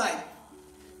and smile,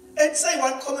 and say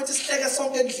one comment isihleke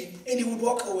sonke endlini, and he would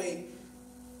walk away.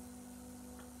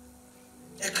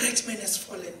 A great man has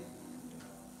fallen.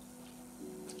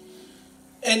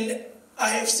 And I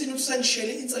have seen him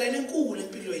sangishele inselelo enkulu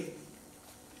empilweni.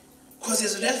 Because he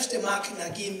has left a mark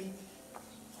ngakimi.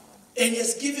 And he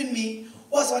has given me,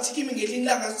 wathi kimi ngelinye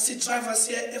ilanga si-driver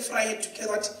siya eFriday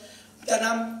together wathi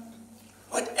mntanami,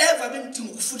 whatever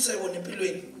bengidinga ukufundisa yona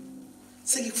empilweni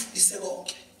sengikufundise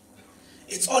konke.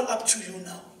 It's all up to you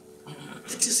now.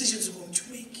 The decisions you're going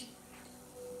to make.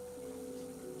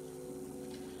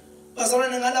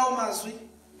 Bazalwane ngalawo mazwi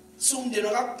sumndeni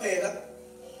wakakubheka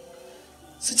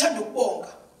sithanda ukubonga.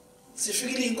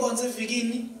 Sifikile inkonzo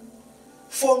evikini,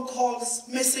 phone calls,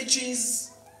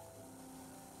 messages,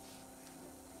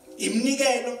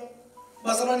 imnikelo.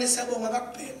 Bazalwane siyabonga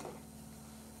kakubheka.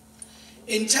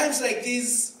 In times like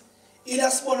these,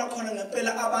 ilasibona khona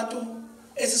ngempela abantu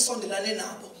esisondelane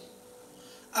nabo.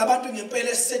 Abantu ngempela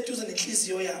esiseduze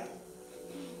nenhliziyo yabo.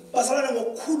 Bazalwane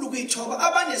ngokukhulu kuyithoba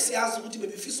abanye siyazi ukuthi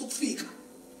bebefisa ukufika.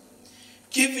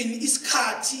 Given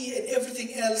isikhathi and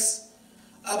everything else,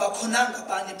 abakhonanga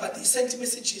abanye, but they sent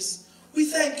messages. We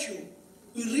thank you.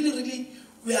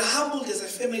 We are humbled as a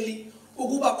family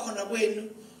ukuba khona kwenu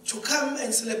to come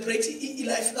and celebrate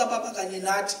life kaBaba kanye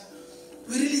nathi.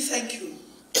 We really thank you.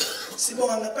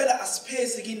 Sibonga ngempela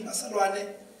asiphezi kini basalwane.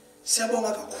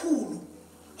 Siyabonga kakhulu.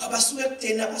 Abasuke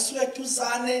ekudeni, abasuke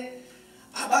eduzane,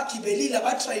 abagibelile,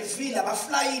 abadrayivile,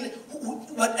 abaflyile,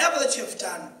 whatever that you have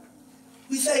done.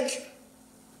 We thank you.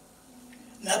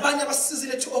 Nabanye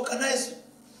abasizile to organize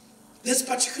this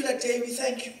particular day, we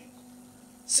thank you.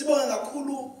 Sibonga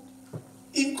kakhulu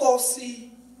inkosi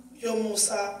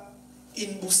yomusa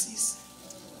inibusise.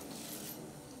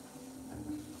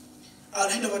 I'll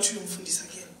hand over to you, Mfundisi,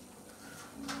 again.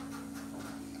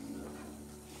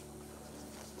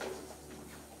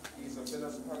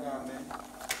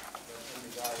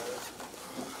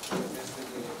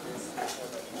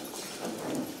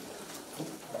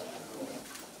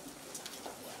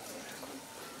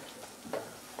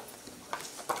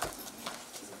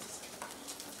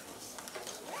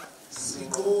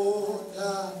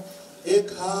 Siqonda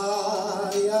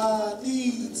ekhaya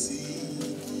lithi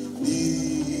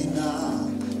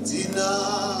Tina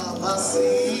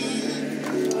masi,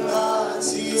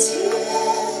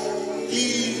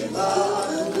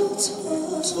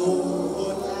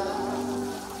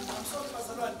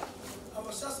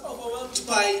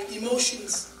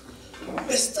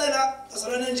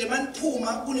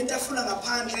 kunetafula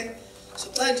ngaphandle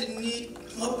sicela nje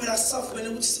ngoba phela sisavumele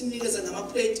ukuthi sinikeze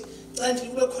ngamaplate cela nje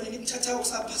kube khona ikuthatha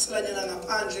ukusaphaselanyana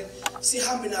ngaphandle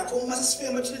sihambe nakho uma sesifika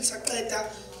emathuleni saqeda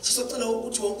sisocela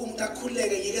ukuthi wonke umuntu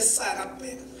akhuleke yeke sisaka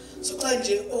kubheka sicela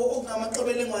nje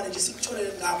okungamaqobelengwane nje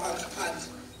sikutholele ngapha ngaphandle.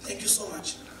 Thank you so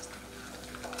much.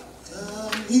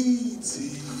 It's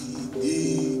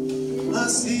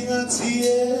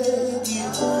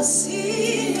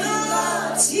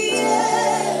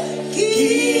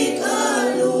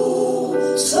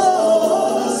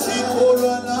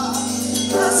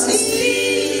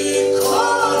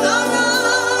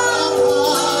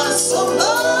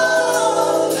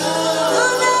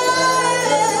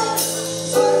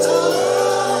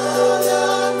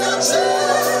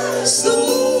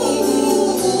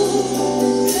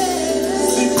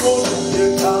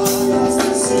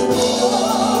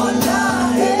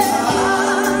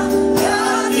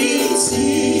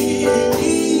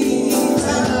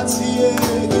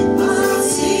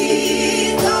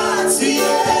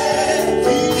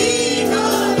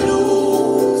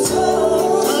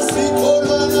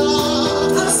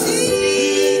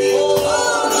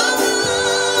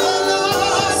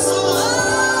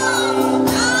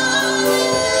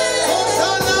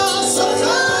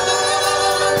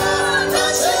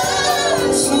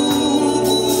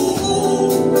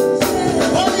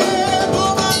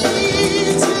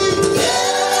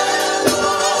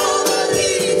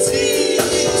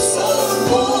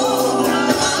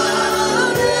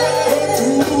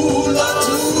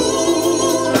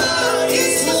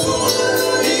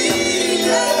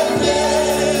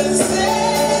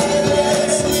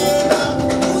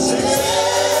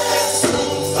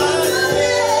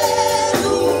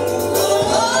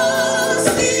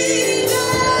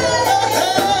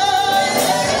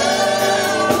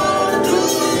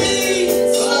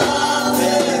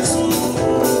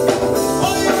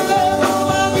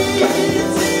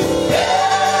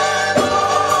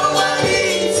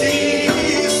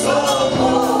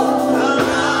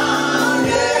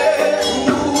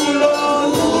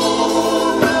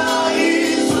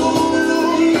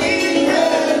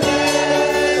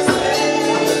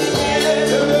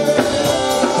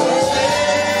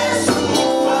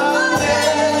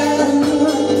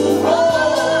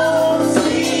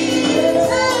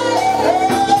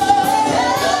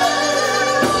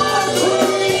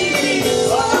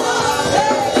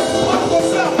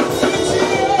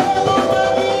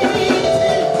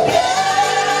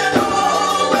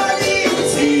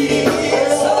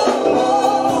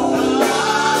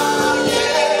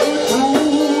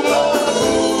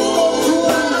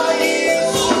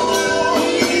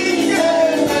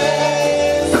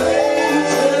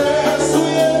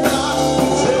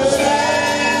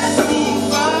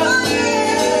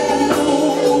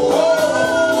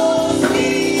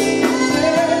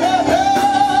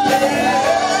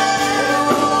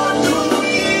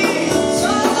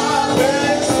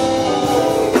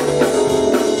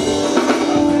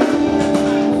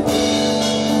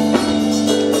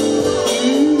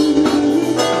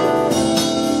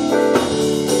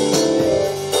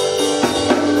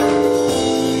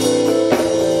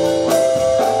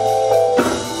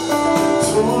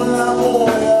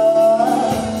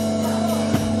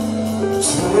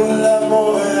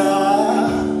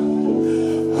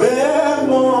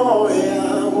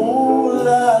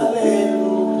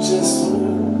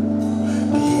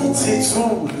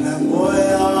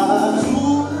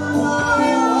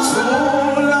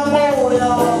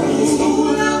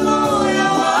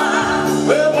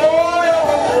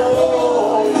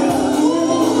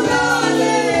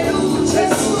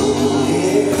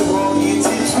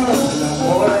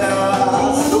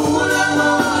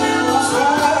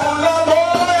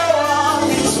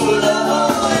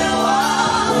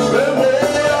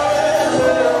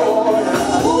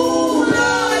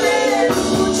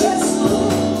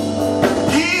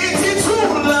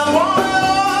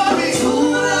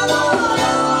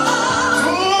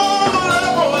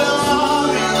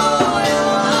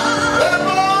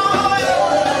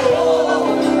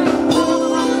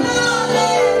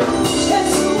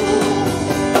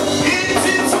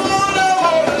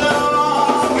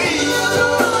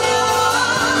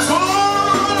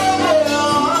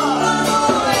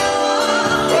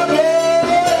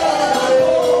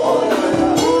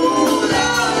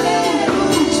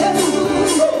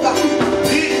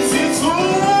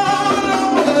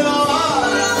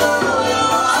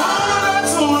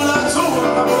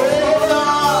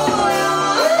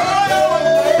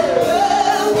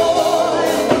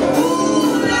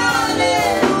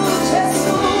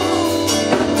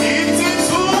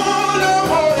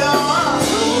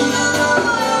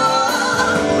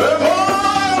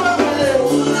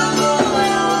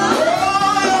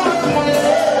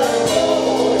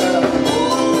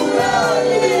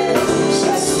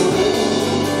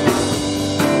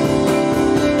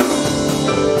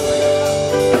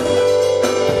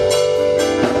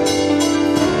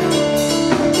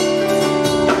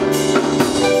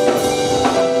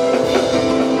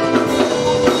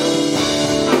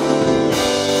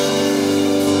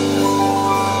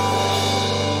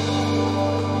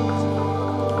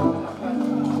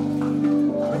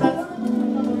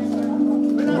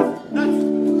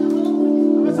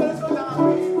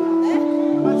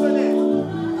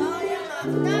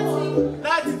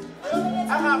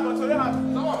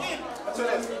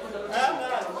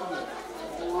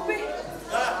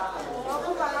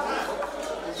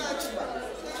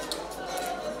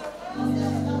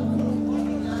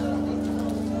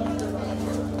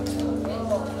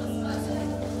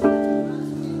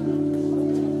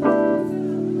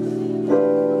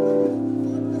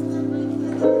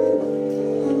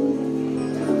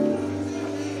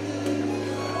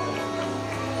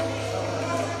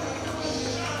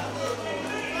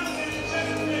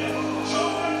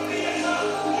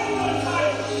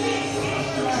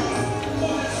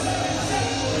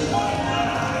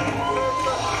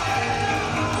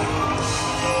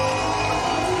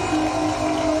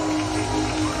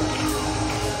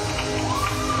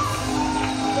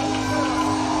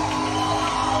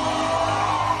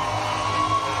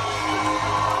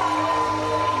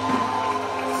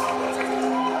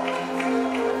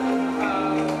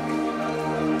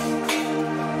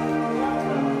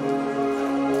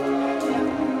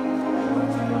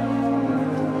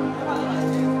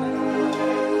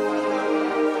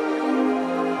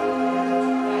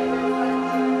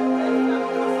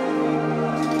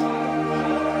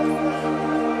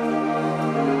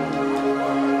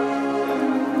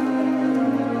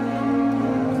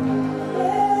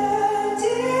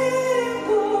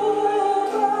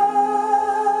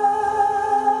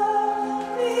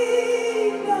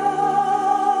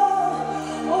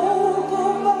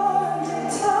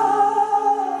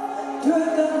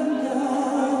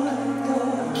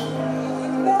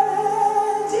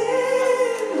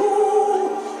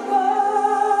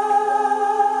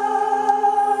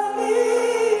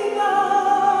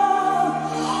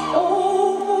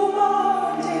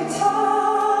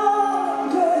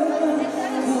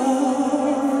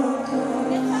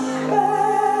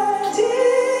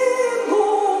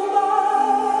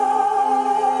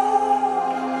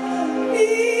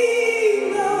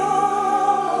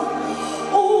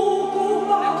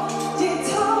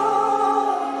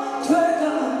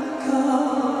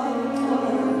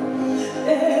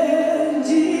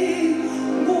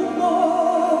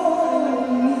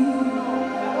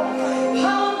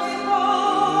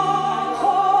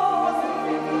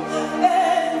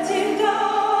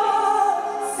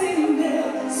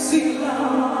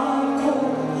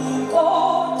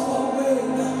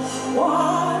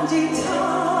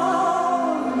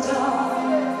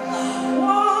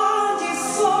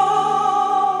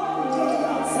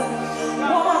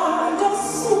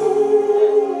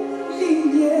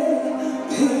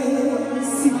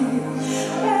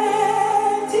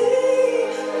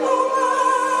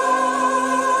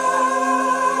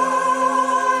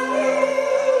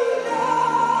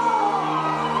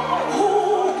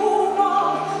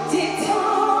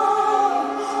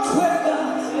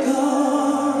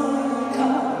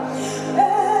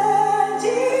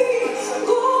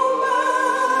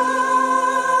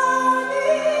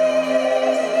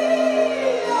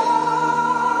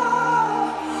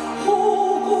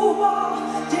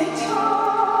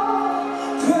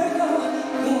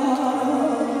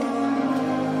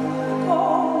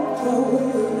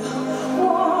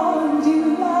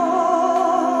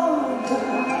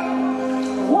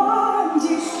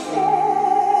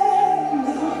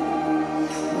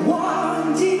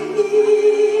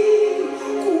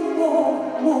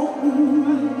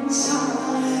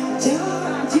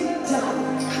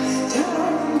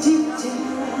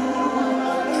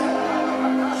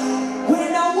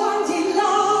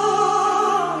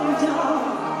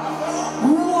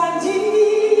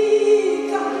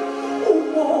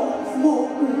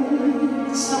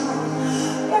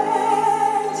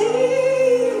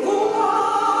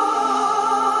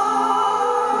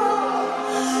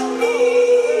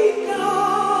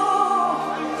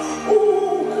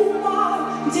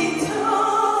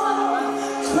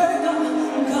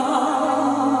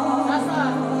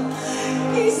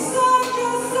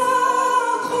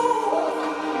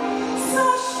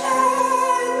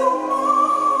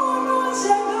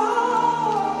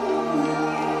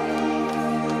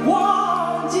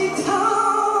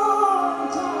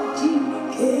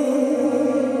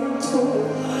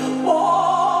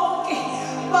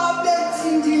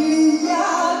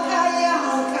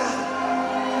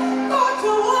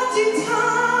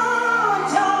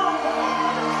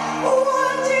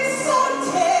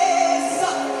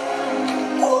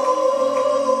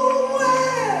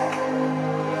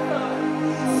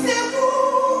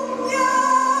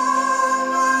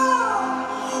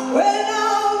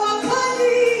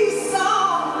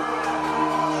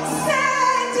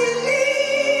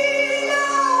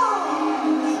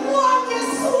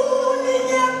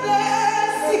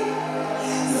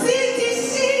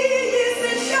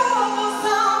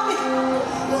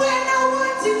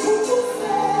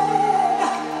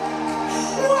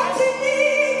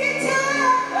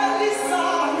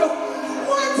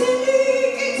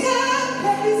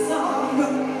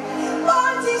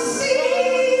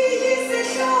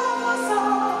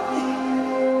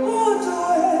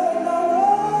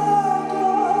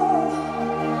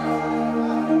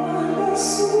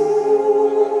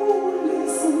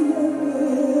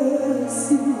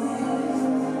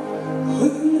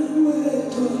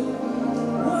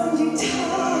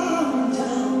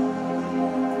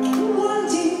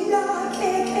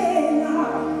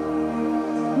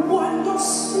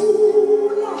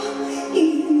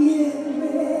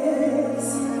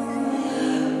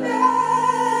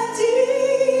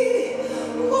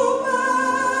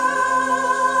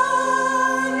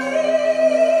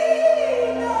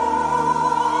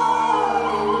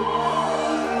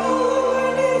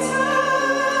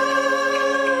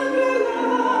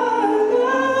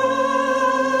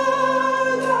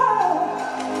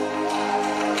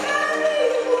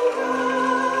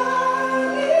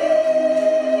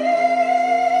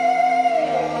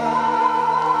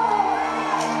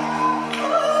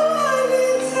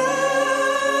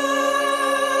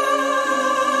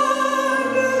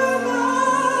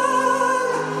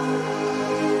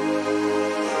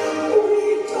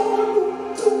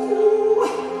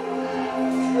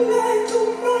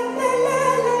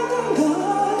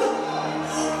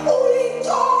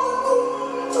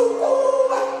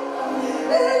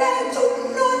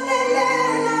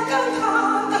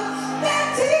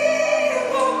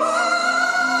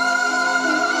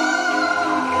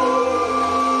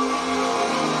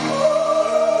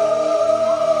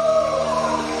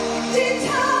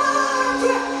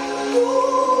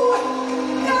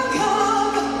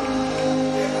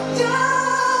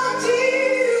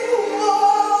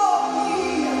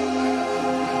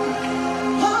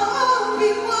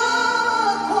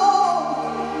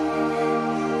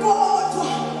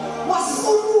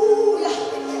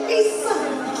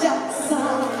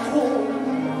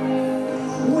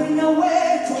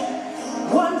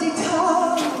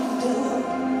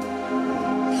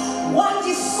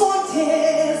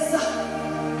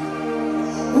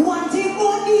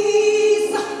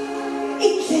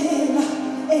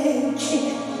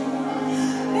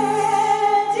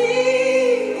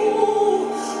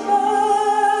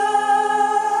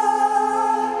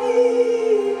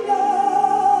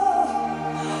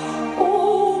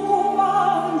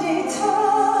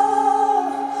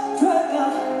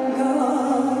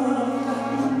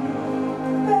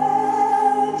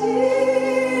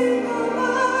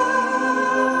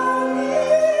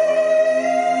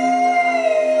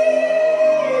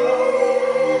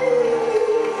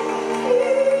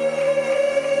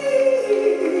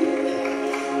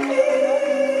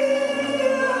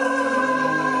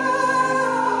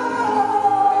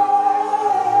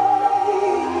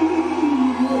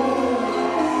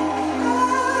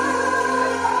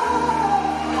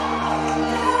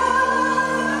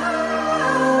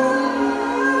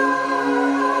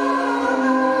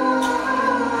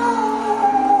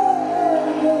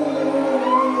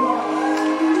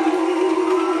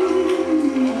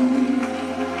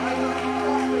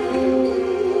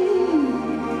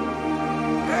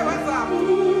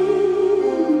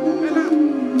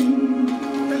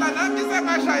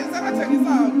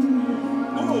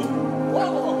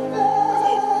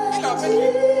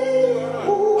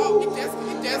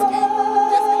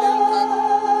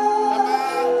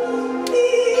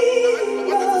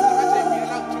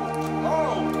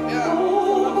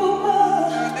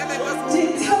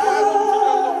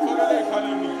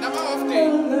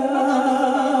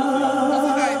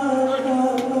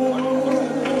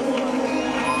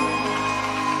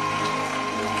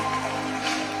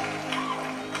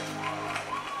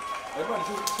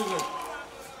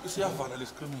siyavala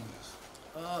lescreening.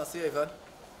 Ah, siyayivala.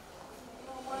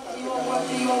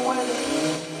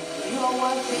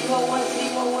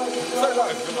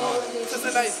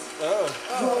 Seselive.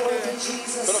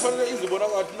 Phela fanele izibona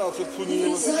ngathi naso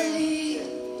sekuthunyiwe.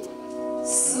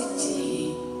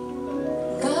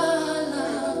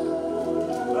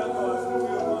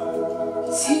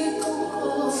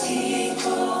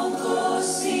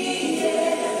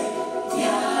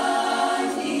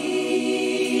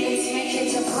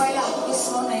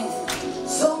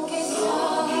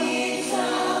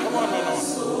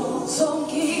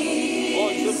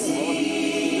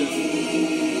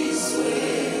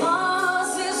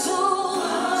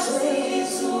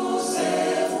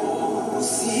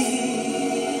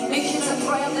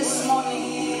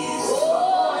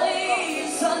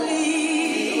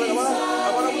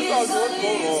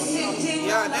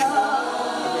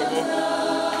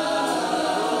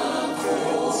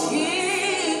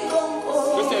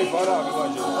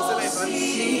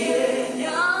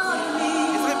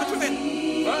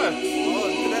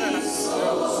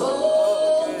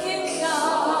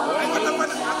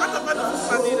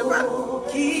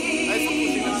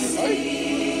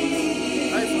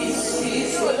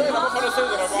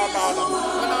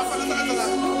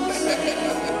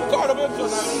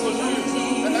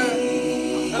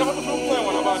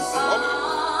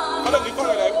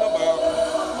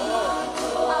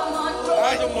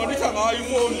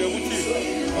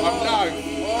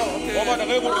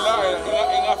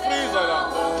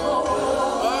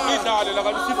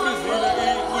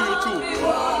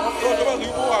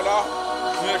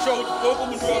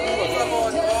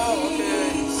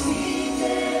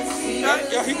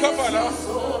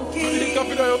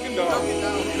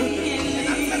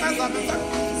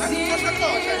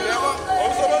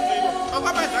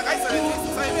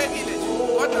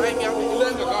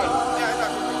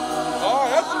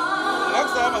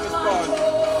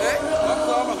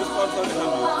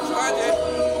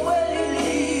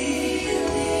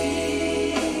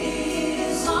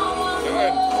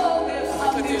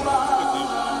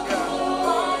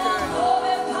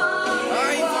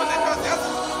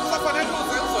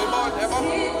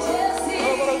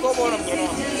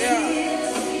 Yeah.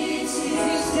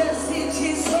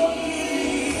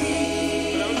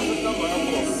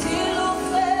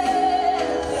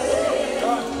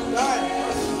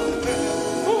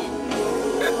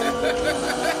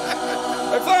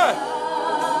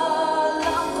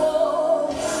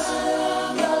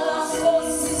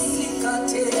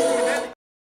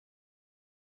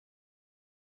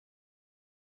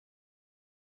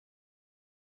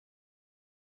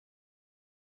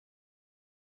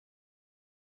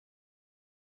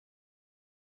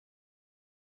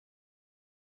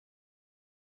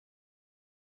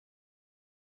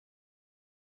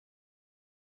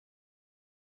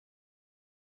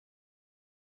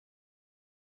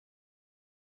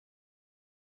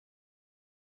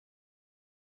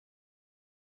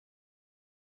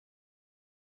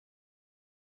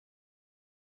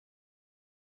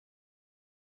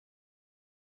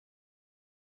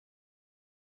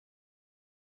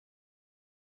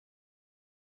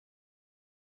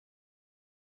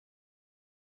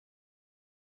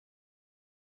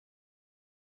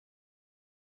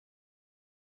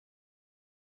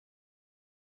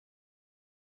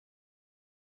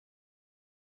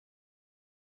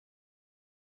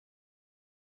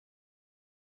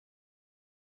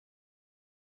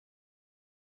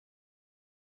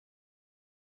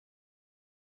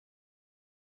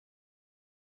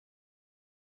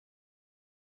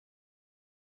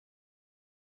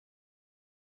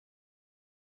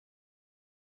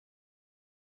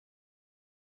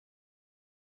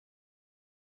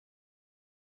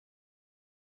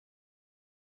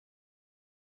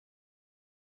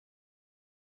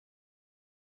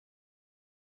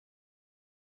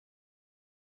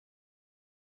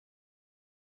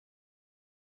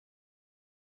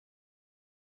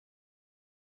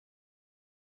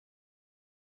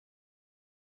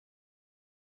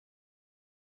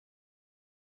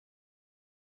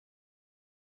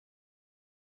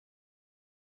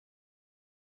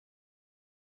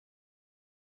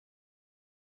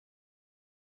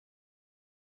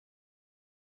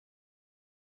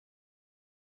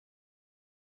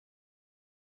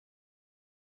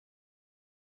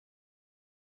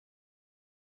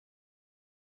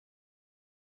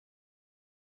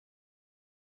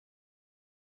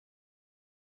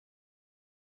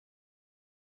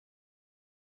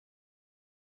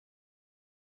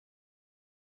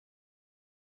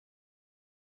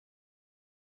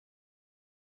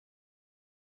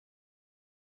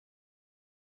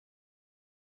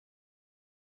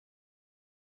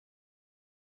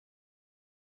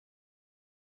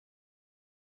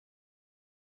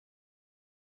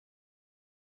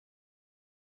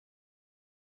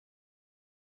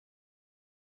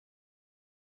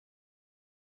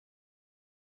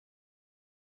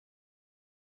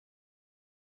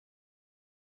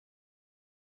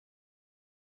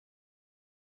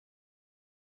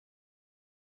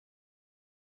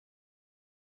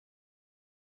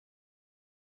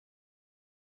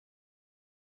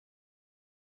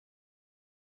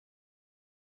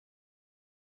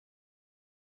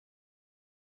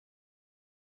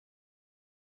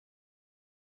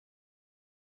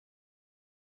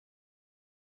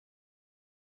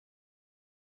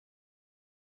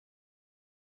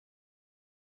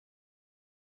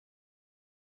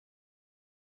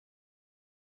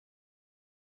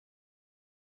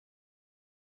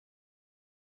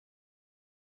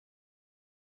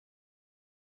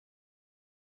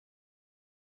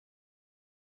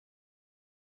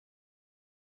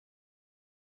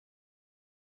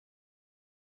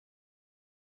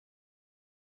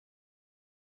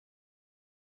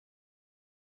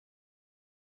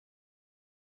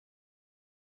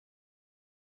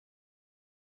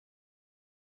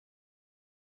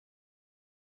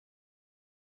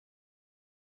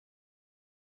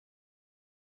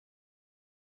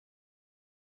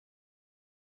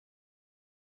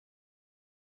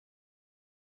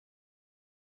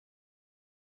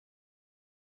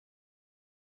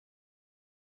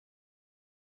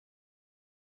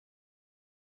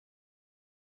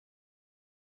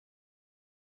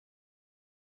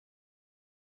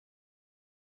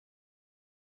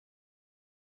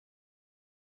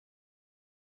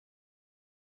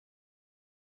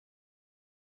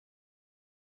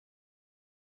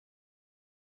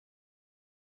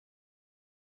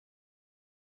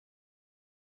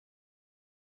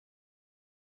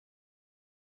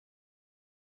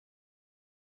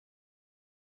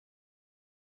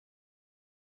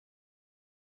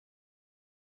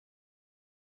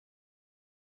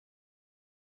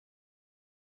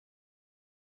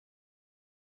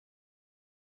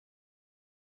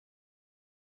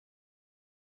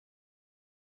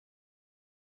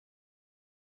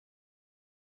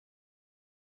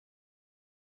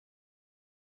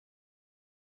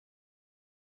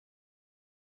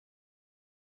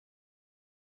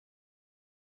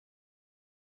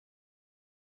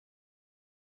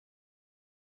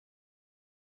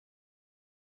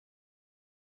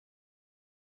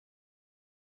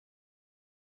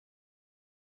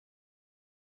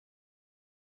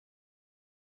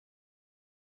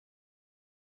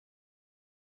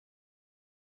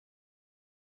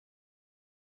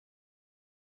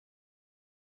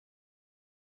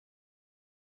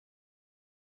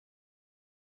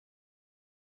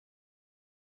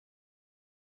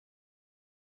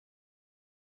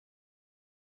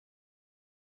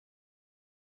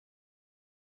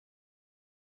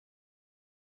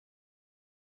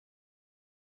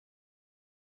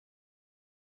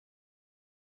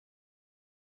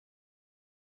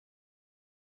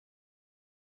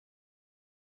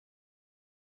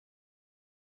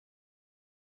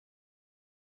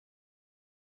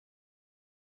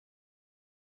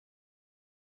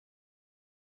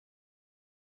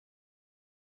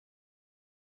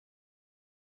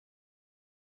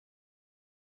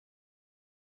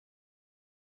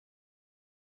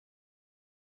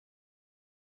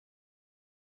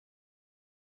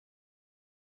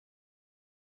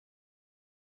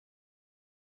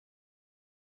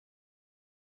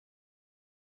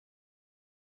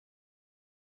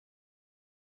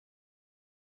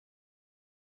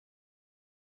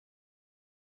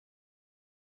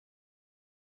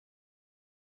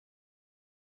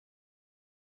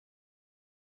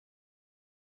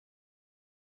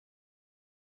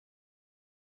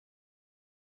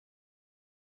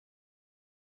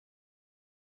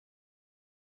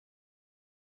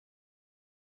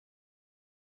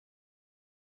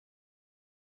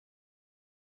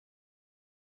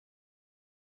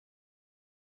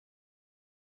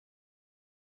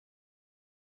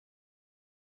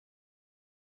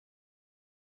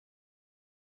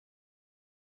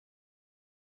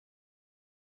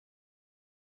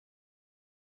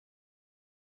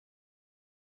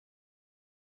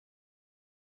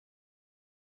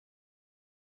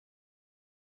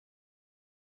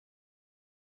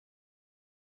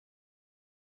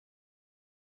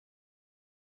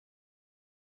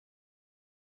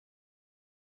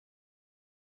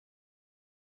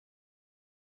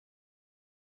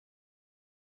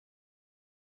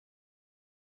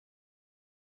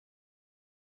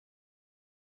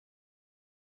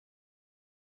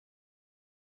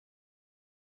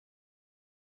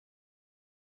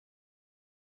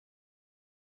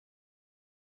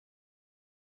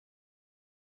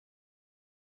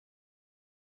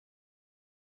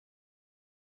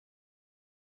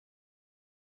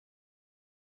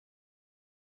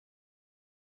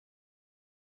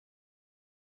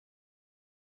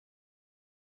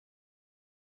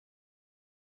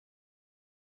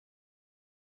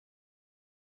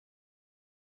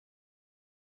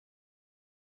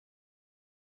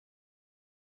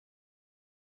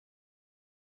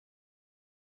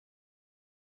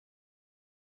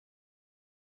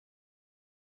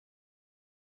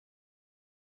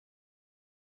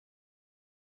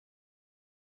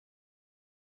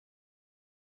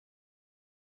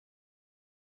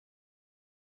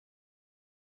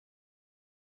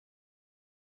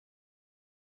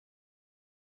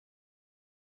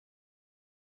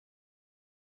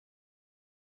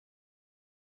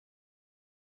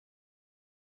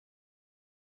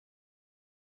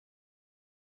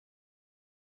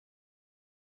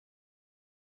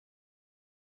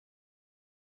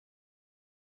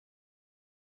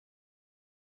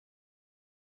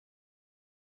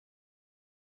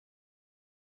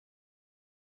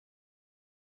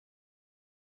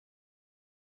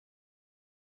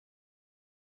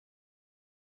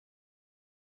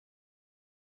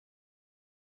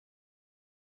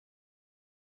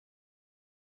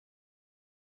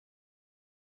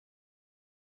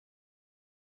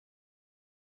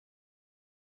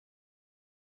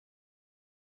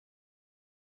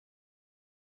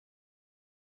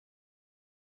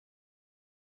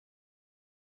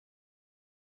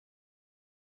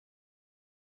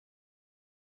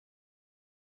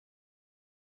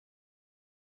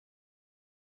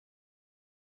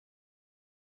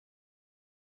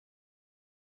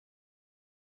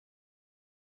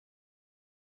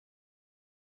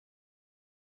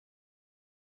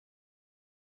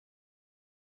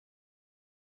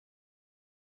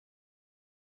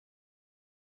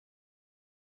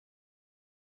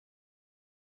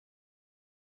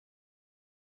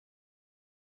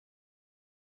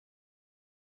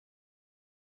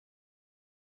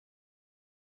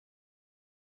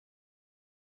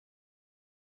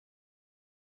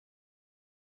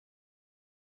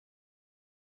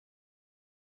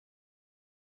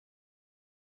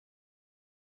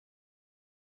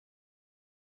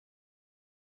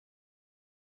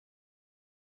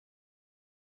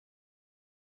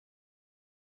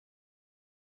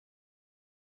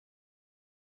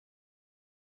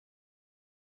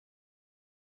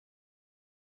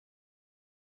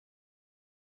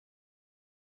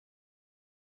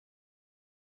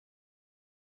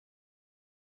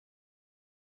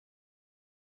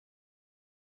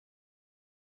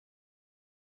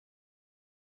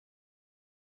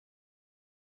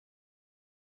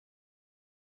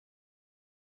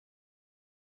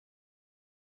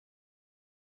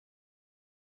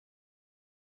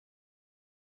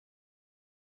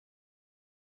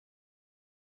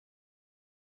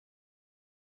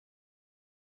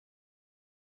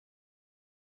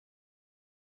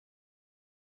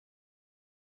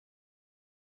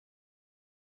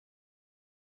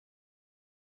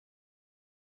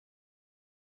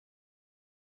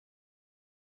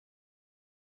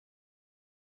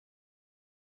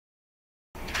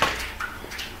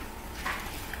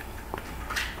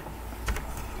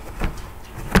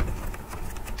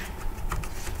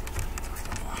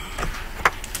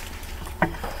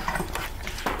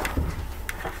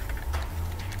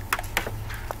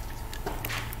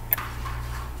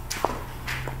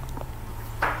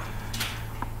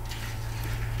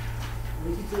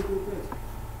 Kubheka.